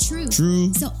 Is the truth.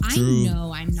 True. So I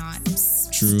know I'm not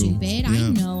stupid. Yeah, I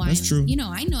know that's true.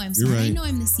 I know I'm smart. Right. I know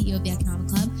I'm the CEO of the Economic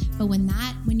Club. But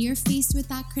when you're faced with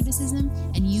that criticism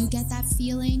and you get that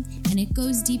feeling and it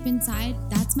goes deep inside,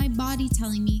 that's my body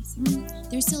telling me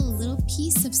there's still a little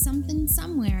piece of something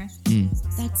somewhere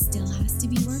that still has to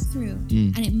be worked through.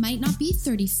 And it might not be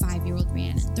 35-year-old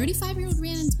Rhiannon. 35-year-old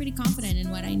Rhiannon's pretty confident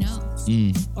in what I know.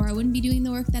 Or I wouldn't be doing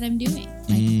the work that I'm doing.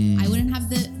 I wouldn't have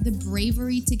the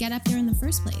bravery to get up there in the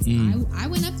first place. I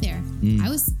went up there. I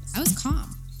was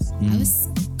calm. I was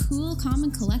cool, calm,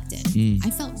 and collected. I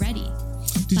felt ready.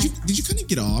 Did you kind of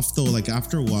get off though? Like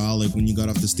after a while, like when you got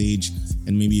off the stage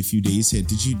and maybe a few days hit,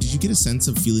 did you get a sense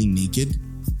of feeling naked?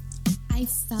 I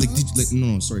felt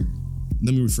no, sorry.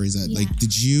 Let me rephrase that. Yeah. Like,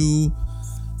 did you?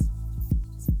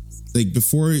 Like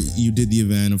before you did the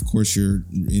event, of course you're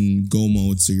in go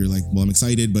mode, so you're like, well, I'm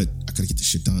excited, but I gotta get this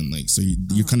shit done. Like, so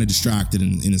you're kind of distracted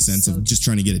in a sense of just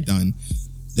trying to get it done.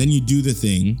 Then you do the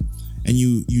thing, and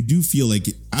you do feel like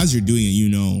as you're doing it,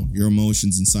 your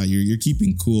emotions inside, you're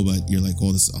keeping cool, but you're like,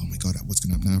 oh my God, what's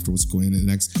gonna happen after? What's going on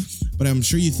next? But I'm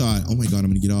sure you thought, oh my God, I'm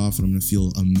gonna get off and I'm gonna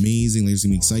feel amazing. There's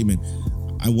gonna be excitement.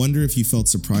 I wonder if you felt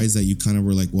surprised that you kind of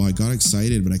were like, well, I got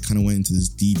excited, but I kind of went into this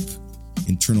deep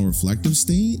internal reflective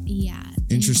state. Yeah.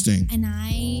 Interesting. And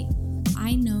I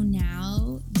know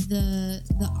now the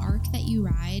arc that you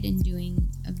ride in doing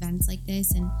events like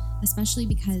this, and especially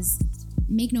because,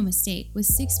 make no mistake, with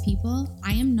 6 people,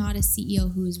 I am not a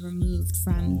CEO who is removed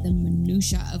from the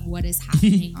minutia of what is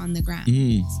happening on the ground.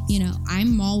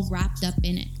 I'm all wrapped up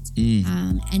in it.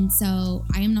 And so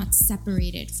I am not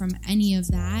separated from any of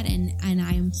that, and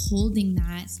I am holding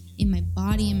that in my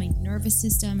body and my nervous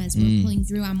system as we're pulling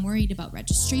through. I'm worried about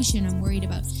registration. I'm worried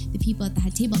about the people at the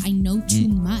head table. I know too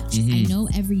much. I know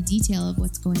every detail of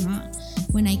what's going on.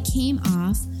 When I came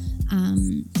off,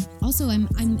 also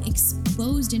I'm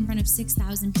exposed in front of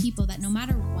 6,000 people that no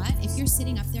matter what, if you're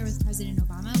sitting up there with President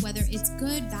Obama, whether it's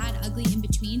good, bad, ugly, in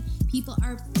between, people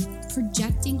are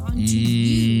projecting onto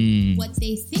you what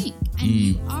they think. And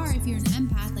you are, if you're an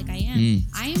empath like I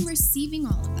am receiving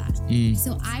all of that.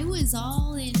 So I was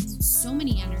all in so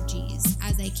many energies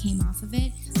as I came off of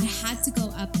it. I had to go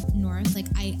up north. Like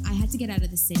I had to get out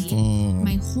of the city.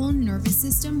 My whole nervous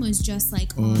system was just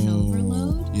like on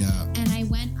overload. Yeah. And I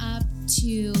went up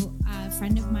to a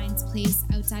friend of mine's place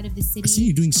outside of the city. I see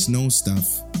you doing snow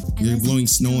stuff. You're blowing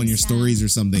snow on your stories or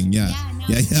something. Yeah.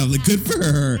 Like good for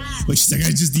her. Yeah. But she's like,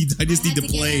 I just need to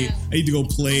play. I need to go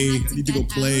play. I need to go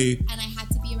play. And I had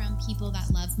to be around people that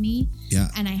love me. Yeah.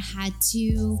 And I had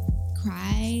to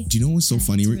cry. Do you know what's so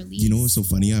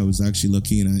funny? I was actually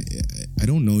looking, and I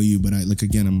don't know you, but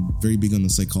I'm very big on the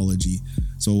psychology.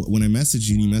 So when I messaged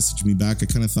you and you messaged me back, I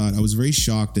kind of thought, I was very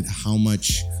shocked at how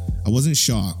much, I wasn't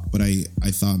shocked, but I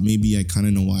thought maybe I kind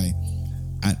of know why.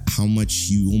 at how much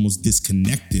you almost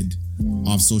disconnected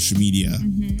off social media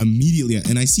immediately.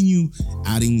 And I seen you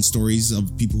adding stories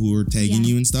of people who were tagging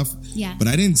you and stuff. Yeah. But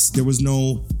I didn't, there was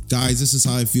no, guys, this is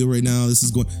how I feel right now. This is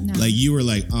going, like you were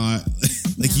like,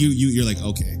 you're like,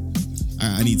 okay,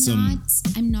 I need some.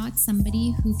 I'm not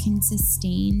somebody who can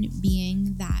sustain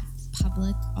being that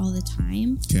public all the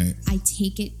time. Okay. I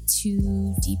take it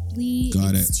too deeply.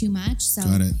 Got it's it. too much. So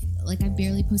Got it. like I've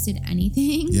barely posted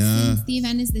anything since the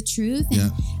event is the truth.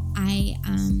 And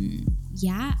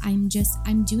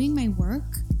I'm doing my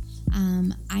work.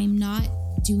 I'm not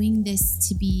doing this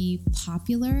to be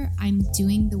popular. I'm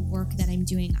doing the work that I'm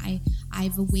doing.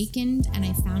 I've awakened and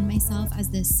I found myself as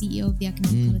the CEO of the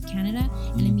Economic Club of Canada,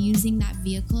 and I'm using that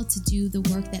vehicle to do the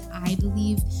work that I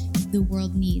believe the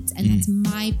world needs, and that's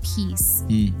my piece.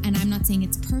 And I'm not saying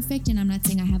it's perfect, and I'm not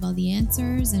saying I have all the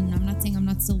answers, and I'm not saying I'm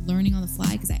not still learning on the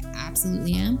fly, because I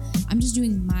absolutely am. I'm just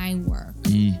doing my work.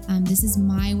 This is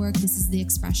my work. This is the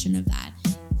expression of that.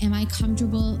 Am I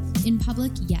comfortable in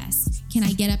public? Yes. Can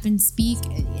I get up and speak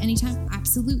anytime?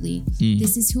 Absolutely.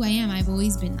 This is who I am. I've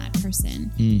always been that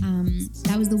person.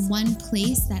 That was the one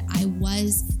place that I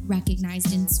was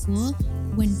recognized in school.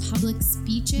 When public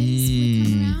speeches would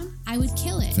come around, I would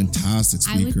kill it. Fantastic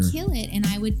speaker. I would kill it, and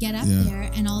I would get up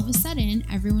there, and all of a sudden,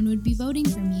 everyone would be voting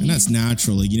for me. And that's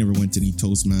natural. Like, you never went to any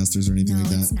Toastmasters or anything like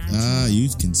that. It's natural. You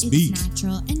can speak. It's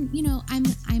natural. And, you know,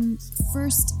 I'm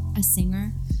first a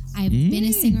singer. I've been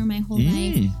a singer my whole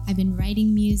life. I've been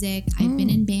writing music. I've been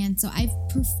in bands. So I've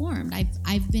performed.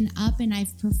 I've been up and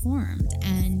I've performed.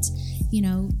 And, you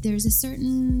know, there's a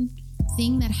certain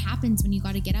thing that happens when you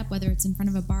got to get up, whether it's in front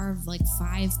of a bar of like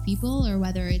 5 people or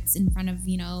whether it's in front of,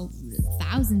 you know,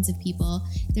 thousands of people.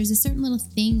 There's a certain little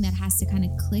thing that has to kind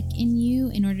of click in you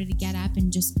in order to get up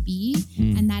and just be.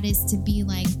 And that is to be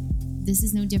like, this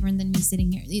is no different than me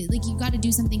sitting here. Like, you got to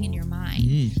do something in your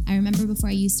mind. I remember before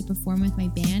I used to perform with my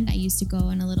band, I used to go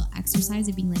on a little exercise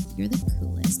of being like, you're the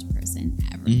coolest person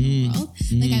ever in the world.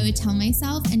 Like, I would tell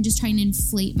myself and just try and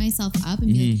inflate myself up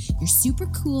and be like, you're super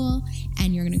cool,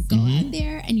 and you're going to go out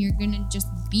there and you're going to just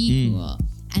be cool.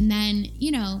 And then,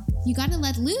 you know, you got to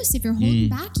let loose. If you're holding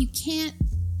back, you can't,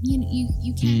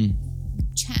 you can't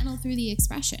channel through the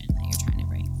expression that you're trying to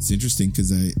bring. It's interesting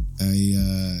because I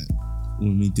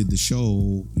when we did the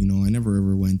show, you know, I never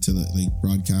ever went to like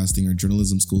broadcasting or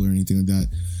journalism school or anything like that.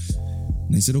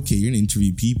 And I said, okay, you're gonna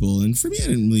interview people. And for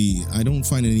me, I don't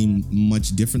find it any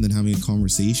much different than having a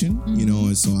conversation, you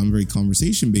know, so I'm very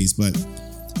conversation based. But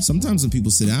sometimes when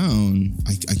people sit down,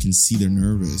 I can see they're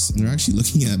nervous and they're actually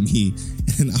looking at me,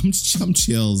 and I'm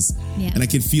chills. Yeah. And I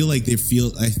can feel like I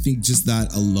think just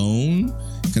that alone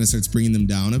kind of starts bringing them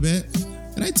down a bit.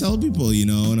 And I tell people, you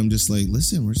know, and I'm just like,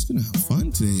 listen, we're just going to have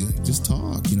fun today. Like, just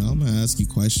talk, you know, I'm going to ask you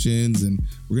questions, and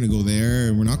we're going to go there,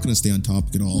 and we're not going to stay on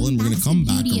topic at all. And we're going to come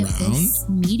back around. This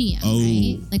medium,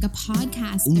 right? Like a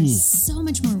podcast, there's so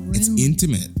much more room. It's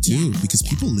intimate too, because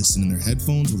people listen in their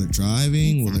headphones while they're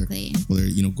driving, while they're,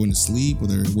 you know, going to sleep, while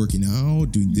they're working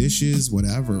out, doing dishes,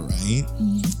 whatever, right?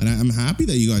 And I'm happy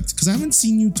that you got, because I haven't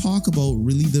seen you talk about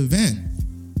really the event.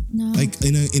 No. Like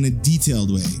in a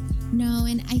detailed way. No,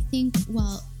 and I think,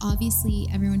 well, obviously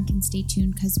everyone can stay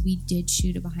tuned because we did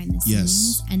shoot a behind the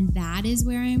scenes, and that is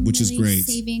where I'm Which really is great.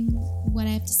 saving what I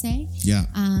have to say. Yeah.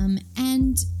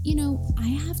 And you know,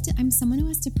 I'm someone who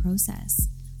has to process.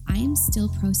 I am still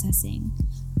processing.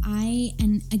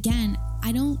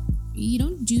 You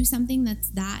don't do something that's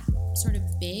that sort of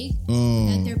big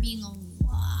without there being a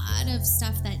lot of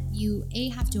stuff that you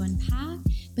have to unpack,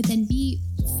 but then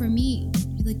for me,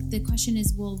 like, the question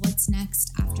is, well, what's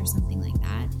next after something like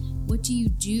that? What do you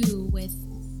do with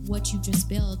what you just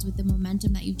built, with the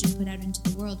momentum that you've just put out into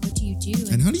the world? What do you do?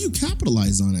 And how do you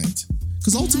capitalize on it?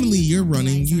 Because ultimately you're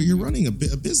running a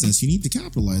business. You need to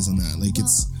capitalize on that. Like,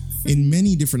 it's in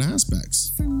many different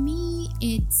aspects. For me,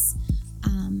 it's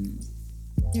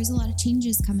there's a lot of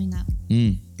changes coming up.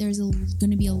 There's going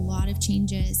to be a lot of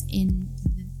changes in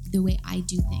the way I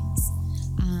do things.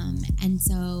 And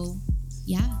so,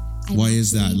 yeah. Why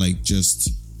is that? Like, just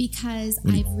because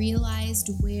I've realized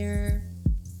where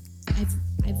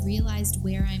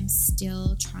I'm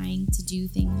still trying to do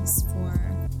things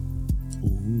for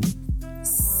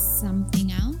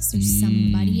something else or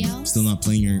somebody else. Still not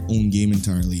playing your own game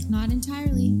entirely. Not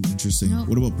entirely. Ooh, interesting. Nope.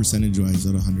 What about percentage-wise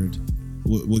out of 100?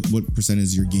 What percent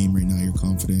is your game right now? You're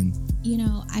confident? You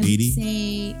know, I 80? would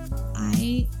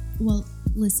say well,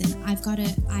 listen, I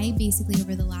basically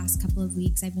over the last couple of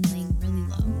weeks, I've been laying really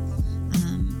low.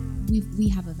 We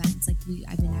have events, like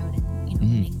I've been out and, you know,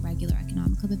 running regular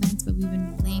Economic Club events, but we've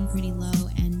been laying pretty low,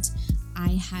 and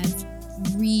I have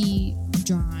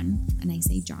redrawn, and I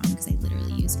say drawn because I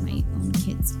literally use my own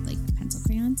kids' like pencil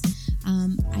crayons.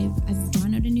 I've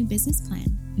drawn out a new business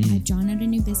plan. I've drawn out a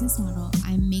new business model.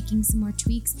 I'm making some more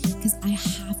tweaks because I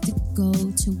have to go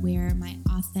to where my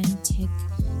authentic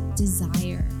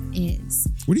desire is.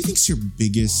 What do you think is your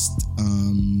biggest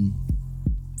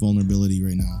vulnerability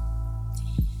right now?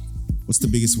 What's the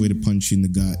biggest way to punch you in the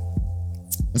gut?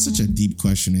 That's such a deep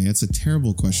question, eh? It's a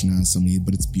terrible question to ask somebody,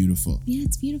 but it's beautiful. Yeah,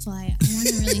 it's beautiful. I want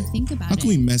to really think about it. How can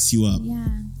we mess you up? Yeah.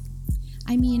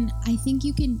 I mean, I think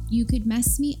you could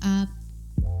mess me up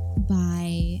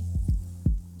by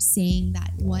saying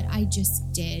that what I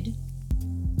just did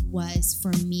was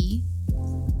for me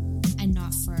and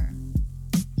not for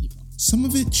people. Some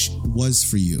of it was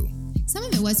for you. Some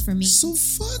of it was for me. So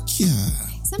fuck yeah.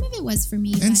 Some of it was for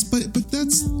me. But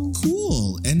that's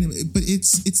cool. But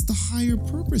it's the higher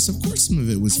purpose. Of course some of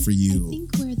it was for you. I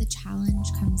think where the challenge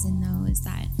comes in though is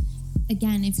that,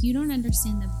 again, if you don't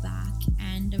understand the back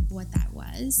end of what that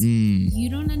was, you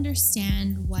don't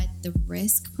understand what the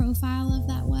risk profile of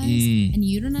that was, and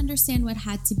you don't understand what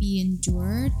had to be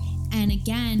endured. And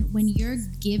again, when you're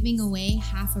giving away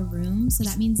half a room, so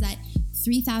that means that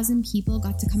 3,000 people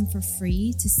got to come for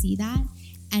free to see that.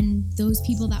 And those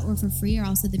people that were for free are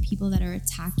also the people that are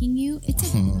attacking you.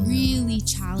 It's a really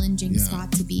challenging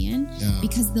spot to be in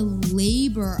because the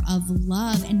labor of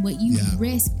love and what you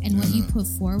risk and what you put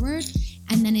forward,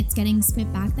 and then it's getting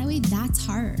spit back that way, that's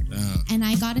hard. And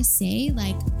I gotta say,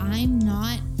 like, I'm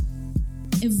not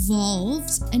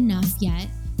evolved enough yet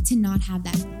to not have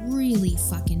that really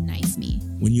fucking knife me.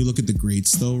 When you look at the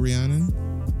greats though, Rhiannon,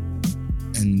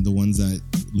 and the ones that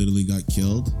literally got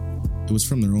killed, it was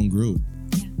from their own group.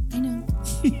 I know.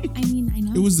 I mean, I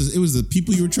know. It was the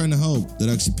people you were trying to help that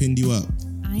actually pinned you up.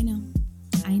 I know.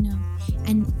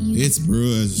 And it's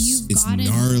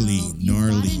gnarly. You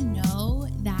gotta know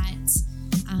that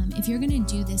if you're gonna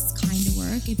do this kind of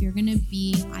work, if you're gonna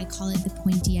be, I call it the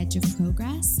pointy edge of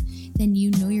progress, then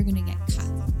you know you're gonna get cut.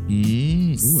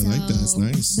 Ooh, I like that. That's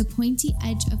nice. The pointy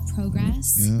edge of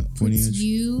progress puts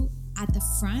you at the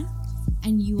front,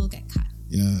 and you will get cut.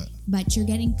 Yeah. But you're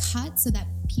getting cut so that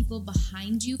people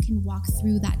behind you can walk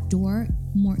through that door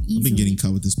more easily. I've been getting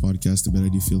cut with this podcast. I bet I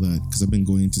do feel that because I've been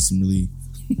going into some really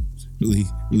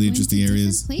interesting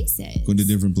areas. Going to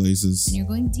different places. And you're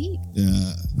going deep.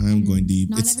 Yeah, I'm going deep.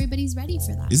 Not everybody's ready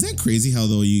for that. Isn't that crazy how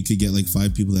though you could get like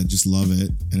 5 people that just love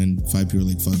it and then 5 people are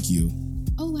like, fuck you.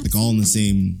 Oh, absolutely. Like all in the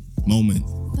same moment.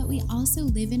 But we also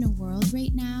live in a world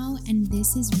right now, and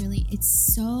this is really, we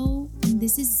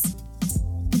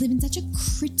live in such a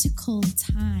critical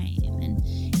time, and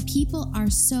people are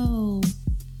so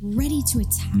ready to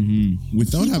attack.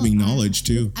 Without having knowledge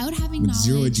too. Without having with knowledge.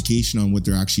 Zero education on what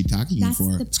they're actually attacking you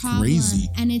for. That's the problem. Crazy.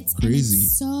 And it's crazy. And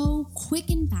it's so quick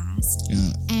and fast.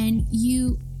 Yeah. And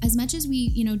you, as much as we,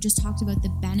 just talked about the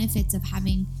benefits of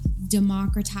having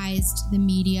democratized the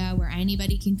media where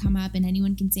anybody can come up and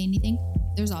anyone can say anything,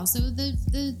 there's also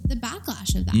the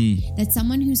backlash of that. That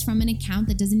someone who's from an account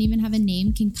that doesn't even have a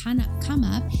name can come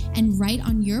up and write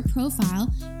on your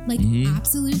profile like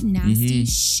absolute nasty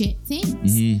shit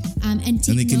things. And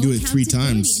they can do it 3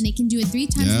 times. And they can do it 3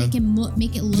 times. They can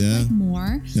make it look like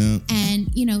more. Yeah. And,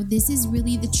 this is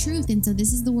really the truth. And so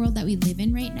this is the world that we live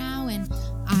in right now. And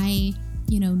I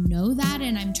know that,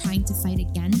 and I'm trying to fight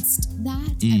against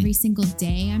that every single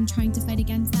day. I'm trying to fight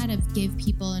against that, of give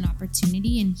people an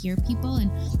opportunity and hear people.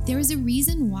 And there was a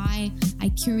reason why I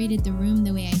curated the room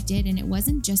the way I did, and it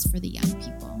wasn't just for the young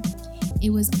people. It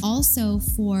was also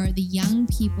for the young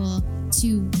people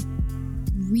to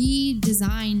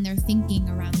redesign their thinking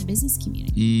around the business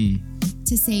community.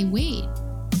 To say, wait,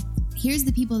 here's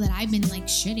the people that I've been like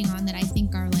shitting on, that I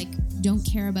think are like, don't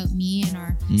care about me and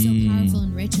are so powerful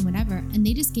and rich and whatever. And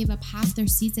they just gave up half their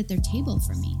seats at their table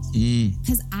for me.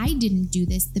 Because I didn't do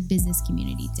this, the business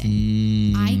community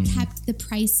did. I kept the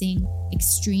pricing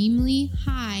extremely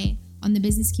high on the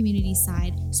business community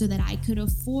side so that I could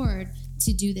afford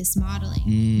to do this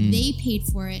modeling. They paid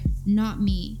for it, not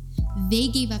me. They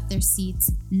gave up their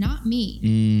seats, not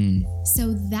me.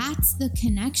 So that's the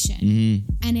connection.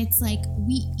 And it's like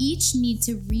we each need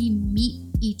to re-meet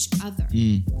each other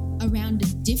around a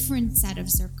different set of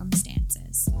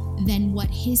circumstances than what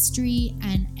history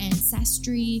and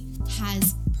ancestry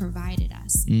has provided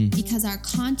us. Because our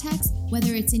context,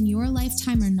 whether it's in your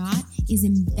lifetime or not, is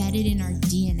embedded in our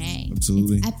DNA.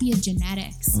 Absolutely. It's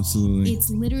epigenetics. Absolutely. It's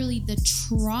literally the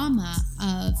trauma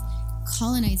of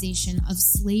colonization, of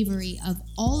slavery, of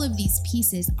all of these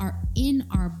pieces are in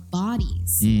our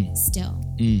bodies still.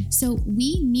 So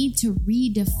we need to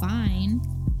redefine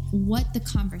what the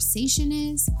conversation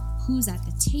is, who's at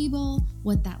the table,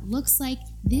 what that looks like.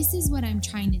 This is what I'm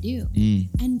trying to do.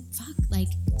 And fuck, like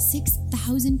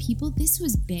 6,000 people, this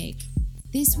was big.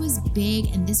 This was big,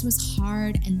 and this was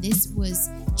hard, and this was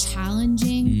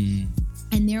challenging.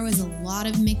 And there was a lot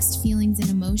of mixed feelings and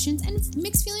emotions, and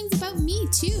mixed feelings about me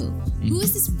too. Who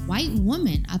is this white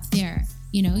woman up there?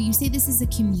 You know, you say this is a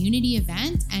community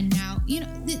event, and now, you know,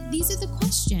 these are the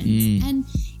questions. And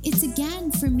it's,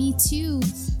 again, for me too,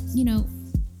 you know,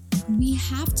 we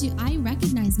have to, I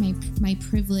recognize my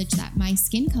privilege that my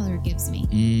skin color gives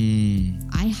me.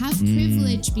 I have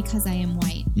privilege because I am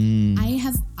white.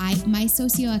 My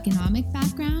socioeconomic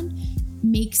background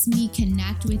makes me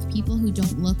connect with people who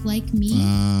don't look like me.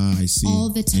 I see. All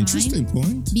the time. Interesting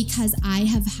point. Because I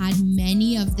have had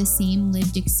many of the same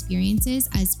lived experiences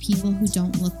as people who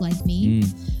don't look like me.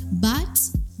 But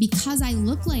because I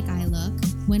look like I look,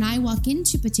 when I walk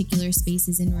into particular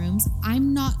spaces and rooms,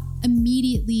 I'm not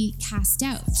immediately cast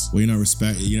out. Well, you're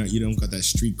not you don't got that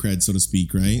street cred, so to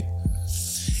speak, right?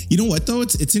 You know what though?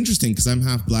 It's interesting because I'm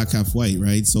half black, half white,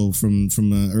 right? So from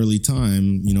an early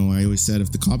time, you know, I always said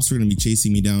if the cops are going to be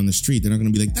chasing me down the street, they're not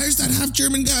going to be like, "There's that half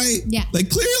German guy." Yeah. Like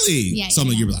clearly, Yeah, so I'm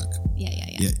like, "You're black."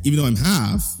 Yeah. Even though I'm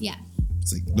half. Yeah.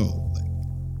 It's like, no, like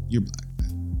you're black.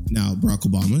 Now Barack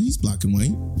Obama, he's black and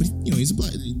white, but you know he's a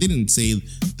black. They didn't say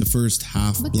the first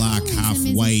half But black, colorism half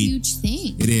is white. a huge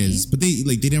thing. It is, but they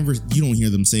never. You don't hear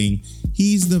them saying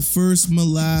he's the first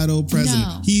mulatto president.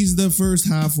 No. He's the first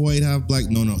half white, half black.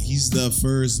 No, he's the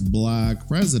first black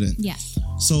president. Yeah.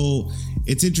 So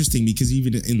it's interesting because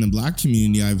even in the black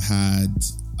community, I've had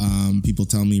people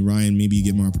tell me, Ryan, maybe you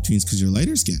get more opportunities because you're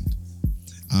lighter skinned,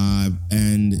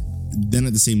 and then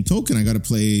at the same token, I got to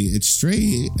play it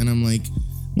straight, and I'm like,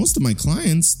 most of my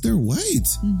clients, they're white.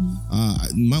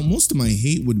 Most of my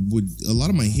hate a lot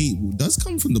of my hate does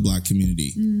come from the black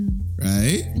community,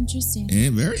 right? Interesting.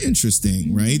 And very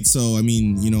interesting, right? So, I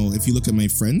mean, you know, if you look at my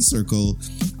friend circle,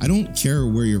 I don't care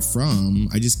where you're from.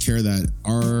 I just care that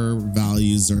our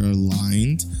values are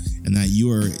aligned and that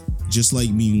you are just like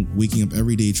me, waking up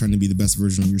every day trying to be the best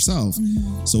version of yourself.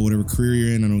 So whatever career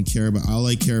you're in, I don't care about. All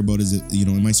I care about is, you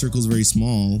know, and my circle is very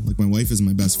small. Like my wife is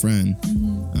my best friend.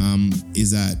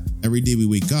 Is that every day we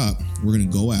wake up, we're going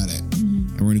to go at it.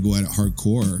 And we're going to go at it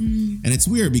hardcore. And it's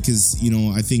weird because, you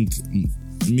know, I think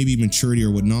maybe maturity or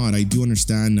whatnot, I do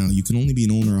understand now you can only be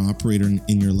an owner operator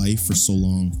in your life for so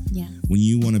long. Yeah. When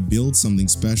you want to build something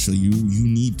special, you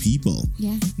need people.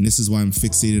 Yeah. And this is why I'm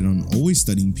fixated on always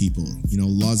studying people. You know,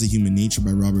 Laws of Human Nature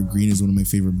by Robert Greene is one of my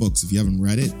favorite books. If you haven't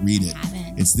read it, read it.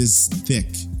 It's this thick.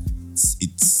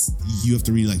 It's you have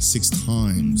to read it like 6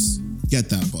 times. Get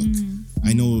that book.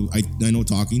 I know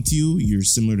talking to you, you're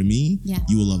similar to me. Yeah.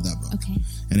 You will love that book. Okay.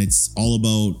 And it's all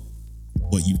about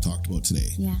what you talked about today.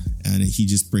 Yeah. And he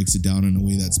just breaks it down in a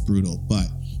way that's brutal. But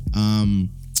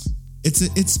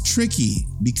it's tricky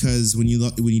because when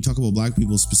you talk about black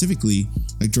people specifically,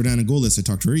 like Jordana Golis, I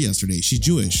talked to her yesterday. She's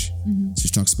Jewish. So she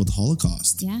talks about the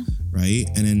Holocaust. Yeah. Right?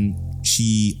 And then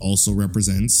she also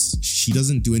represents, she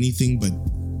doesn't do anything but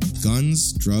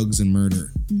guns, drugs, and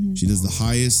murder. She does the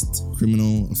highest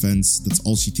criminal offense. That's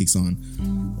all she takes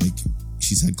on. Like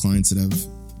she's had clients that have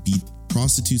beat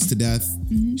prostitutes to death.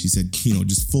 She said, you know,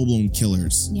 just full-blown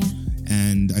killers. Yeah.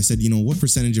 And I said, you know, what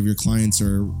percentage of your clients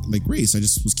are like race? I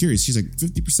just was curious. She's like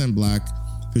 50% black,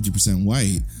 50%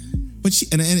 white. But she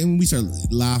and we started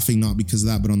laughing, not because of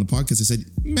that, but on the podcast I said,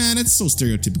 man, it's so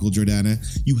stereotypical, Jordana.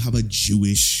 You have a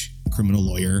Jewish criminal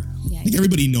lawyer. Yeah, like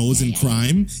everybody knows in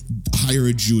crime, hire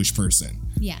a Jewish person.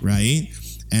 Yeah. Right?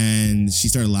 And she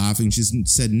started laughing. She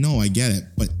said, no, I get it.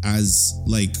 But as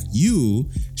like you,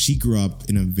 she grew up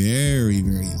in a very,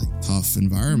 very like tough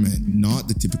environment, not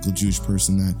the typical Jewish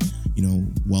person that, you know,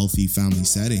 wealthy family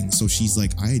setting. So she's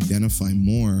like, I identify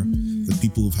more with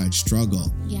people who've had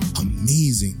struggle. Yeah.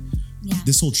 Amazing. Yeah.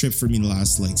 This whole trip for me the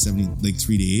last like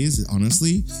 3 days,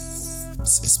 honestly,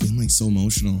 it's been like so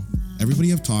emotional.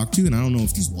 Everybody I've talked to, and I don't know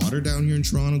if there's water down here in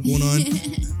Toronto going on,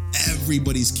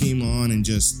 everybody's came on and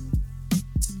just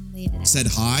said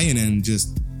hi and then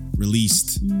just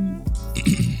released.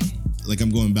 Like I'm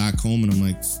going back home and I'm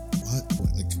like, what?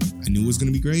 Like I knew it was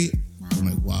gonna be great. Wow. I'm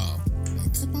like, wow.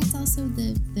 Like, but that's also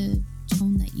the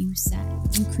tone that you set.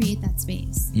 You create that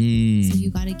space. So you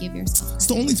got to give yourself credit. It's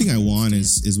the only thing I want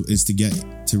is to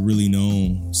get to really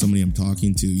know somebody I'm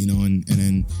talking to, you know, and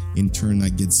then in turn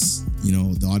that gets, you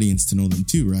know, the audience to know them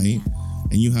too, right? Yeah.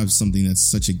 And you have something that's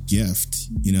such a gift,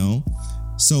 you know?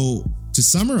 So to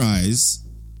summarize,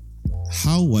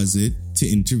 how was it to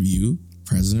interview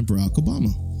President Barack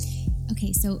Obama?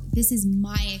 Okay, so this is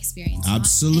my experience.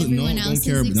 Absolutely. No, don't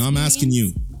care. Now I'm asking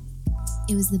you.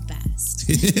 It was the best.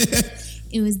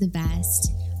 It was the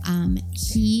best.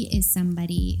 He is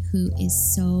somebody who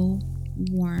is so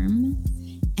warm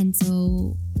and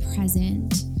so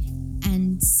present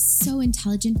and so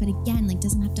intelligent, but again, like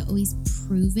doesn't have to always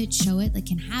prove it, show it, like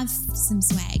can have some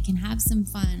swag, can have some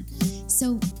fun.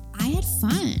 So I had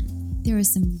fun. There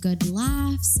was some good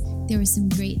laughs. There were some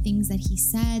great things that he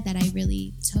said that I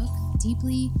really took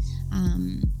deeply.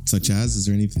 Such as, is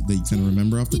there anything that you kind of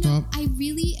remember off the top? I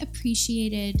really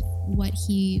appreciated what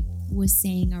he was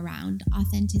saying around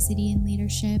authenticity in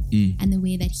leadership and the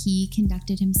way that he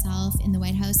conducted himself in the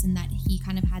White House, and that he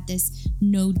kind of had this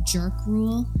no jerk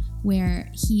rule where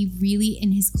he really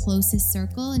in his closest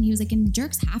circle, and he was like, and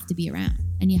jerks have to be around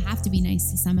and you have to be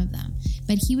nice to some of them.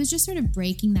 But he was just sort of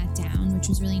breaking that down, which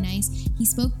was really nice. He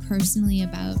spoke personally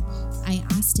about, I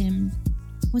asked him,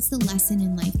 what's the lesson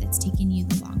in life that's taken you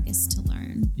the longest to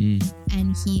learn?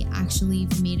 And he actually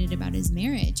made it about his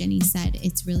marriage. And he said,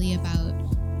 it's really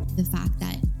about the fact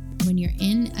that when you're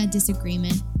in a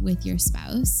disagreement with your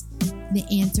spouse, the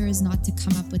answer is not to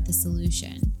come up with the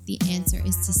solution. The answer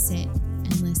is to sit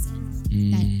and listen.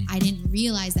 That I didn't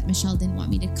realize that Michelle didn't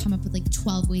want me to come up with like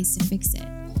 12 ways to fix it.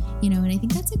 And I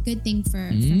think that's a good thing for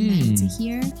men to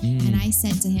hear. And I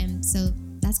said to him, so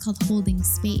that's called holding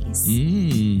space.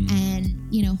 And,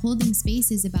 holding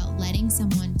space is about letting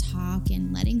someone talk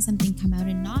and letting something come out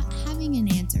and not having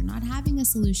an answer, not having a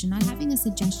solution, not having a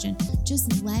suggestion,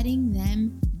 just letting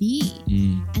them be.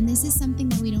 And this is something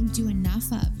that we don't do enough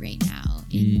of right now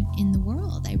in the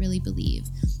world, I really believe.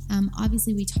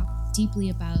 Obviously, we talk deeply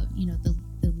about,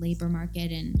 the labor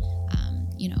market and,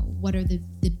 what are the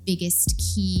biggest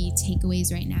key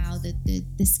takeaways right now,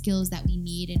 the skills that we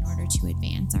need in order to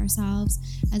advance ourselves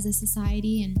as a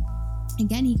society. And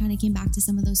again, he kind of came back to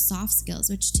some of those soft skills,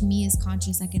 which to me is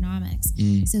conscious economics.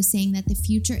 So saying that the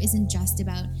future isn't just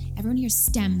about, everyone hears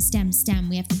STEM,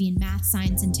 we have to be in math,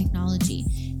 science, and technology.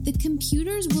 The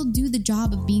computers will do the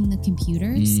job of being the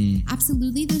computers.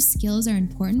 Absolutely, those skills are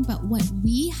important, but what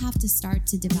we have to start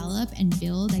to develop and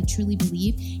build, I truly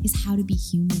believe, is how to be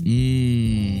human.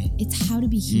 It's how to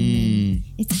be human.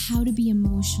 It's how to be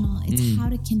emotional. It's how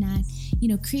to connect.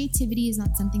 Creativity is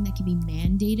not something that can be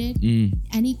mandated.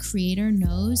 Any creator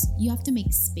knows you have to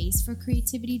make space for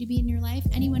creativity to be in your life.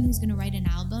 Anyone who's going to write an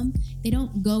album, they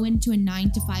don't go into a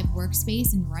 9-to-5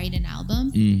 workspace and write an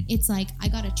album. It's like, I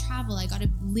got to travel. I got to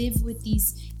live with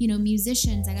these,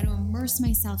 musicians. I got to immerse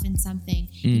myself in something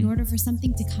in order for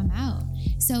something to come out.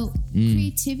 So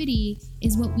creativity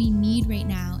is what we need right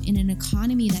now in an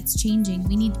economy that's changing.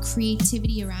 We need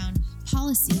creativity around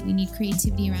policy. We need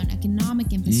creativity around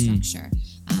economic infrastructure.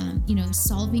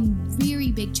 Solving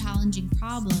very big challenging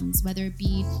problems, whether it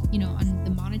be, on the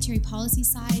monetary policy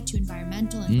side to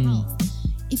environmental and health.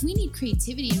 If we need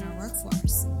creativity in our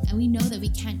workforce and we know that we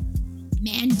can't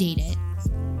mandate it,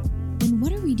 then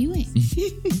what are we doing?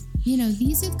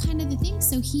 These are kind of the things.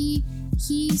 So he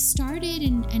started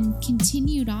and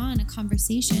continued on a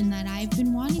conversation that I've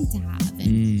been wanting to have.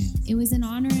 And it was an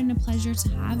honor and a pleasure to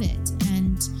have it.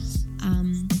 And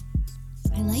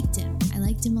I liked him. I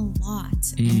liked him a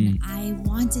lot. And I'm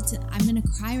going to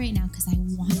cry right now because I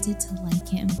wanted to like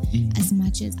him as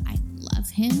much as I love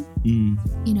him,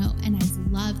 and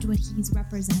I've loved what he's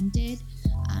represented.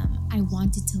 I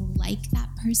wanted to like that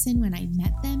person when I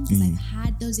met them, because I've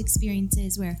had those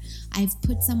experiences where I've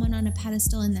put someone on a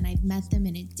pedestal and then I've met them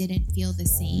and it didn't feel the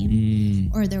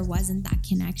same, or there wasn't that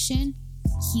connection.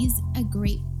 He's a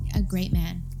great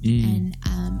man. And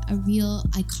a real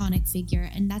iconic figure,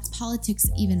 and that's politics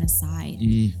even aside.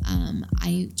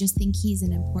 I just think he's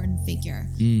an important figure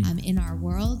in our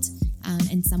world,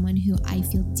 and someone who I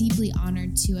feel deeply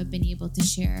honored to have been able to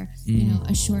share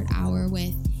a short hour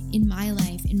with in my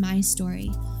life, in my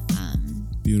story.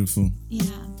 Beautiful. Yeah,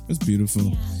 that's beautiful.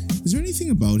 Yeah. Is there anything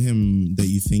about him that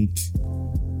you think,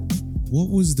 what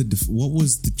was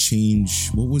the change,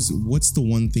 what's the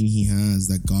one thing he has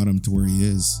that got him to where he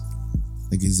is?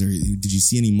 Like, did you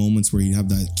see any moments where he'd have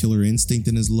that killer instinct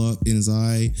in his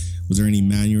eye? Was there any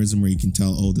mannerism where you can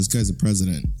tell, oh, this guy's a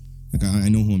president? Like, I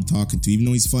know who I'm talking to. Even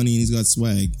though he's funny and he's got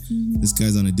swag, this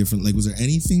guy's on a different, was there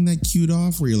anything that cued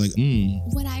off where you're like,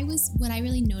 What I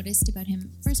really noticed about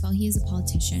him, first of all, he is a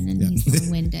politician and he's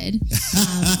long-winded.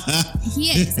 He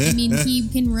is. I mean, he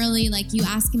can really, you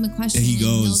ask him a question and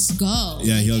he'll go.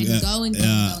 Yeah, he'll go and go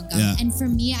and go. Yeah. And for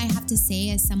me, I have to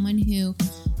say, as someone who,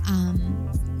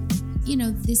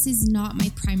 this is not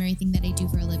my primary thing that I do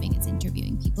for a living, is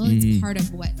interviewing people. It's part of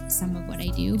some of what I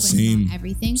do, but not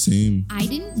everything. I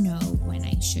didn't know when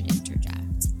I should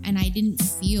interject, and I didn't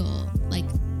feel like,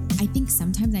 I think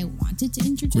sometimes I wanted to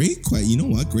interject. Great. You know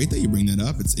what? Great that you bring that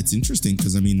up. It's interesting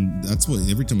because, that's what,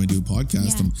 every time I do a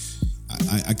podcast,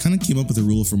 I kind of came up with a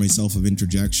rule for myself of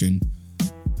interjection.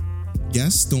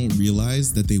 Guests don't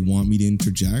realize that they want me to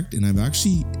interject, and I've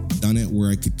actually done it where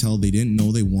I could tell they didn't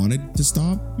know they wanted to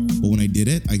stop, but when I did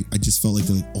it, I just felt like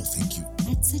they're like, oh, thank you.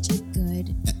 That's such a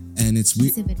good and it's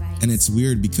weird. And it's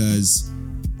weird because,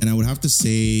 and I would have to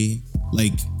say,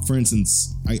 like, for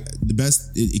instance,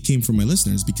 it came from my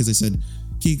listeners because I said,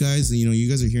 okay, guys, you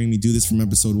guys are hearing me do this from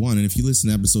episode 1, and if you listen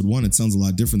to episode 1, it sounds a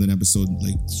lot different than episode,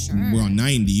 like, we're on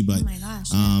 90, but, oh my gosh,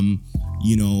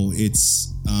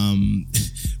 it's,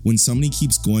 when somebody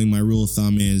keeps going, my rule of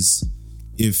thumb is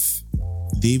if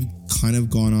they've kind of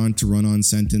gone on to run on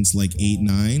sentence like 8,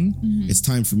 9, it's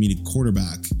time for me to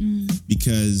quarterback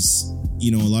because,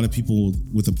 a lot of people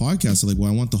with a podcast are like, well,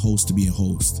 I want the host to be a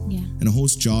host. Yeah. And a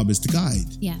host's job is to guide.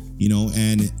 Yeah.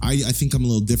 And I think I'm a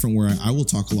little different where I will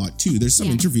talk a lot too. There's some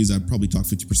interviews I probably talk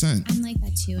 50%. I'm like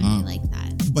that too, and I like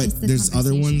that. But there's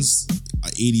other ones,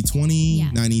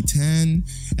 80-20,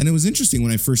 90-10. And it was interesting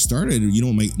when I first started,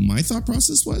 my thought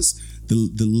process was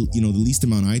the least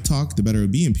amount I talk, the better it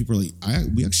would be. And people are like,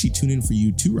 we actually tune in for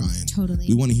you too, Ryan. Totally.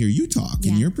 We want to hear you talk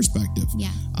and your perspective.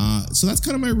 Yeah. So that's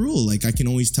kind of my rule. Like, I can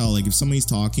always tell, like, if somebody's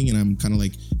talking and I'm kind of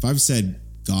like, if I've said,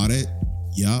 got it,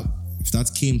 yep. If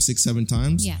that's came 6-7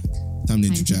 times, time to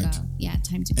interject.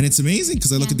 Time to go. And it's amazing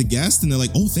because I look at the guest and they're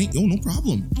like, oh, no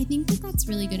problem. I think that's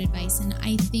really good advice. And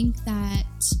I think that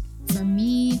for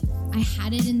me, I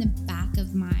had it in the back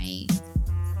of my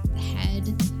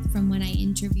head from when I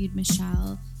interviewed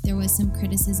Michelle. There was some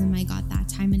criticism I got that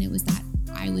time, and it was that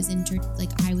I was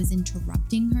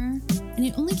interrupting her, and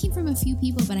it only came from a few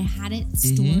people, but I had it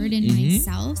stored in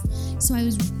myself. So I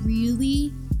was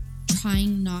really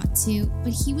trying not to,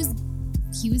 but he was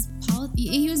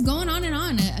going on and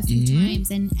on a few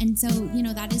times, and so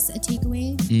that is a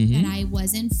takeaway that I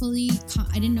wasn't fully.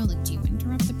 I didn't know, like, do you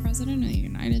interrupt the president of the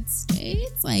United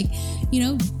States? Like,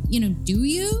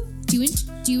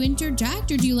 do you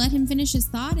interject, or do you let him finish his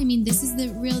thought? I mean, this is the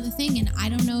thing, and I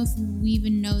don't know if we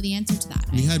even know the answer to that.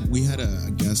 We had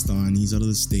a guest on. He's out of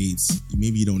the States.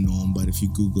 Maybe you don't know him, but if you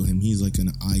Google him, he's like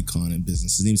an icon in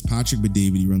business. His name's Patrick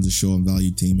Bedavid. He runs a show on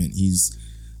Valuetainment. He's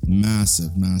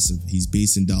massive. He's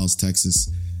based in Dallas,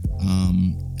 Texas.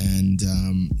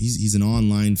 He's an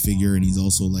online figure, and he's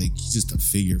also he's just a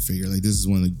figure. Like, this is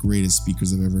one of the greatest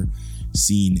speakers I've ever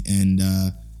seen. And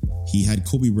he had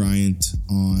Kobe Bryant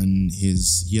on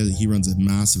he runs a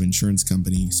massive insurance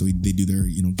company, so they do their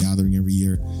gathering every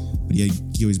year. But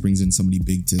he always brings in somebody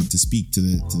big to speak to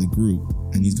the group,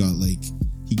 and he's got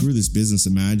he grew this business,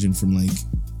 imagine, from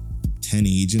 10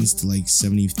 agents to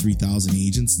 73,000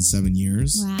 agents in 7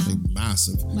 years. Wow.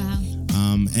 Massive. Wow.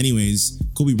 Anyways,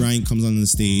 Kobe Bryant comes on the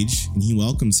stage and he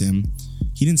welcomes him.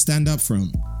 He didn't stand up for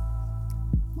him.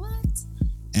 What?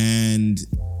 And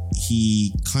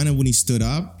he kind of, when he stood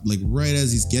up, right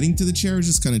as he's getting to the chairs,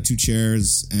 just kind of 2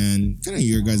 chairs, and kind of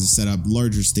your guys' setup,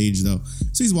 larger stage though.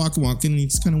 So he's walking, and he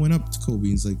just kind of went up to Kobe.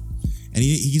 He's like, and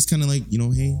he just kind of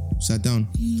hey, sat down.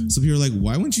 So people are like,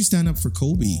 why wouldn't you stand up for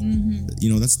Kobe?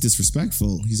 That's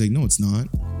disrespectful. He's like, no, it's not.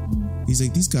 He's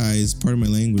like, these guys, part of my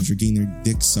language, are getting their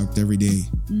dick sucked every day.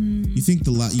 You think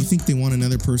they want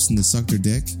another person to suck their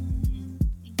dick?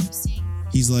 Interesting.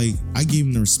 He's like, I gave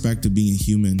him the respect of being a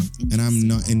human, and I'm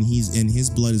not, and his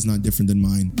blood is not different than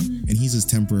mine, and he's as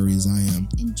temporary as I am.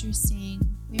 Interesting.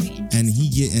 Very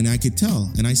interesting. And I could tell,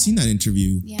 and I seen that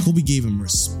interview. Yeah. Kobe gave him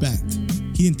respect.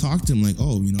 He didn't talk to him like,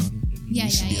 oh, you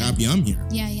should be happy I'm here.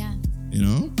 Yeah.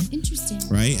 Interesting.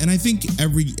 Right? And I think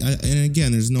and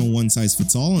again, there's no one size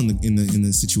fits all in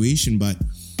the situation, but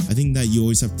I think that you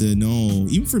always have to know,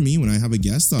 even for me, when I have a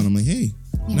guest on, I'm like, hey,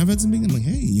 and I've had some big, I'm like,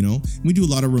 hey, we do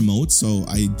a lot of remote, so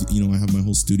I have my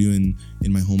whole studio in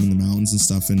my home in the mountains and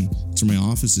stuff, and it's where my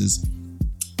office is,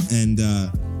 and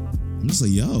I'm just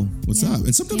like, yo, what's up?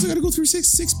 And sometimes I got to go through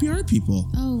six PR people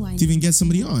to even get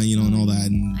somebody on, and all that,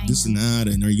 and this and that.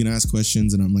 And are you going to ask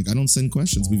questions? And I'm like, I don't send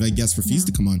questions. We've had guests refuse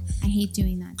to come on. I hate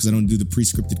doing that. Because I don't do the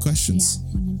pre-scripted questions.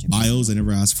 Yeah, 100%. Bios, I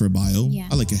never ask for a bio. Yeah.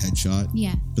 I like a headshot.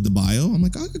 Yeah. But the bio, I'm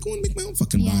like, I could go and make my own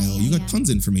fucking bio. You got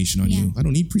tons of information on you. I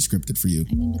don't need pre-scripted for you.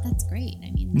 I mean, but that's great.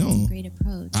 I mean, that's a great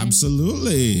approach.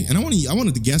 Absolutely. And I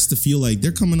wanted the guests to feel like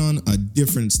they're coming on a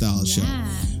different style show.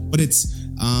 But it's,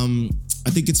 I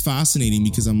think it's fascinating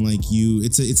because I'm like,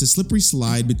 it's a slippery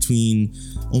slide between,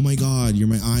 oh my God, you're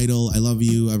my idol, I love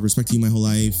you, I've respected you my whole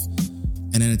life,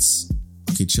 and then it's,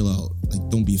 okay, chill out,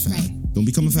 don't be a fan. Right. Don't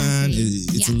become a fan.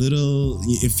 It's a little,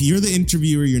 if you're the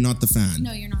interviewer, you're not the fan.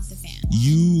 No, you're not the fan.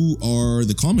 You are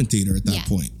the commentator at that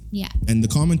point. Yeah. And the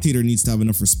commentator needs to have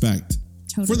enough respect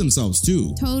for themselves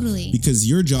too. Totally. Because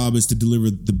your job is to deliver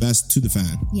the best to the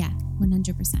fan. Yeah,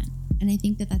 100%. And I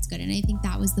think that that's good. And I think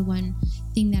that was the one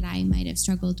thing that I might have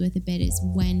struggled with a bit is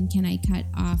when can I cut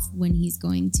off when he's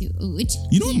going to, which...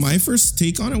 You know what my first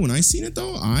take on it when I seen it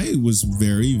though? I was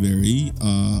very, very,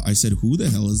 I said, who the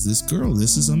hell is this girl?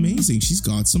 This is amazing. She's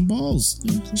got some balls.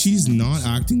 She's not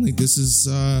acting like this is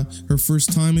her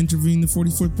first time interviewing the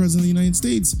 44th president of the United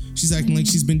States. She's acting like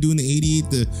she's been doing the 88th,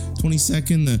 the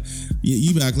 22nd,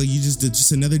 you act like you just did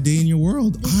just another day in your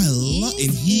world. I love,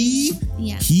 and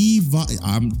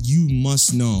you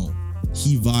must know,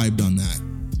 he vibed on that.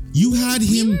 You had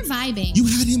him. We were vibing. You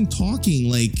had him talking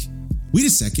like, wait a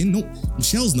second, no,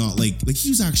 Michelle's not like he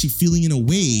was actually feeling in a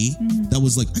way that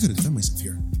was like, I gotta defend myself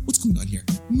here. What's going on here,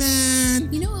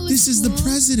 man? You know what was this is cool? The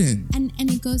president, and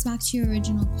it goes back to your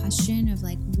original question of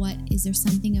like, what is there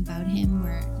something about him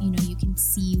where you can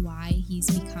see why he's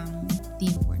become the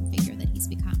important figure that he's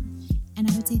become. And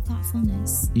I would say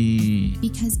thoughtfulness.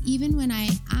 Because even when I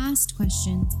asked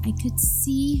questions, I could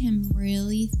see him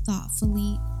really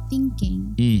thoughtfully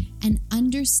thinking and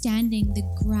understanding the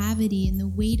gravity and the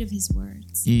weight of his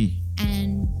words.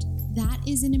 And that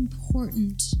is an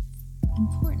important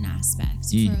aspect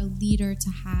for a leader to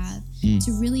have,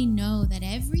 to really know that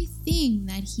everything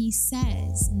that he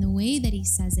says and the way that he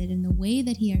says it and the way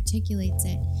that he articulates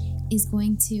it is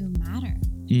going to matter.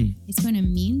 It's going to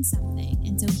mean something.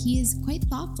 And so he is quite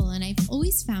thoughtful, and I've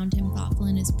always found him thoughtful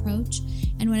in his approach.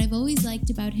 And what I've always liked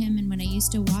about him, and when I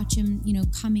used to watch him,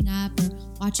 coming up or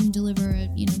watch him deliver a,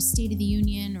 State of the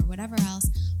Union or whatever else,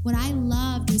 what I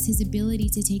loved was his ability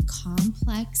to take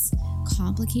complex,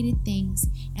 complicated things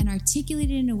and articulate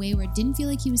it in a way where it didn't feel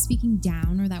like he was speaking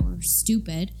down or that we're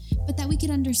stupid, but that we could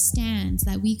understand,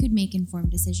 that we could make informed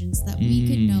decisions, that we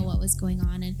could know what was going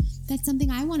on. And that's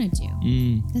something I want to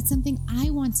do. That's something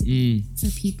I want to do for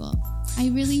people. I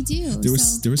really do. There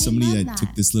was somebody that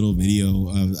took this little video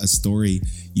of a story.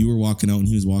 You were walking out and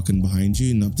he was walking behind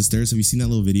you and up the stairs. Have you seen that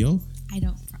little video? I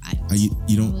don't.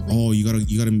 You don't. Oh, you gotta.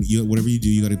 Whatever you do,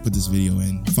 you gotta put this video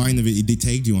in. Find the video. They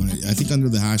tagged you on it. I think under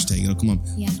the hashtag. It'll come up.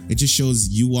 Yeah. It just shows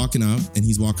you walking up and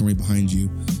he's walking right behind you,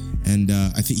 and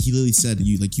I think he literally said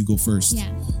you go first. Yeah.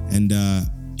 And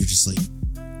you're just like,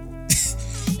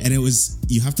 and it was,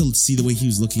 you have to see the way he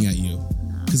was looking at you,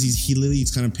 because he literally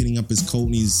is kind of pinning up his coat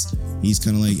and he's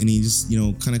kind of like, and he just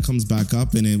kind of comes back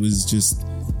up, and it was just,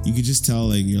 you could just tell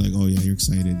like, you're like, oh yeah, you're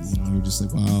excited. You're just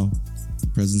like, wow.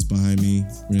 Presence behind me.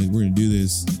 We're gonna do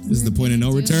this. This is the point of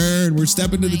no return. We're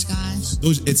stepping to the.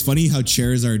 Gosh. It's funny how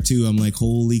chairs are too. I'm like,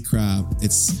 holy crap!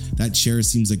 That chair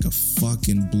seems like a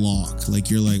fucking block. Like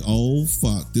you're like, oh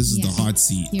fuck, this is the hot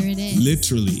seat. Here it is.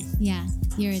 Literally. Yeah,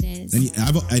 here it is.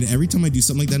 And every time I do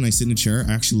something like that and I sit in a chair,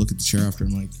 I actually look at the chair after.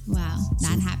 I'm like, wow,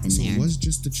 that happened there. It was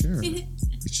just a chair.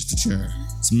 It's just a chair.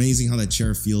 It's amazing how that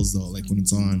chair feels though. Like when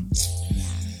it's on. Yeah.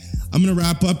 I'm gonna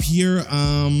wrap up here.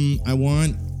 I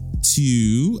want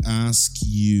to ask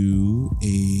you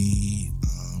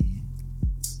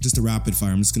just a rapid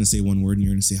fire. I'm just going to say one word and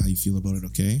you're going to say how you feel about it,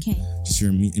 okay? Okay. Just your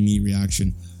immediate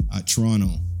reaction. Toronto.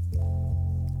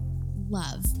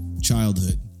 Love.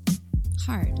 Childhood.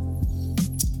 Hard.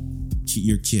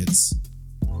 Your kids.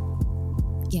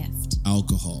 Gift.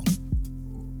 Alcohol.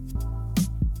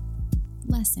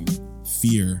 Lesson.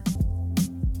 Fear.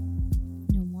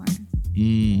 No more.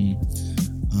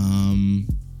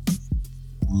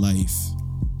 Life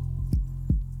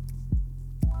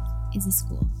is a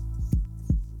school.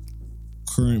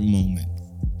 Current moment.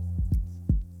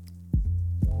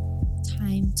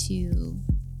 Time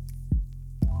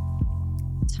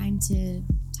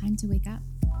to wake up.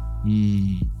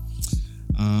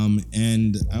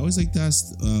 And I always like to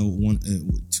ask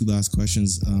two last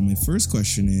questions. My first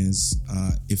question is,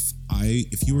 if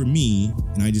you were me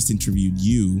and I just interviewed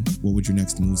you, what would your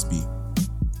next moves be?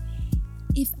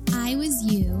 If I was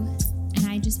you and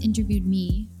I just interviewed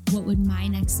me, what would my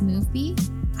next move be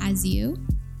as you?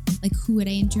 Like, who would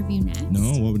I interview next?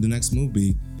 No, what would the next move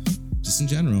be? Just in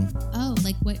general. Oh,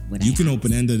 like what would you can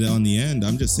open-end it on the end.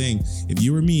 I'm just saying, if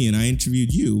you were me and I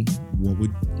interviewed you, what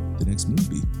would the next move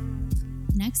be?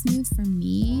 Next move for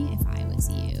me, if I was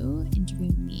you,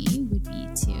 interviewing me, would be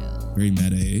to... Very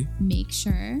meta, eh? Make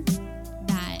sure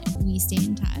that we stay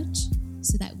in touch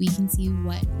so that we can see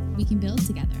what we can build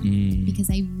together.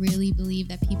 Because I really believe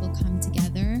that people come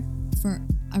together for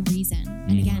a reason.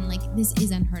 And again, like, this is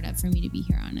unheard of for me to be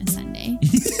here on a Sunday.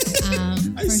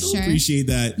 I so appreciate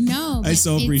that. No, I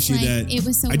so appreciate that. It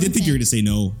was so I did think you were going to say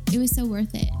no. It was so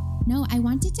worth it. No, I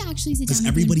wanted to actually sit down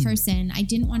with you in person. I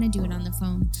didn't want to do it on the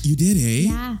phone. You did, eh?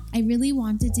 Yeah, I really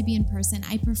wanted to be in person.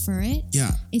 I prefer it.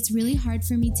 Yeah. It's really hard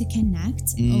for me to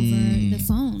connect over the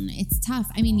phone. It's tough.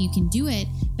 I mean, you can do it,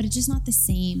 but it's just not the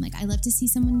same. Like, I love to see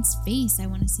someone's face. I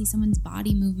want to see someone's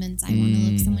body movements. I want to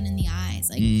look someone in the eyes.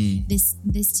 Like,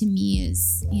 this to me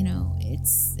is, you know,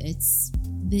 it's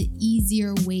the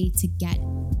easier way to get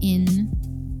in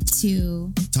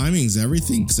to. Timing is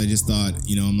everything, because I just thought,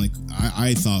 you know, I'm like,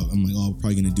 I thought, I'm like, oh, we're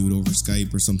probably going to do it over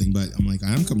Skype or something, but I'm like,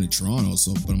 I am coming to Toronto,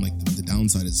 so, but I'm like, the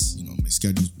downside is, you know, my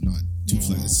schedule's not too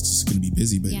flexible. It's just going to be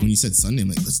busy, but when you said Sunday, I'm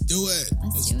like, let's do it.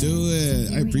 Let's do it.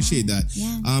 So I appreciate that.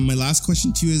 Yeah. My last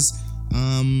question to you is,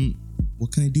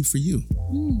 what can I do for you?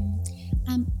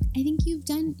 I think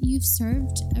you've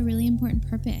served a really important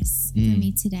purpose for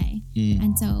me today.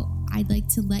 And so I'd like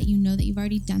to let you know that you've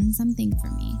already done something for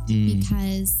me,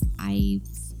 because I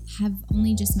have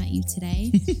only just met you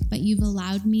today, but you've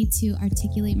allowed me to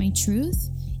articulate my truth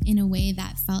in a way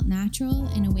that felt natural,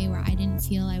 in a way where I didn't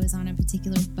feel I was on a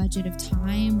particular budget of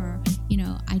time, or, you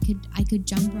know, I could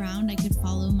jump around, I could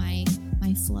follow my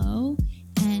flow,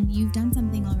 and you've done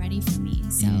something already for me.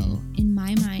 So in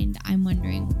my mind, I'm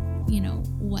wondering, you know,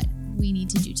 what we need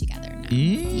to do together now.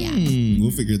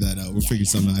 We'll figure that out. We'll figure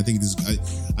something out. I think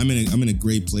I'm in a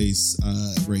great place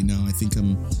right now. I think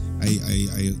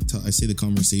I say the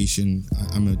conversation.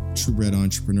 I'm a true bred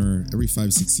entrepreneur. Every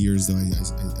 5-6 years, though,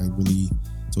 I really,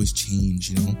 it's always change,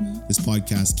 you know. This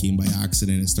podcast came by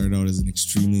accident. It started out as an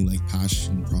extremely like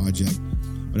passion project,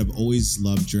 but I've always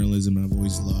loved journalism, and I've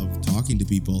always loved talking to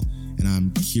people, and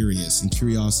I'm curious, and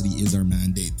curiosity is our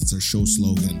mandate. It's our show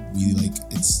slogan.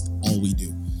 It's all we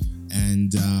do.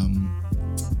 And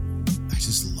I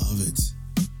just love it.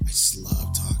 I just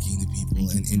love talking to people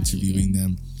and interviewing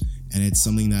them. And it's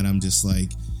something that I'm just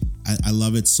like, I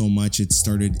love it so much. It's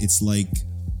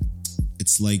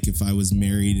like if I was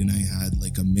married and I had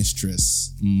like a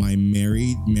mistress. My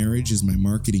marriage is my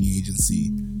marketing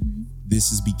agency. This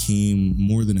has became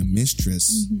more than a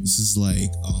mistress. This is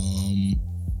like,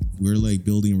 we're like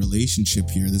building a relationship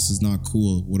here. This is not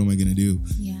cool. What am I going to do?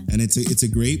 Yeah. And it's a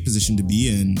great position to be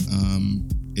in.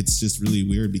 It's just really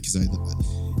weird because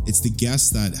it's the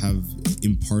guests that have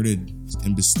imparted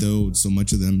and bestowed so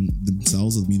much of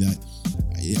themselves with me that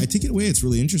I take it away. It's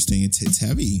really interesting. It's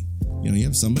heavy. You know, you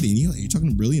have somebody and you're talking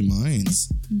to brilliant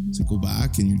minds. So go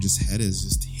back and your head is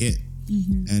just hit.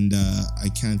 And I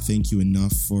can't thank you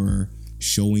enough for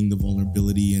showing the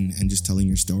vulnerability and just telling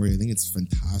your story. I think it's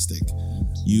fantastic.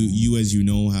 You as you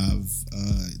know, have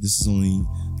this is only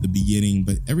the beginning,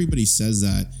 but everybody says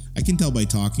that. I can tell by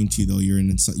talking to you though, you're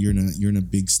in a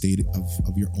big state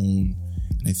of your own,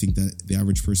 and I think that the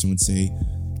average person would say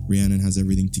Rhiannon has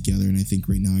everything together, and I think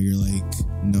right now you're like,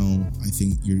 no, I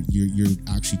think you're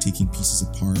actually taking pieces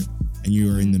apart, and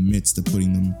you are in the midst of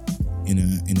putting them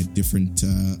in a different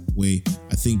way.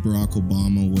 I think Barack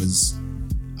Obama was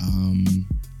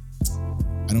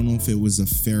I don't know if it was a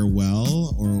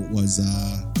farewell or it was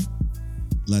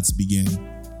let's begin.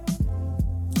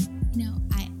 You know,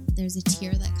 there's a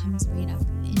tear that comes right up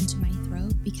into my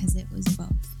throat because it was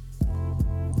both.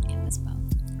 It was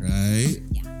both. Right?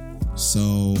 Yeah.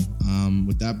 So,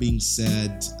 with that being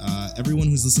said, everyone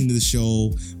who's listening to the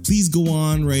show, please go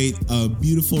on, write a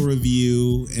beautiful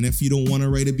review. And if you don't want to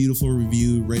write a beautiful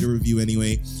review, write a review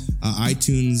anyway.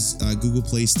 iTunes, Google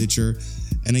Play, Stitcher.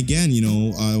 And again, you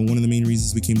know, one of the main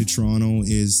reasons we came to Toronto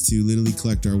is to literally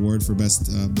collect our award for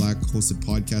best Black hosted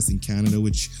podcast in Canada,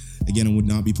 which again, would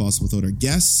not be possible without our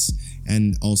guests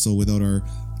and also without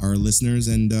our listeners.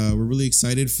 And we're really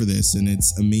excited for this. And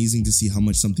it's amazing to see how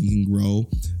much something can grow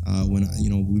when, you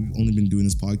know, we've only been doing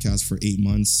this podcast for 8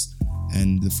 months.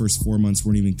 And the first 4 months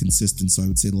weren't even consistent. So I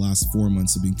would say the last 4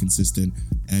 months have been consistent.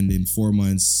 And in 4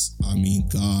 months, I mean,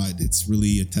 God, it's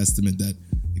really a testament that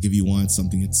if you want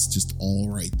something, it's just all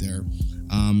right there.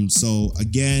 So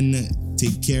again,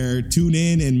 take care, tune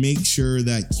in, and make sure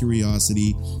that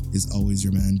curiosity is always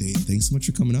your mandate. Thanks so much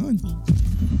for coming on.